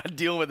 I'm not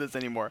dealing with this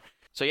anymore.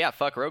 So yeah,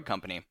 fuck Rogue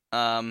Company.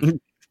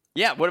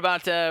 Yeah. What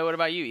about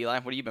you, Eli?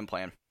 What have you been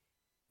playing?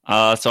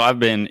 So I've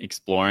been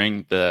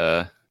exploring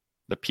the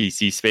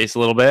PC space a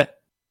little bit,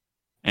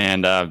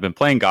 and I've been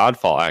playing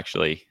Godfall.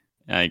 Actually,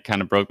 I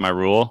kind of broke my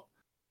rule.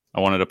 I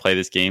wanted to play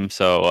this game,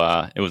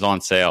 so it was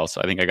on sale. So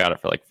I think I got it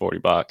for like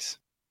 $40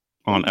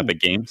 on Epic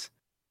Games.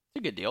 It's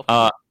a good deal.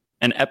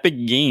 And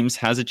Epic Games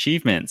has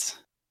achievements.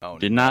 Oh,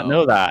 Did not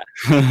know that.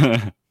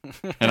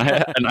 and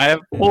I have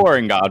 4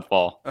 in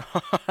Godfall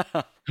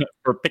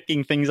for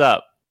picking things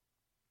up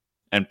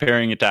and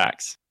parrying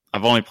attacks.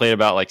 I've only played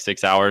about like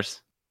 6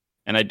 hours,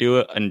 and I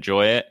do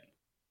enjoy it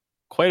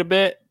quite a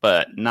bit,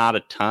 but not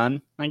a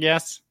ton, I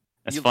guess.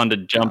 It's fun to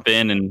jump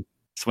in and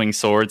swing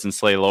swords and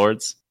slay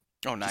lords.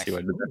 Oh, nice. See what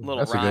I did there.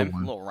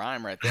 Little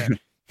rhyme right there.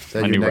 Is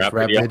that My your new next rap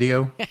rap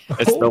video?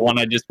 It's the one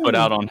I just put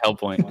out on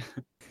Hellpoint.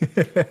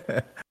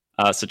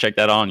 So check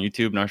that out on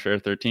YouTube,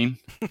 Narshare13.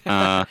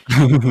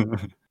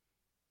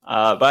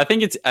 But I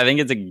think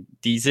it's a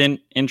decent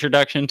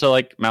introduction to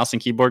like mouse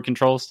and keyboard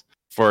controls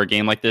for a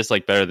game like this,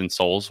 like better than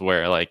Souls,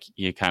 where like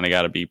you kind of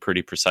got to be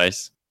pretty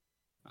precise.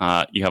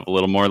 You have a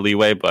little more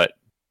leeway, but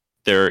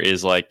there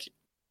is like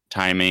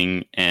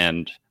timing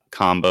and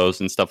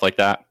combos and stuff like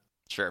that.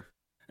 Sure.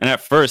 And at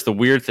first, the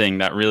weird thing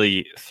that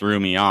really threw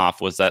me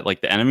off was that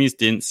like the enemies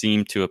didn't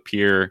seem to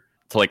appear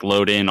to like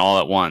load in all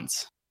at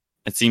once.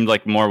 It seemed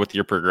like more with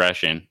your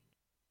progression.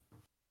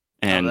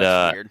 And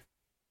that's weird.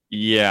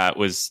 yeah, it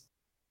was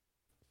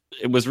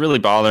really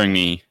bothering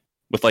me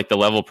with like the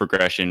level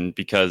progression,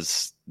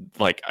 because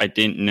like I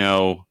didn't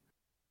know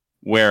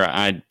where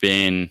I'd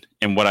been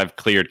and what I've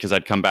cleared, because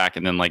I'd come back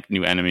and then like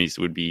new enemies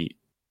would be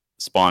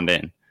spawned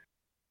in.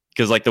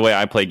 Because like the way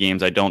I play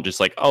games, I don't just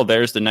like, oh,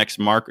 there's the next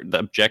marker, the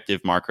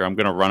objective marker, I'm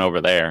gonna run over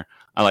there.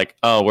 I like,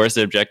 oh, where's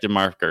the objective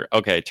marker?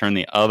 Okay, turn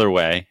the other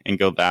way and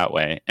go that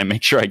way and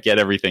make sure I get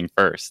everything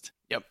first.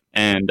 Yep.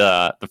 And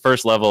the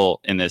first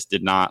level in this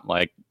did not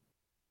like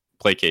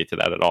placate to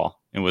that at all.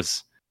 It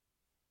was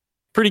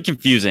pretty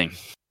confusing.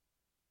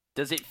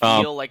 Does it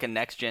feel like a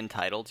next-gen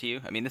title to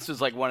you? I mean, this was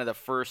like one of the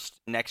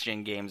first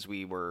next-gen games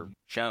we were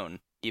shown,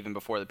 even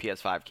before the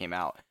PS5 came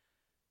out.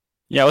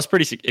 Yeah, I was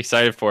pretty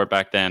excited for it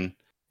back then.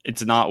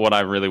 It's not what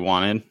I really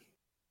wanted,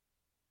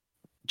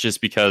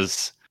 just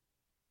because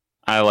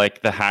I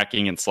like the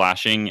hacking and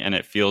slashing, and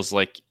it feels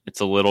like it's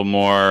a little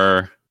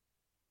more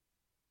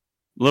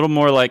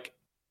like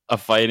a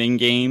fighting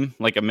game,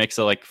 like a mix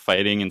of like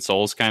fighting and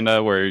Souls, kind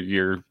of, where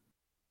you're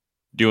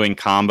doing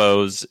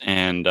combos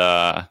and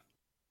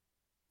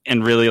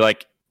really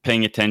like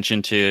paying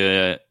attention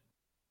to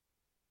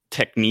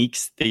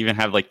techniques. They even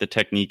have like the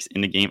techniques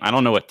in the game. I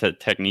don't know what the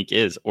technique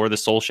is, or the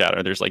Soul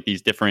Shatter. There's like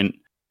these different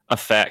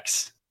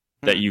effects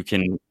that you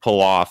can pull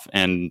off,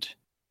 and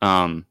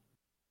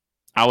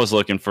I was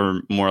looking for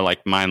more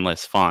like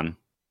mindless fun.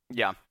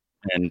 Yeah.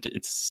 And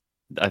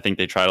I think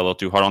they tried a little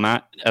too hard on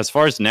that. As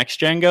far as next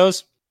gen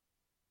goes,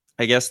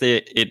 I guess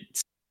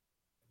it's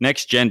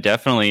next gen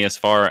definitely as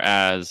far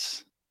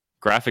as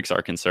graphics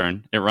are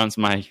concerned. It runs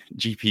my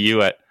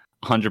GPU at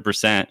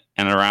 100%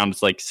 and around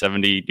like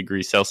 70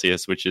 degrees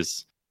Celsius, which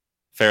is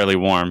fairly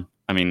warm.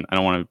 I mean, I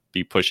don't want to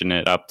be pushing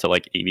it up to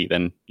like 80,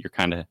 then you're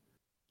kind of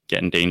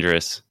getting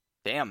dangerous.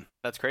 Damn,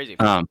 that's crazy.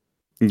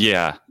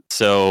 Yeah.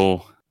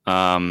 So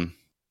I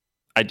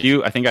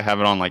think I have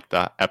it on like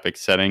the epic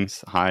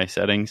settings, high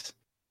settings.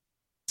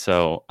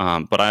 So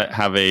but I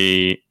have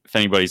if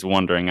anybody's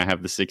wondering, I have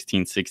the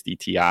 1660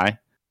 Ti.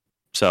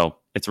 So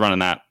it's running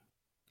that.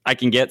 I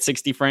can get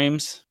 60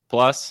 frames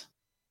plus,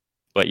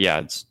 but yeah,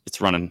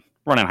 it's running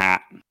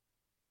hot.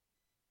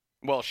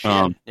 Well,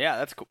 shit. Yeah,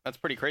 that's cool. That's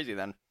pretty crazy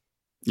then.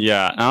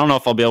 Yeah, I don't know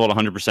if I'll be able to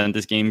 100%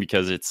 this game,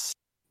 because it's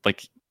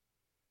like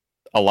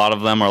a lot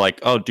of them are like,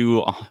 oh,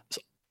 do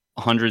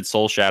 100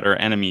 Soul Shatter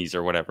enemies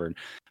or whatever,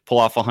 pull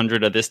off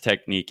 100 of this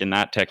technique and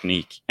that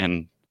technique,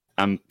 and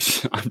I'm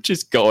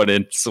just going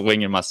and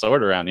swinging my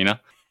sword around, you know.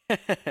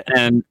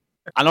 And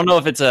I don't know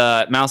if it's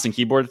a mouse and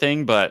keyboard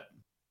thing, but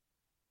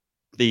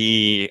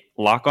the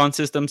lock-on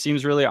system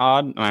seems really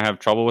odd, and I have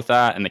trouble with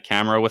that, and the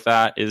camera with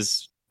that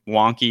is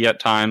wonky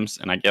at times,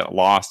 and I get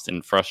lost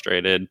and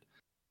frustrated.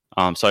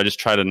 So I just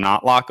try to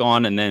not lock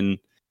on, and then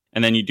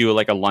you do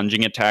like a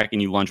lunging attack,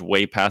 and you lunge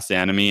way past the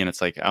enemy, and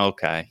it's like,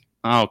 okay,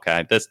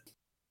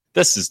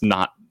 this is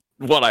not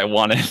what I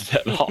wanted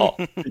at all,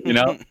 you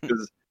know?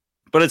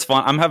 But it's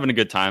fun. I'm having a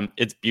good time.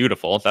 It's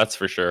beautiful, that's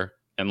for sure.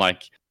 And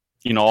like,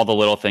 you know, all the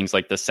little things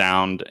like the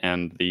sound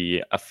and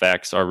the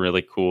effects are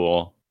really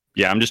cool.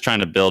 Yeah, I'm just trying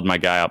to build my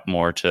guy up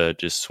more to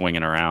just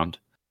swinging around.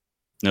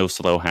 No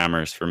slow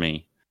hammers for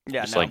me.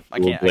 Yeah, just no, like I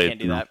can't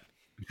do that.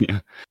 Yeah.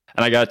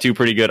 And I got 2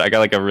 pretty good. I got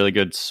like a really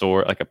good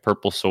sword, like a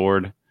purple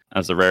sword.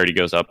 As the rarity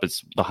goes up,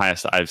 it's the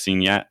highest I've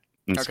seen yet.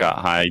 And it's got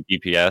high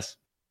DPS.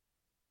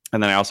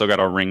 And then I also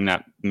got a ring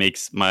that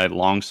makes my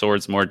long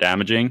swords more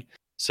damaging.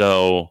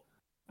 So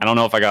I don't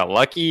know if I got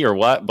lucky or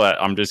what, but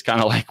I'm just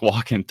kind of like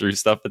walking through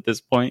stuff at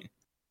this point.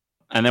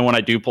 And then when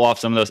I do pull off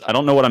some of those, I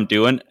don't know what I'm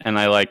doing. And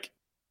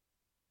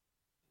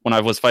when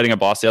I was fighting a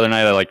boss the other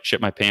night, I like shit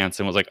my pants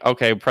and was like,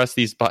 okay, press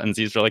these buttons.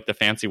 These are like the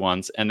fancy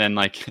ones. And then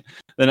like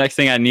the next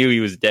thing I knew,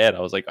 he was dead. I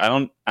was like, I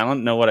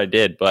don't know what I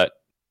did, but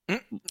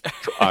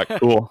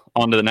cool.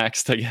 On to the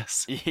next, I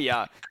guess.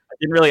 Yeah. I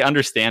didn't really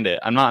understand it.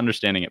 I'm not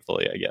understanding it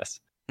fully, I guess.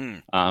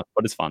 But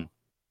it's fun.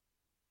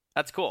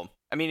 That's cool.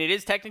 I mean, it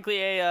is technically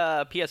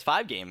a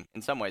PS5 game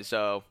in some ways,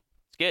 so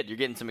it's good. You're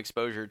getting some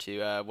exposure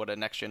to what a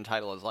next-gen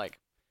title is like.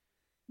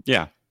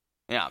 Yeah.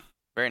 Yeah.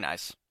 Very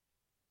nice.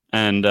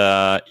 And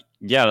well,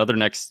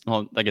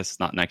 I guess it's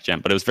not next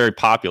gen, but it was very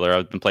popular.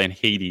 I've been playing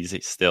Hades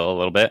still a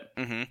little bit,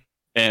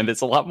 and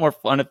it's a lot more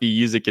fun if you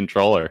use a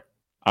controller.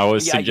 I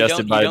was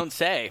suggested you don't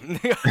say.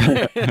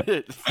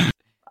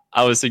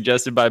 I was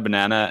suggested by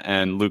Banana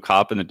and Luke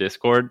Hop in the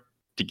Discord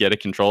to get a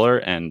controller,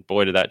 and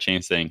boy, did that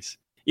change things.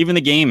 Even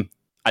the game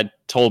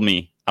told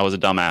me I was a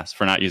dumbass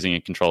for not using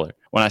a controller.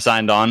 When I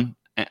signed on,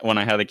 when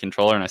I had the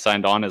controller and I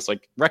signed on, it's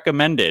like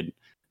recommended.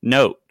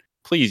 Note,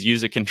 please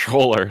use a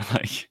controller.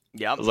 Like,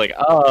 yeah, I was like,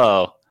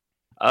 oh,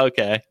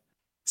 okay.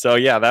 So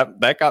yeah,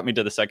 that got me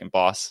to the second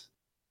boss.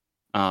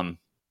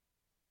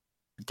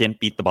 Didn't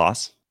beat the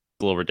boss.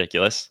 It's a little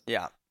ridiculous.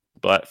 Yeah,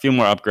 but a few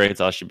more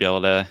upgrades, I should be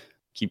able to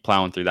keep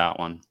plowing through that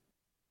one.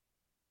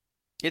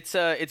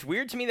 It's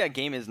weird to me that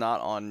game is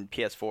not on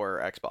PS4 or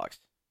Xbox.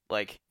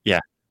 Like, yeah,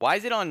 why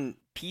is it on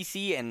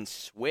PC and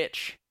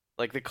Switch?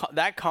 Like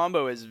that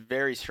combo is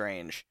very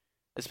strange.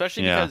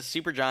 Especially because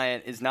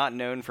Supergiant is not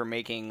known for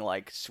making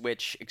like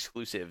Switch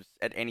exclusives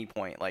at any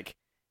point. Like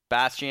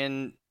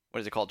Bastion, what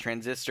is it called?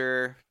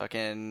 Transistor,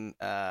 fucking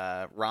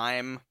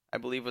Rhyme, I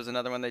believe was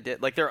another one they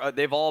did. Like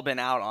they've all been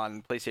out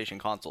on PlayStation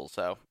consoles,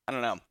 so I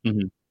don't know.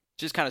 It's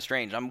just kind of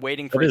strange. I'm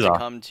waiting for it to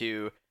come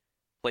to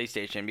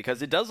PlayStation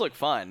because it does look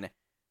fun,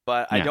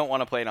 but I don't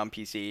want to play it on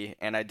PC,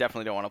 and I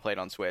definitely don't want to play it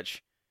on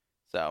Switch.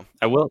 So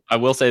I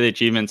will say the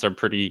achievements are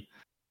pretty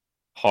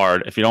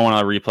hard. If you don't want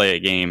to replay a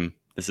game,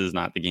 this is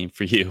not the game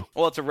for you.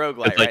 Well, it's a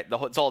roguelite, right?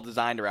 It's all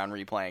designed around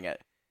replaying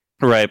it.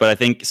 Right, but I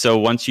think so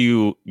once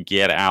you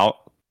get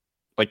out,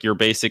 like you're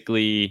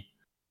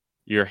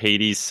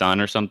Hades'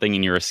 son or something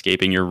and you're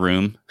escaping your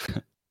room.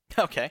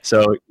 Okay.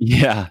 So,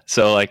 yeah.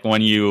 So like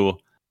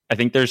I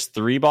think there's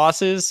 3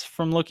 bosses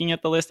from looking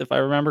at the list, if I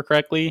remember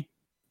correctly.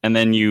 And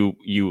then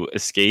you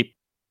escape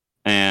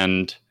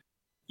and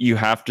you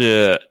have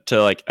to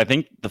like, I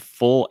think the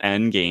full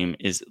end game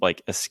is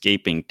like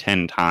escaping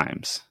 10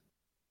 times.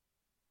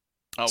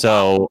 Oh,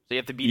 so, wow. So you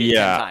have to beat it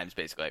 10 times,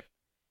 basically.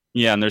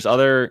 Yeah, and there's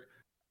other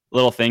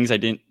little things I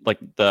didn't like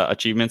the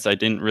achievements I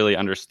didn't really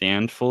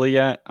understand fully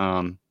yet.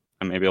 I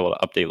may be able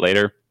to update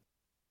later.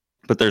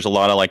 But there's a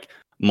lot of like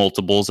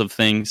multiples of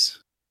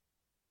things.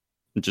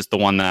 Just the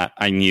one that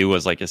I knew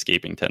was like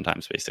escaping 10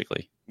 times,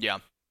 basically. Yeah.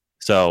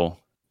 So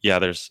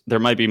yeah, there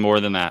might be more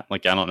than that.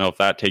 Like I don't know if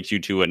that takes you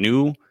to a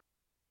new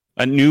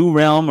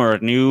realm or a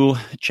new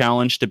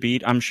challenge to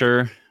beat. I'm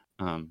sure.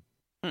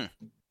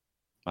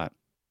 But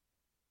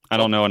I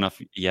don't know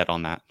enough yet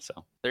on that.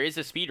 So there is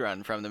a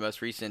speedrun from the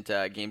most recent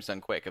Games Done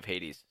Quick of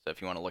Hades. So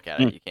if you want to look at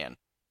it, you can.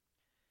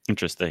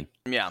 Interesting.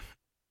 Yeah.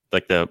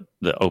 Like the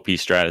OP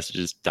strat is to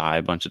just die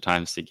a bunch of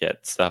times to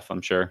get stuff,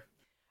 I'm sure.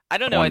 I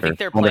don't know. I think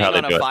they're playing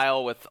on a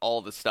file with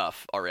all the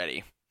stuff already,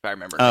 if I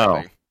remember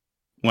correctly.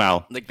 Oh,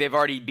 wow. Like they've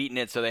already beaten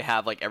it, so they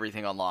have like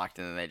everything unlocked,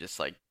 and then they just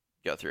like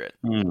go through it.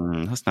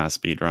 That's not a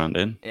speedrun,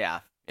 dude. Yeah.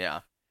 You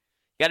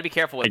got to be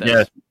careful with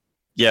this.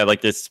 Yeah, like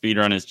this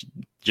speedrun is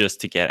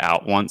just to get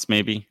out once,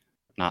 maybe.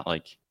 Not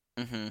like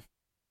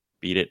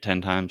beat it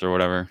 10 times or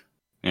whatever.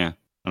 Yeah,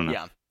 I don't know.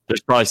 Yeah.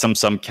 There's probably some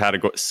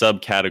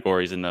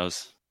subcategories in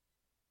those.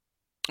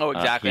 Oh,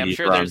 exactly. I'm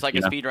sure there's like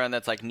a speedrun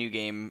that's like new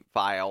game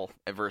file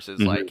versus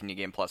like new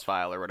game plus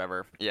file or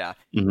whatever. Yeah.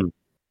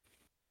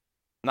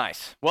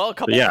 Nice. Well, a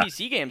couple of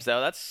PC games though.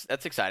 That's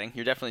exciting.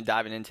 You're definitely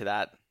diving into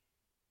that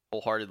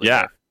wholeheartedly.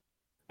 Yeah.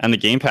 And the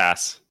Game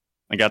Pass.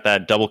 I got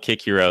that Double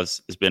Kick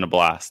Heroes. Has been a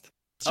blast.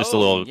 It's just a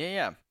little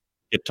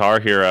Guitar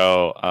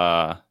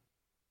Hero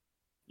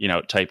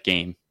type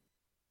game.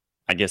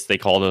 I guess they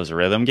call those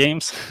rhythm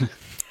games.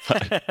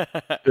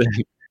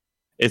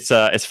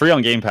 It's free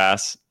on Game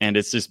Pass, and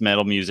it's just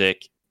metal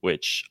music,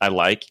 which I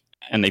like,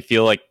 and they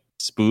feel like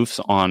spoofs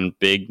on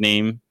big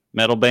name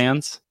metal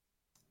bands.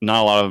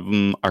 Not a lot of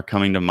them are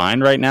coming to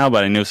mind right now,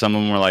 but I knew some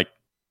of them were like,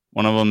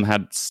 one of them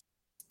had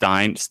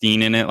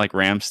Steen in it, like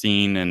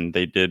Rammstein, and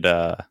they did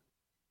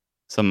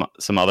some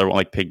other one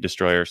like Pig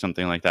Destroyer or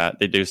something like that.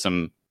 They do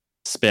some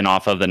spin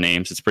off of the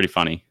names. It's pretty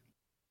funny.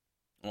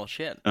 Well,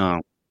 shit.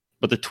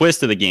 But the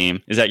twist of the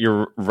game is that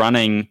you're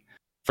running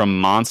from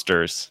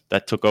monsters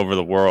that took over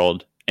the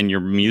world, and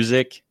your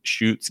music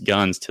shoots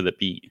guns to the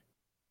beat.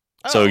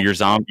 So you're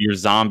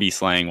zombie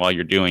slaying while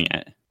you're doing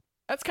it.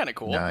 That's kind of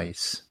cool.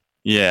 Nice.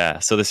 Yeah.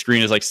 So the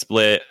screen is like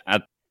split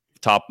at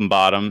top and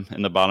bottom,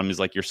 and the bottom is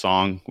like your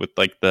song with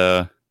like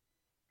the,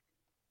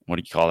 what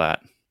do you call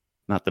that?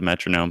 Not the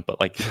metronome, but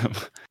like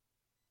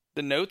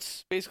the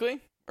notes, basically,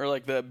 or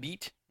like the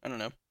beat. I don't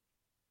know.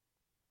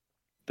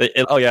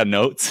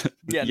 Notes.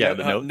 Yeah,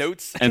 the notes.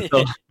 Notes. And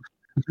so,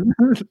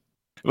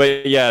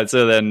 but yeah,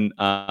 so then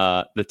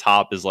the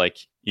top is like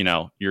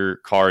your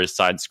car is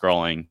side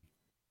scrolling,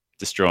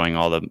 destroying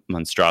all the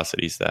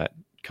monstrosities that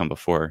come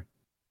before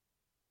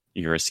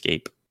your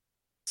escape.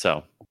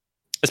 So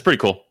it's pretty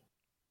cool.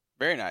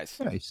 Very nice.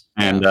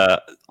 And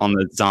on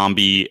the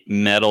zombie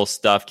metal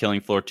stuff,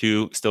 Killing Floor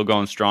 2 still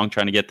going strong,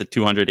 trying to get the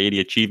 280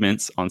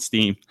 achievements on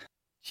Steam.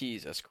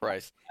 Jesus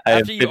Christ!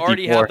 After you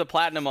already have the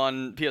platinum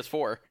on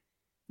PS4.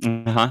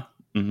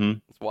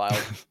 It's wild.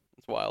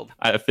 It's wild.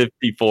 I have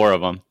 54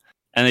 of them,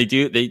 and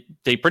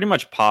they pretty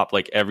much pop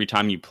like every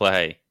time you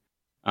play,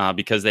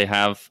 because they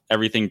have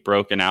everything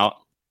broken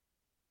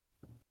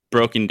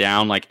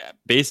down, like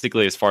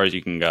basically as far as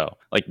you can go.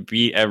 Like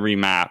beat every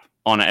map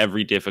on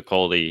every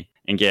difficulty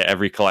and get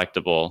every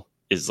collectible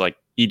is like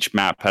each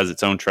map has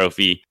its own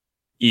trophy.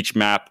 Each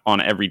map on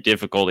every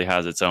difficulty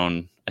has its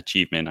own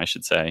achievement, I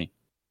should say.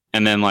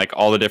 And then like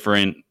all the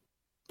different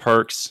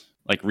perks,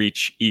 like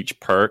reach each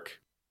perk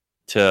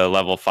to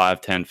level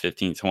 5, 10,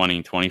 15,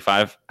 20,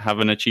 25 have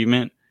an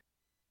achievement.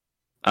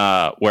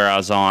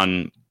 Whereas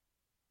on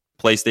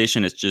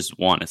PlayStation, it's just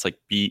one. It's like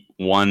beat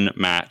one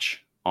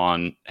match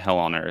on Hell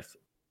on Earth.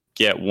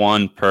 Get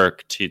one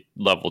perk to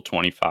level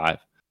 25.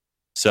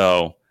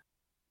 So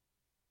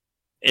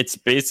it's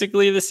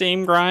basically the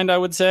same grind, I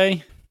would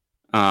say.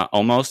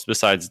 Almost,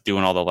 besides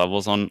doing all the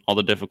levels on all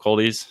the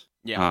difficulties.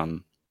 Yeah.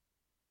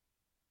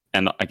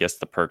 And I guess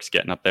the perks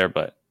getting up there,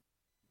 but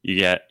you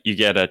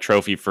get a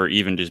trophy for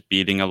even just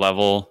beating a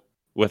level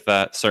with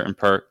that certain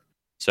perk.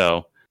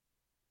 So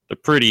they're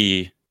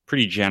pretty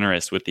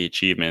generous with the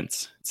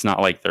achievements. It's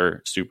not like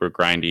they're super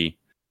grindy.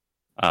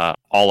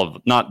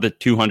 Not the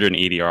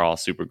 280 are all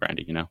super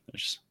grindy,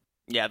 There's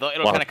it'll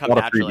kind of come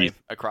naturally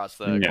across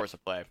the course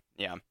of play.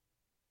 Yeah.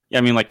 Yeah,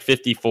 I mean, like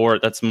 54,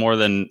 that's more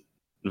than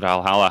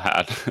Valhalla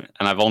had.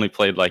 And I've only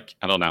played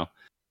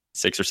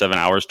 6 or 7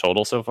 hours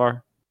total so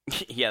far.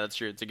 Yeah, that's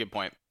true. It's a good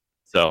point.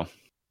 So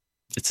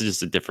it's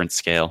just a different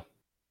scale.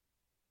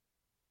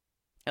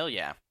 Hell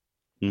yeah.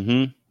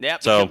 Mm-hmm.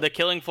 Yep. So the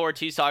Killing Floor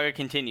 2 saga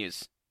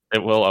continues.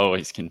 It will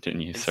always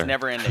continue, it's sir. It's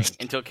never ending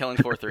until Killing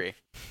Floor 3.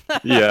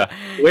 Yeah,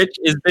 which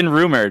has been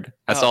rumored.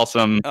 I saw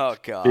some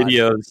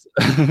videos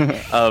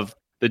of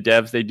the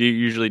devs. They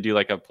usually do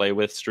like a play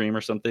with stream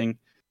or something,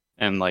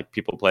 and like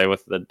people play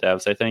with the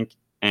devs, I think.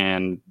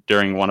 And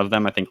during one of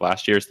them, I think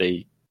last year's,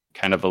 they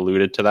kind of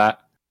alluded to that.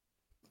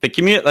 The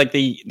community, like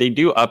they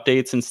do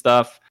updates and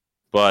stuff,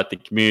 but the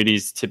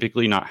community's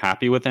typically not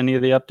happy with any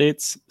of the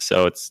updates,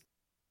 so it's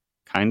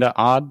kind of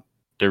odd.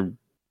 They're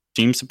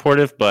team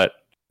supportive, but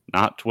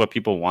not to what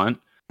people want.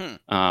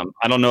 I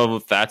don't know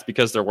if that's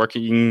because they're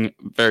working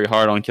very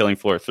hard on Killing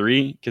Floor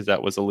 3, because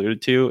that was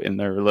alluded to in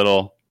their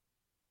little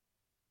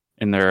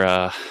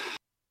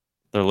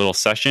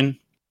session.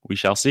 We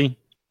shall see.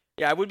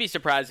 Yeah, I would be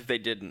surprised if they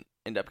didn't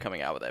end up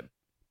coming out with it.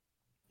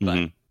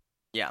 But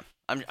yeah,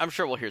 I'm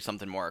sure we'll hear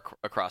something more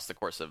across the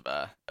course of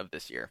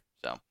this year.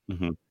 So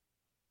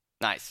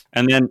nice.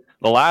 And then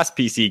the last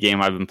PC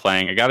game I've been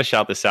playing, I got to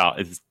shout this out,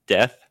 is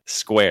Death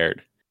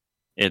Squared.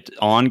 It's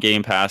on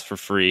Game Pass for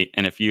free,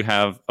 and if you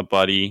have a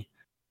buddy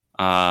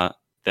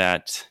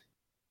that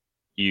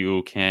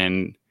you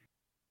can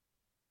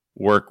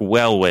work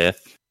well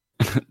with,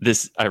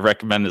 I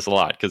recommend this a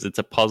lot, because it's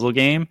a puzzle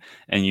game,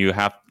 and you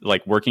have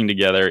working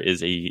together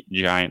is a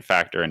giant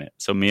factor in it.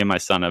 So me and my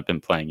son have been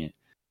playing it,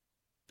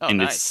 and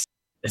nice.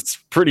 It's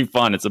pretty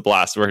fun. It's a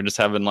blast. We're just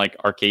having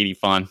arcadey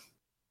fun.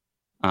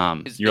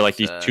 You're like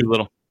these two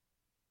little.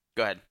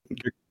 Go ahead.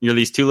 You're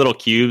these two little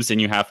cubes,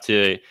 and you have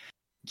to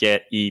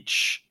get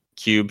each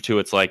cube to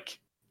its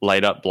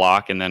light up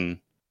block, and then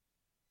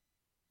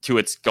to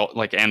its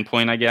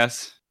endpoint, I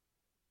guess.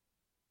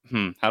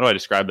 How do I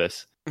describe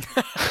this?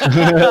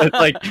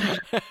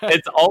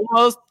 It's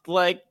almost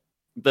like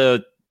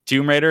the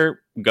Tomb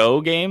Raider Go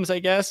games, I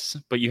guess,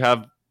 but you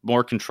have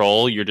more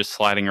control. You're just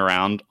sliding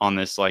around on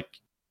this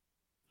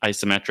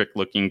isometric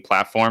looking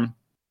platform,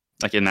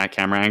 in that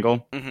camera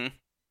angle.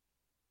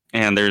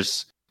 And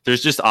there's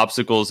just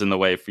obstacles in the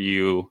way for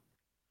you.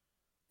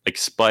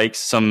 Spikes,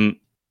 some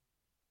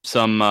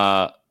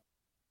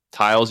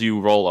tiles you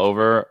roll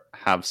over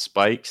have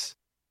spikes,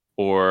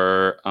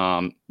 or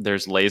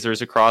there's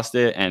lasers across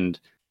it, and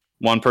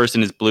one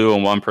person is blue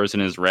and one person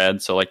is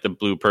red. So the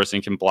blue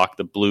person can block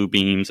the blue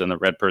beams and the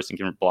red person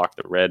can block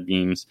the red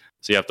beams.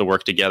 So you have to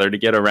work together to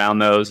get around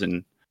those.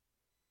 And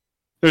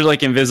there's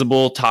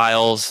invisible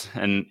tiles,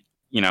 and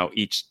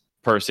each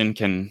person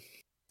can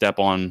step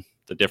on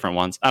the different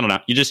ones. I don't know.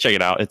 You just check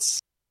it out.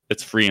 It's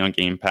free on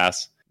Game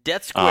Pass.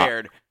 Death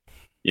Squared.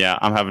 Yeah,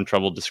 I'm having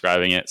trouble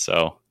describing it,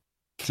 so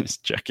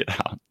just check it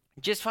out.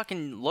 Just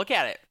fucking look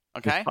at it,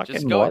 okay?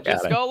 Just go look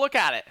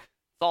at it.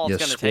 That's all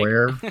it's gonna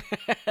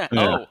take.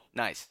 Oh,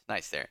 nice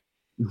there.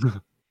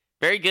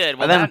 Very good.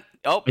 Well,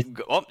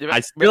 I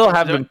still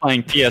have been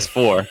playing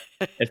PS4.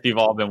 If you've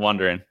all been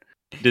wondering,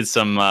 did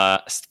some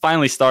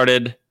finally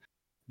started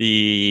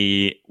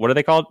the what are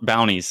they called?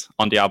 Bounties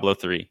on Diablo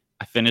 3.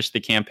 I finished the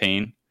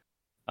campaign.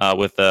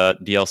 With the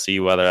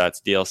DLC, whether that's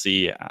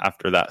DLC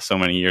after that so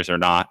many years or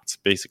not. It's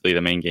basically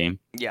the main game.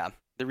 Yeah,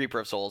 the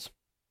Reaper of Souls.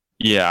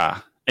 Yeah,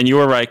 and you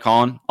were right,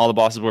 Colin. All the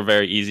bosses were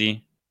very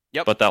easy.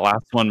 Yep. But that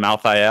last one,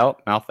 Malthael,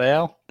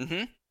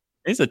 Mm-hmm.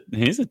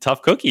 he's a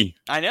tough cookie.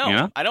 I know. You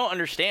know? I don't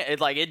understand it.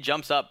 Like it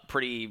jumps up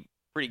pretty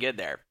good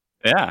there.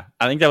 Yeah,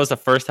 I think that was the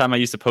first time I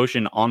used a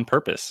potion on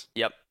purpose.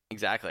 Yep,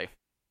 exactly.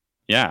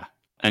 Yeah,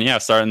 and yeah,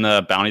 starting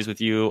the bounties with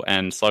you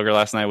and Slugger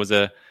last night was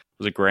a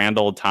grand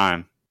old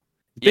time.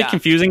 A bit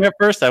confusing at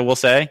first, I will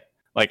say.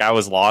 Like I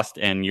was lost,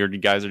 and you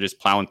guys are just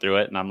plowing through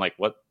it, and I'm like,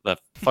 "What the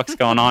fuck's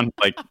going on?"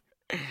 Like,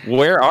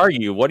 where are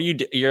you? What do you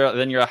do?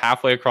 You're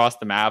halfway across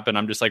the map, and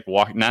I'm just like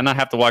walking. Then I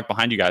have to walk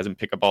behind you guys and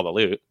pick up all the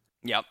loot.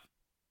 Yep.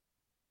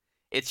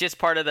 It's just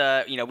part of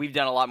the. We've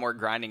done a lot more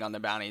grinding on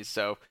the bounties,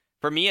 so.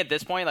 For me at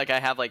this point, like I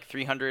have like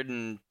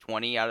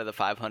 320 out of the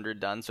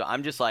 500 done, so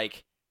I'm just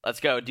like, let's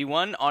go, do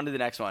one, on to the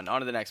next one, on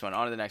to the next one,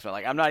 on to the next one.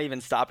 Like I'm not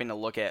even stopping to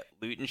look at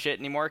loot and shit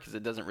anymore because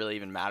it doesn't really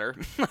even matter.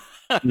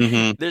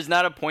 Mm-hmm. There's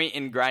not a point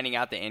in grinding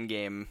out the end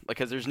game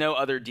because there's no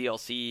other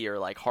DLC or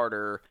like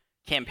harder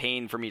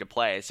campaign for me to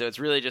play. So it's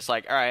really just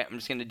like, all right, I'm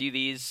just gonna do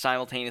these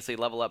simultaneously,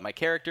 level up my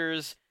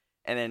characters,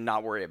 and then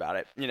not worry about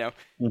it.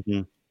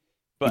 Mm-hmm.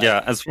 But,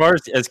 yeah, as far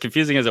as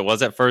confusing as it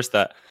was at first,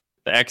 that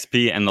the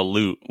XP and the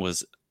loot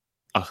was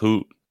a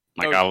hoot.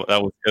 Like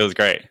it was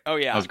great. Oh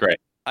yeah, that was great.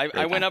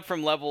 I went up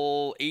from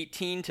level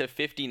 18 to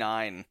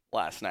 59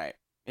 last night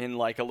in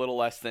like a little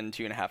less than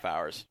 2.5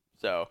 hours.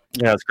 So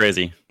yeah, it's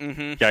crazy.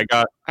 Mm-hmm.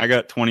 Yeah, I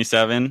got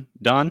 27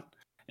 done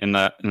in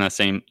that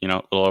same a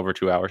little over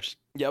 2 hours.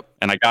 Yep.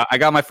 And I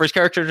got my first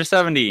character to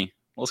 70.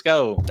 Let's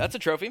go. That's a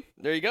trophy.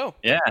 There you go.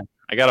 Yeah,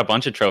 I got a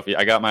bunch of trophies.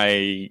 I got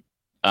my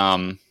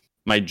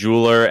my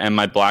jeweler and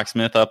my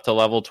blacksmith up to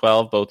level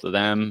 12, both of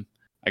them.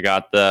 I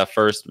got the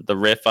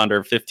riff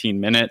under 15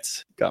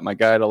 minutes. Got my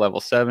guy to level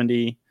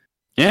 70.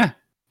 Yeah.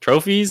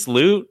 Trophies,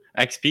 loot,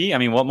 XP. I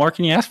mean, what more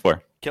can you ask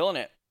for? Killing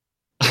it.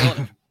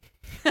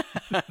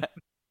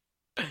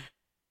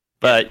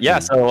 But yeah,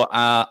 so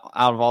out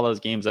of all those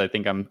games, I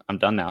think I'm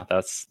done now.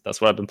 That's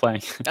what I've been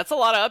playing. That's a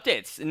lot of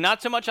updates.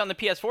 Not so much on the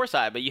PS4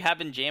 side, but you have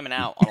been jamming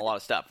out on a lot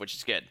of stuff, which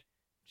is good.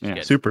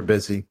 Good. Super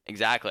busy.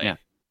 Exactly. Yeah.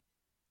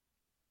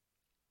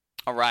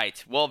 All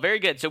right. Well, very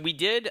good. So we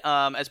did,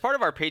 as part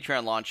of our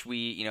Patreon launch,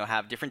 we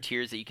have different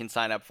tiers that you can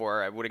sign up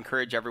for. I would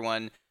encourage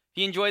everyone, if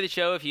you enjoy the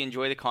show, if you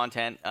enjoy the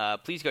content,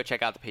 please go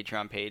check out the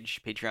Patreon page,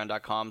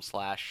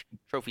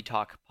 patreon.com/Trophy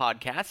Talk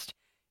Podcast,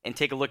 and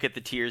take a look at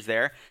the tiers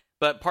there.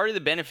 But part of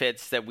the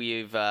benefits that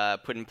we've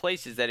put in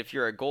place is that if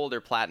you're a gold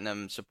or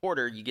platinum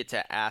supporter, you get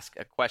to ask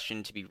a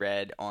question to be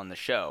read on the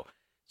show.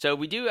 So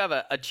we do have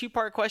a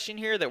two-part question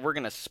here that we're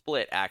going to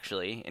split,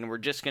 actually, and we're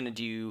just going to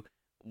do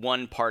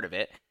one part of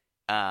it.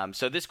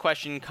 So this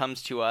question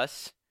comes to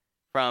us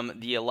from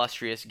the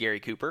illustrious Gary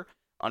Cooper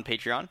on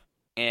Patreon.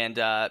 And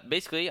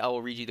basically, I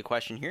will read you the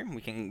question here.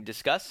 We can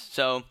discuss.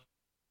 So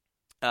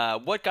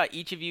what got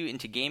each of you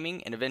into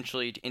gaming and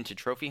eventually into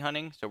trophy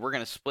hunting? So we're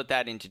going to split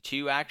that into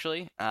two,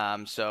 actually.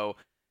 So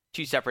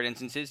two separate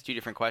instances, two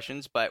different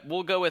questions. But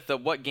we'll go with the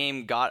what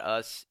game got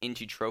us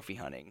into trophy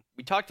hunting.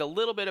 We talked a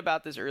little bit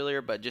about this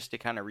earlier, but just to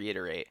kind of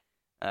reiterate.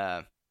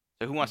 So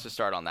who wants to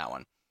start on that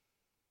one?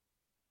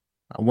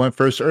 I went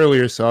first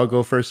earlier, so I'll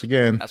go first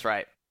again. That's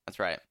right.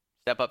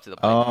 Step up to the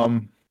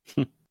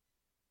plate.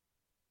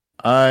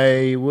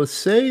 I would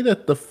say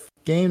that the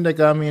game that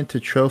got me into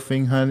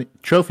trophy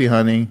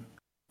hunting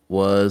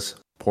was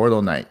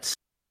Portal Knights.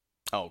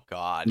 Oh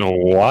God.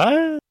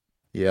 What?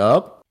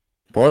 Yup.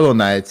 Portal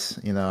Knights.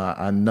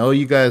 I know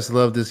you guys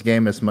love this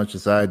game as much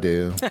as I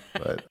do,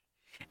 but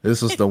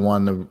this was the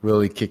one to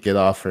really kick it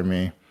off for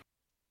me.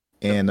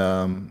 And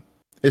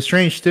it's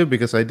strange too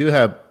because I do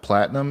have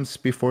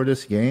platinums before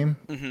this game.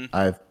 Mm-hmm.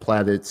 I've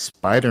platted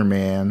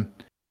Spider-Man,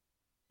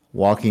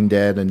 Walking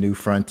Dead, A New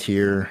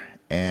Frontier,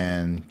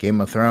 and Game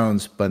of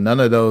Thrones, but none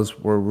of those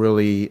were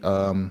really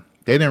they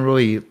didn't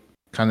really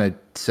kind of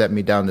set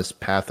me down this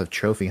path of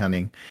trophy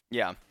hunting.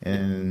 Yeah.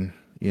 And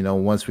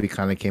once we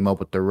kind of came up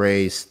with the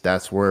race,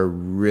 that's where it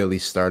really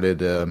started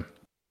to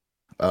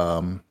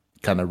kind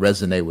of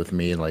resonate with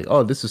me, like,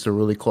 oh, this is a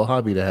really cool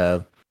hobby to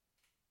have.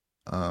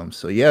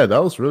 So yeah,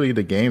 that was really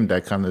the game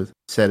that kind of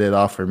set it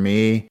off for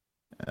me.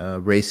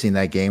 Racing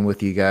that game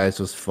with you guys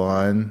was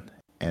fun,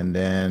 and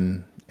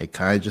then it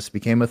kind of just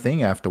became a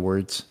thing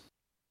afterwards.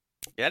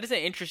 Yeah, that is an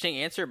interesting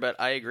answer, but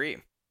I agree.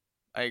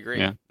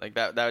 Yeah. Like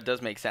that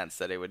does make sense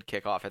that it would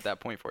kick off at that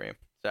point for you.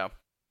 So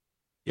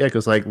yeah,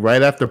 because like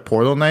right after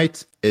Portal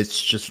Knights,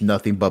 it's just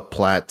nothing but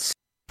plats,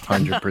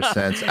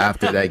 100%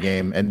 after that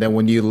game. And then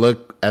when you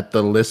look at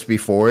the list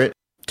before it,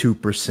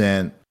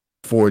 2%,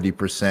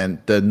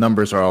 40%, the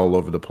numbers are all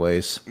over the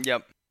place.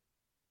 Yep.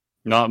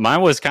 No,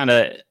 mine was kind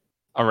of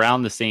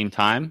around the same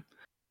time,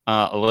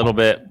 a little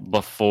bit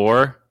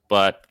before,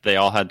 but they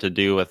all had to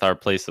do with our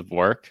place of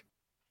work.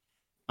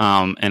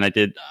 And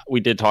we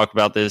did talk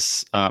about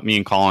this, me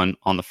and Colin,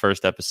 on the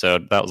first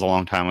episode. That was a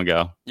long time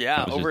ago.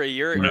 Yeah, over a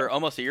year or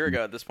almost a year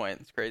ago at this point.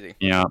 It's crazy.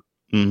 Yeah.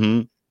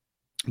 Mm-hmm.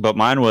 But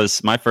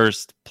my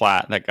first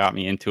plat that got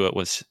me into it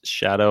was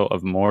Shadow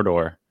of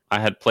Mordor.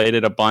 I had played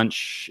it a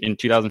bunch in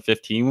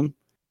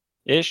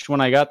 2015-ish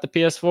when I got the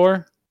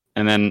PS4,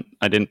 and then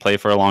I didn't play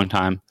for a long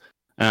time.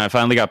 And I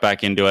finally got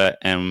back into it,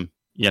 and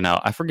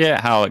I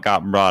forget how it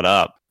got brought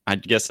up. I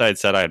guess I had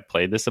said I had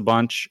played this a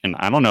bunch, and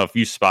I don't know if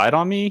you spied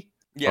on me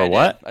Yeah, or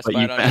what. I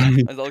spied on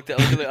you. I looked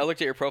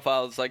at your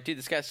profile. It's like, dude,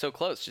 this guy's so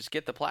close. Just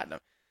get the platinum.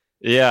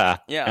 Yeah.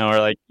 Yeah. And we're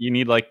like, you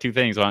need like 2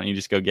 things. Why don't you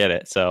just go get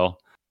it? So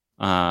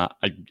I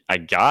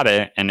got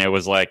it, and it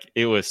was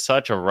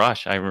such a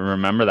rush. I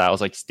remember that. I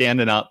was like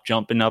standing up,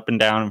 jumping up and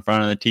down in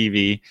front of the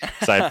TV.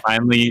 So I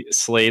finally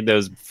slayed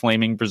those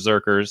flaming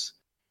berserkers,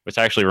 which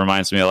actually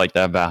reminds me of like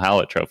that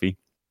Valhalla trophy.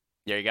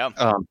 There you go.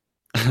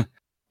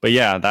 But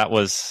yeah, that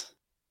was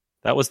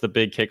the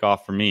big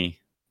kickoff for me,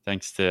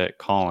 thanks to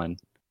Colin.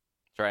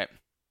 That's right.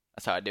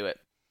 That's how I do it.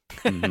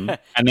 Mm-hmm.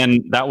 And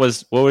then that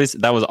was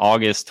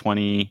August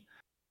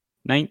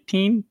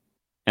 2019,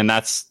 and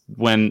that's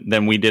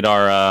when we did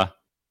our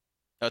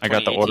I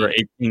got the Order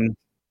 18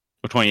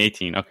 or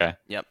 2018. Okay.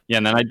 Yep. Yeah,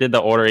 and then I did the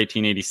Order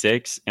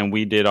 1886, and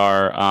we did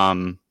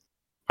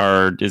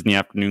our Disney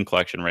Afternoon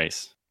Collection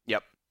race.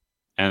 Yep.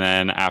 And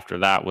then after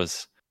that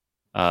was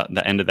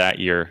the end of that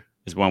year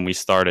is when we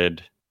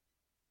started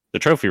the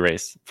trophy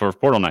race for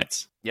Portal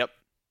Knights. Yep.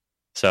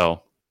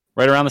 So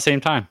right around the same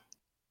time.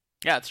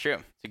 Yeah, it's true.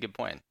 It's a good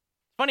point.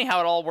 Funny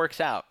how it all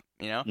works out,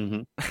 you know?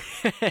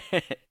 Mm-hmm.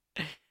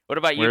 What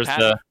about you,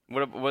 Pat?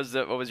 What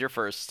was your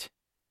first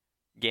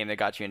game that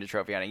got you into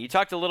trophy hunting? You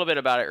talked a little bit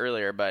about it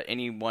earlier, but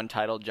any one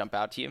title jump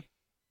out to you?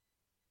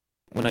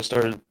 When I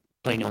started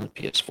playing on the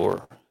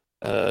PS4,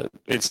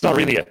 it's not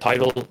really a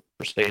title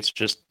per se. It's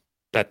just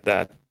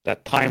that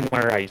time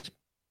where I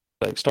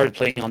started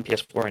playing on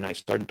PS4 and I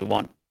started to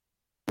want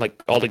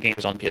like all the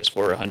games on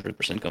PS4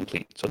 100%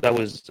 complete. So that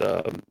was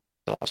The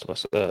Last of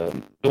Us,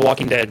 The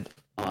Walking Dead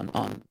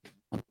on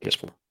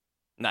PS4.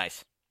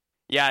 Nice.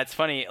 Yeah, it's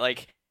funny.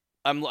 Like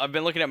I've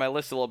been looking at my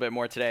list a little bit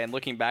more today, and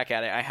looking back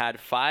at it, I had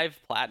 5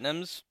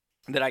 platinums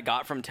that I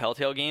got from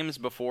Telltale Games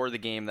before the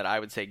game that I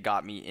would say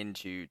got me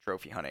into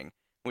trophy hunting,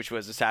 which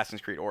was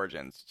Assassin's Creed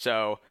Origins.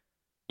 So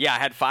yeah, I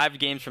had 5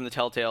 games from the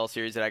Telltale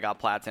series that I got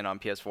platinum on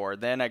PS4.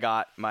 Then I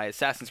got my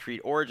Assassin's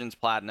Creed Origins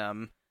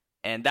platinum,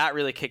 and that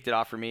really kicked it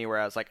off for me, where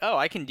I was like, oh,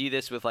 I can do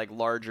this with like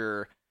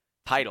larger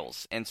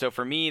titles. And so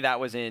for me,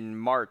 that was in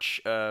March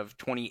of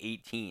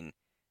 2018.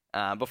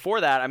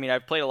 Before that, I mean,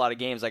 I've played a lot of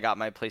games. I got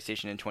my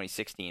PlayStation in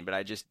 2016, but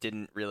I just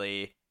didn't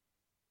really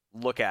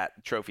look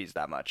at trophies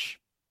that much.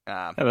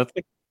 Yeah, it's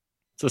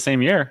the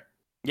same year.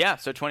 Yeah,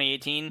 so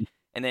 2018,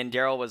 and then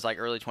Daryl was like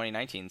early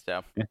 2019.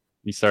 So yeah.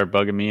 You started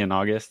bugging me in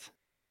August.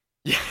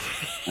 Yeah,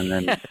 and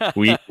then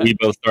we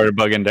both started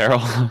bugging Daryl.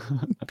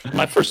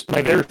 my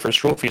very first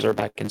trophies are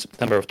back in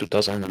September of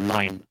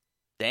 2009.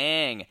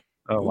 Dang.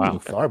 Oh wow,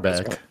 far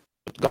back.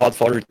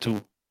 Godfather 2.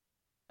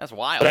 That's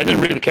wild. But I didn't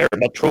really care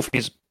about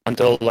trophies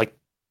until like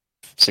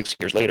 6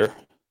 years later.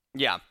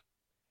 Yeah,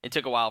 it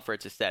took a while for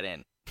it to set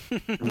in.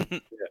 Yeah.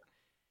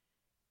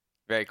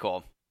 Very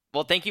cool.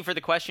 Well, thank you for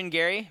the question,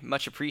 Gary.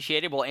 Much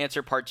appreciated. We'll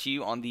answer part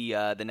 2 on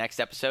the next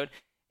episode.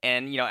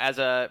 And, as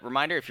a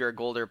reminder, if you're a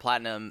Gold or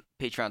Platinum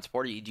Patreon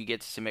supporter, you do get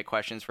to submit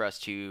questions for us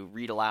to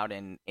read aloud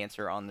and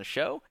answer on the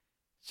show.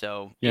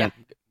 So, yeah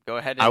go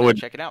ahead and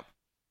check it out.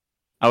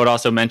 I would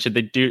also mention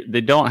they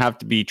don't have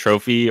to be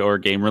trophy or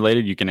game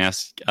related. You can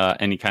ask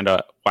any kind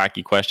of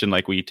wacky question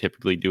like we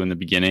typically do in the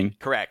beginning.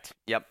 Correct.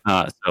 Yep.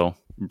 So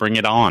bring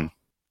it on.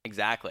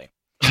 Exactly.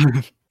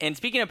 And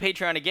speaking of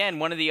Patreon, again,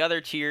 one of the other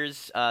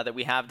tiers that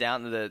we have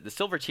down, the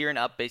silver tier and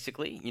up,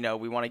 basically,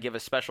 we want to give a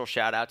special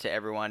shout out to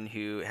everyone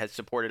who has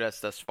supported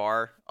us thus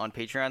far on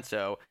Patreon.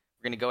 So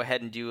we're going to go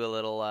ahead and do a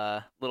little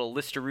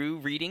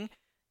listaroo reading.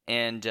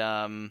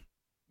 And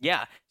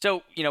yeah,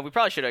 so we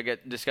probably should have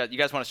discussed. You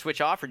guys want to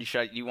switch off, or do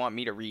you want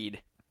me to read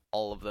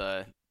all of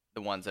the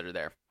ones that are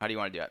there? How do you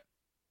want to do it?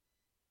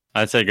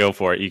 I'd say go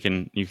for it. You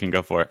can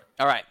go for it.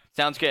 All right,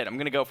 sounds good. I'm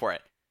going to go for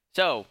it.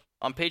 So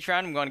on Patreon,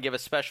 I'm going to give a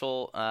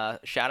special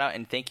shout out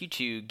and thank you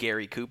to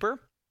Gary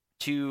Cooper,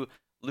 to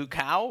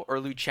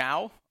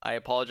Luchao. I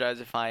apologize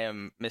if I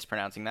am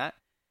mispronouncing that.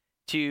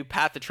 To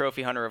Pat the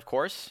Trophy Hunter, of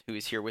course, who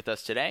is here with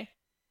us today,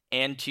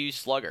 and to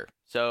Slugger.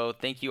 So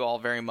thank you all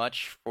very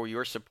much for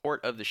your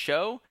support of the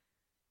show.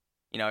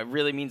 It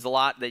really means a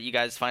lot that you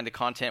guys find the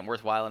content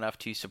worthwhile enough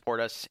to support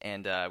us,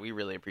 and we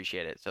really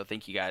appreciate it. So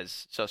thank you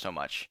guys so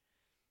much.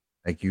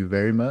 Thank you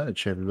very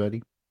much,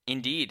 everybody.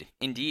 Indeed.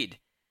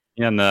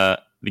 Yeah, and the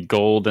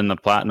gold and the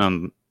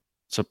platinum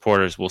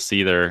supporters will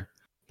see their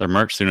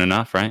merch soon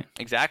enough, right?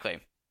 Exactly.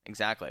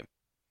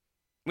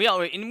 We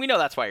know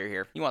that's why you're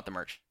here. You want the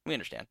merch. We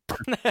understand.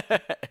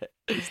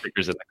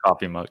 Stickers in the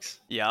coffee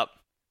mugs. Yep.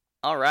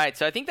 All right,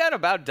 so I think that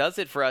about does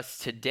it for us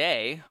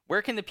today.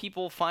 Where can the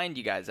people find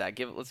you guys at?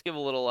 Let's give a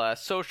little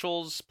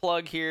socials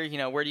plug here.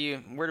 Where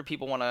do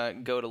people want to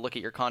go to look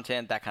at your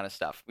content, that kind of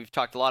stuff? We've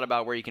talked a lot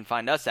about where you can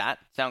find us at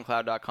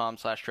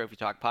SoundCloud.com/Trophy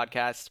Talk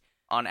Podcast.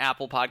 On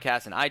Apple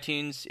Podcasts and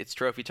iTunes, it's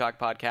Trophy Talk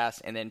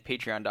Podcast, and then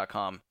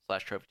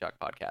Patreon.com/Trophy Talk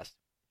Podcast.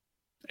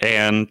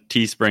 And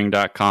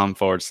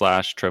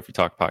Teespring.com/Trophy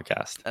Talk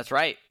Podcast. That's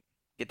right.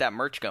 Get that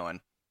merch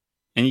going.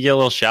 And you get a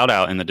little shout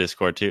out in the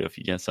Discord too if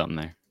you get something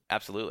there.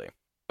 Absolutely.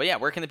 But yeah,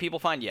 where can the people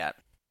find you at?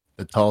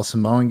 The Tall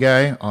Samoan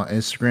Guy on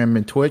Instagram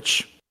and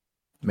Twitch.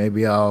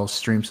 maybe I'll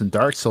stream some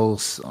Dark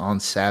Souls on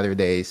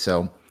Saturday.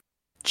 So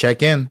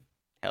check in.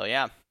 Hell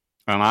yeah.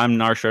 I'm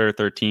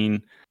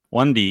Narshredder13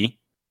 1D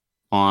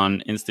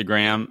on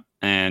Instagram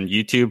and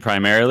YouTube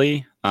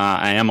primarily.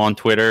 I am on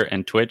Twitter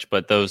and Twitch,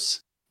 but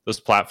those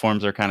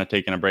platforms are kind of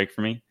taking a break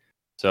for me.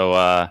 So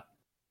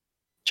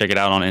check it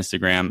out on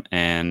Instagram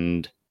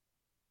and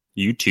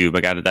YouTube.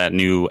 I got that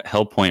new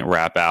Hellpoint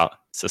rap out.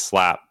 It's a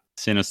slap,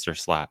 sinister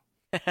slap.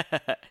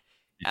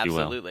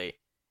 Absolutely.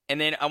 And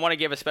then I want to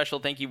give a special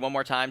thank you one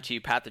more time to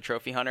Pat the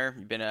Trophy Hunter.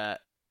 You've been a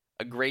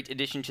great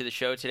addition to the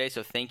show today,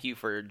 so thank you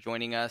for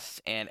joining us.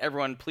 And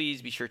everyone,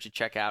 please be sure to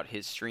check out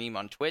his stream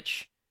on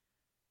Twitch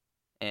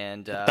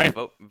and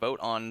vote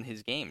on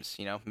his games.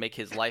 Make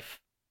his life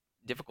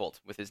difficult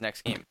with his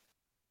next game.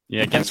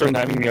 Yeah, thanks for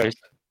having me, guys.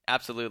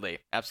 Absolutely.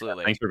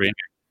 Thanks for being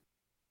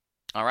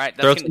here. All right,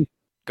 go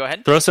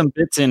ahead. Throw some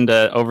bits in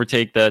to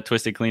overtake the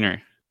Twisted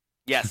Cleaner.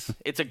 Yes,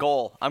 it's a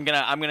goal. I'm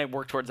gonna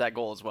work towards that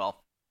goal as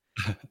well.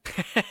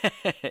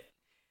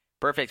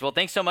 Perfect. Well,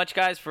 thanks so much,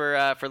 guys,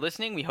 for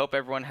listening. We hope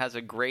everyone has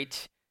a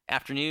great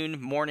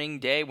afternoon, morning,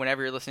 day,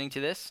 whenever you're listening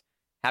to this.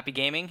 Happy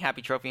gaming,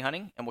 happy trophy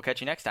hunting, and we'll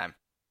catch you next time.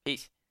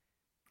 Peace.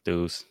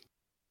 Deuce.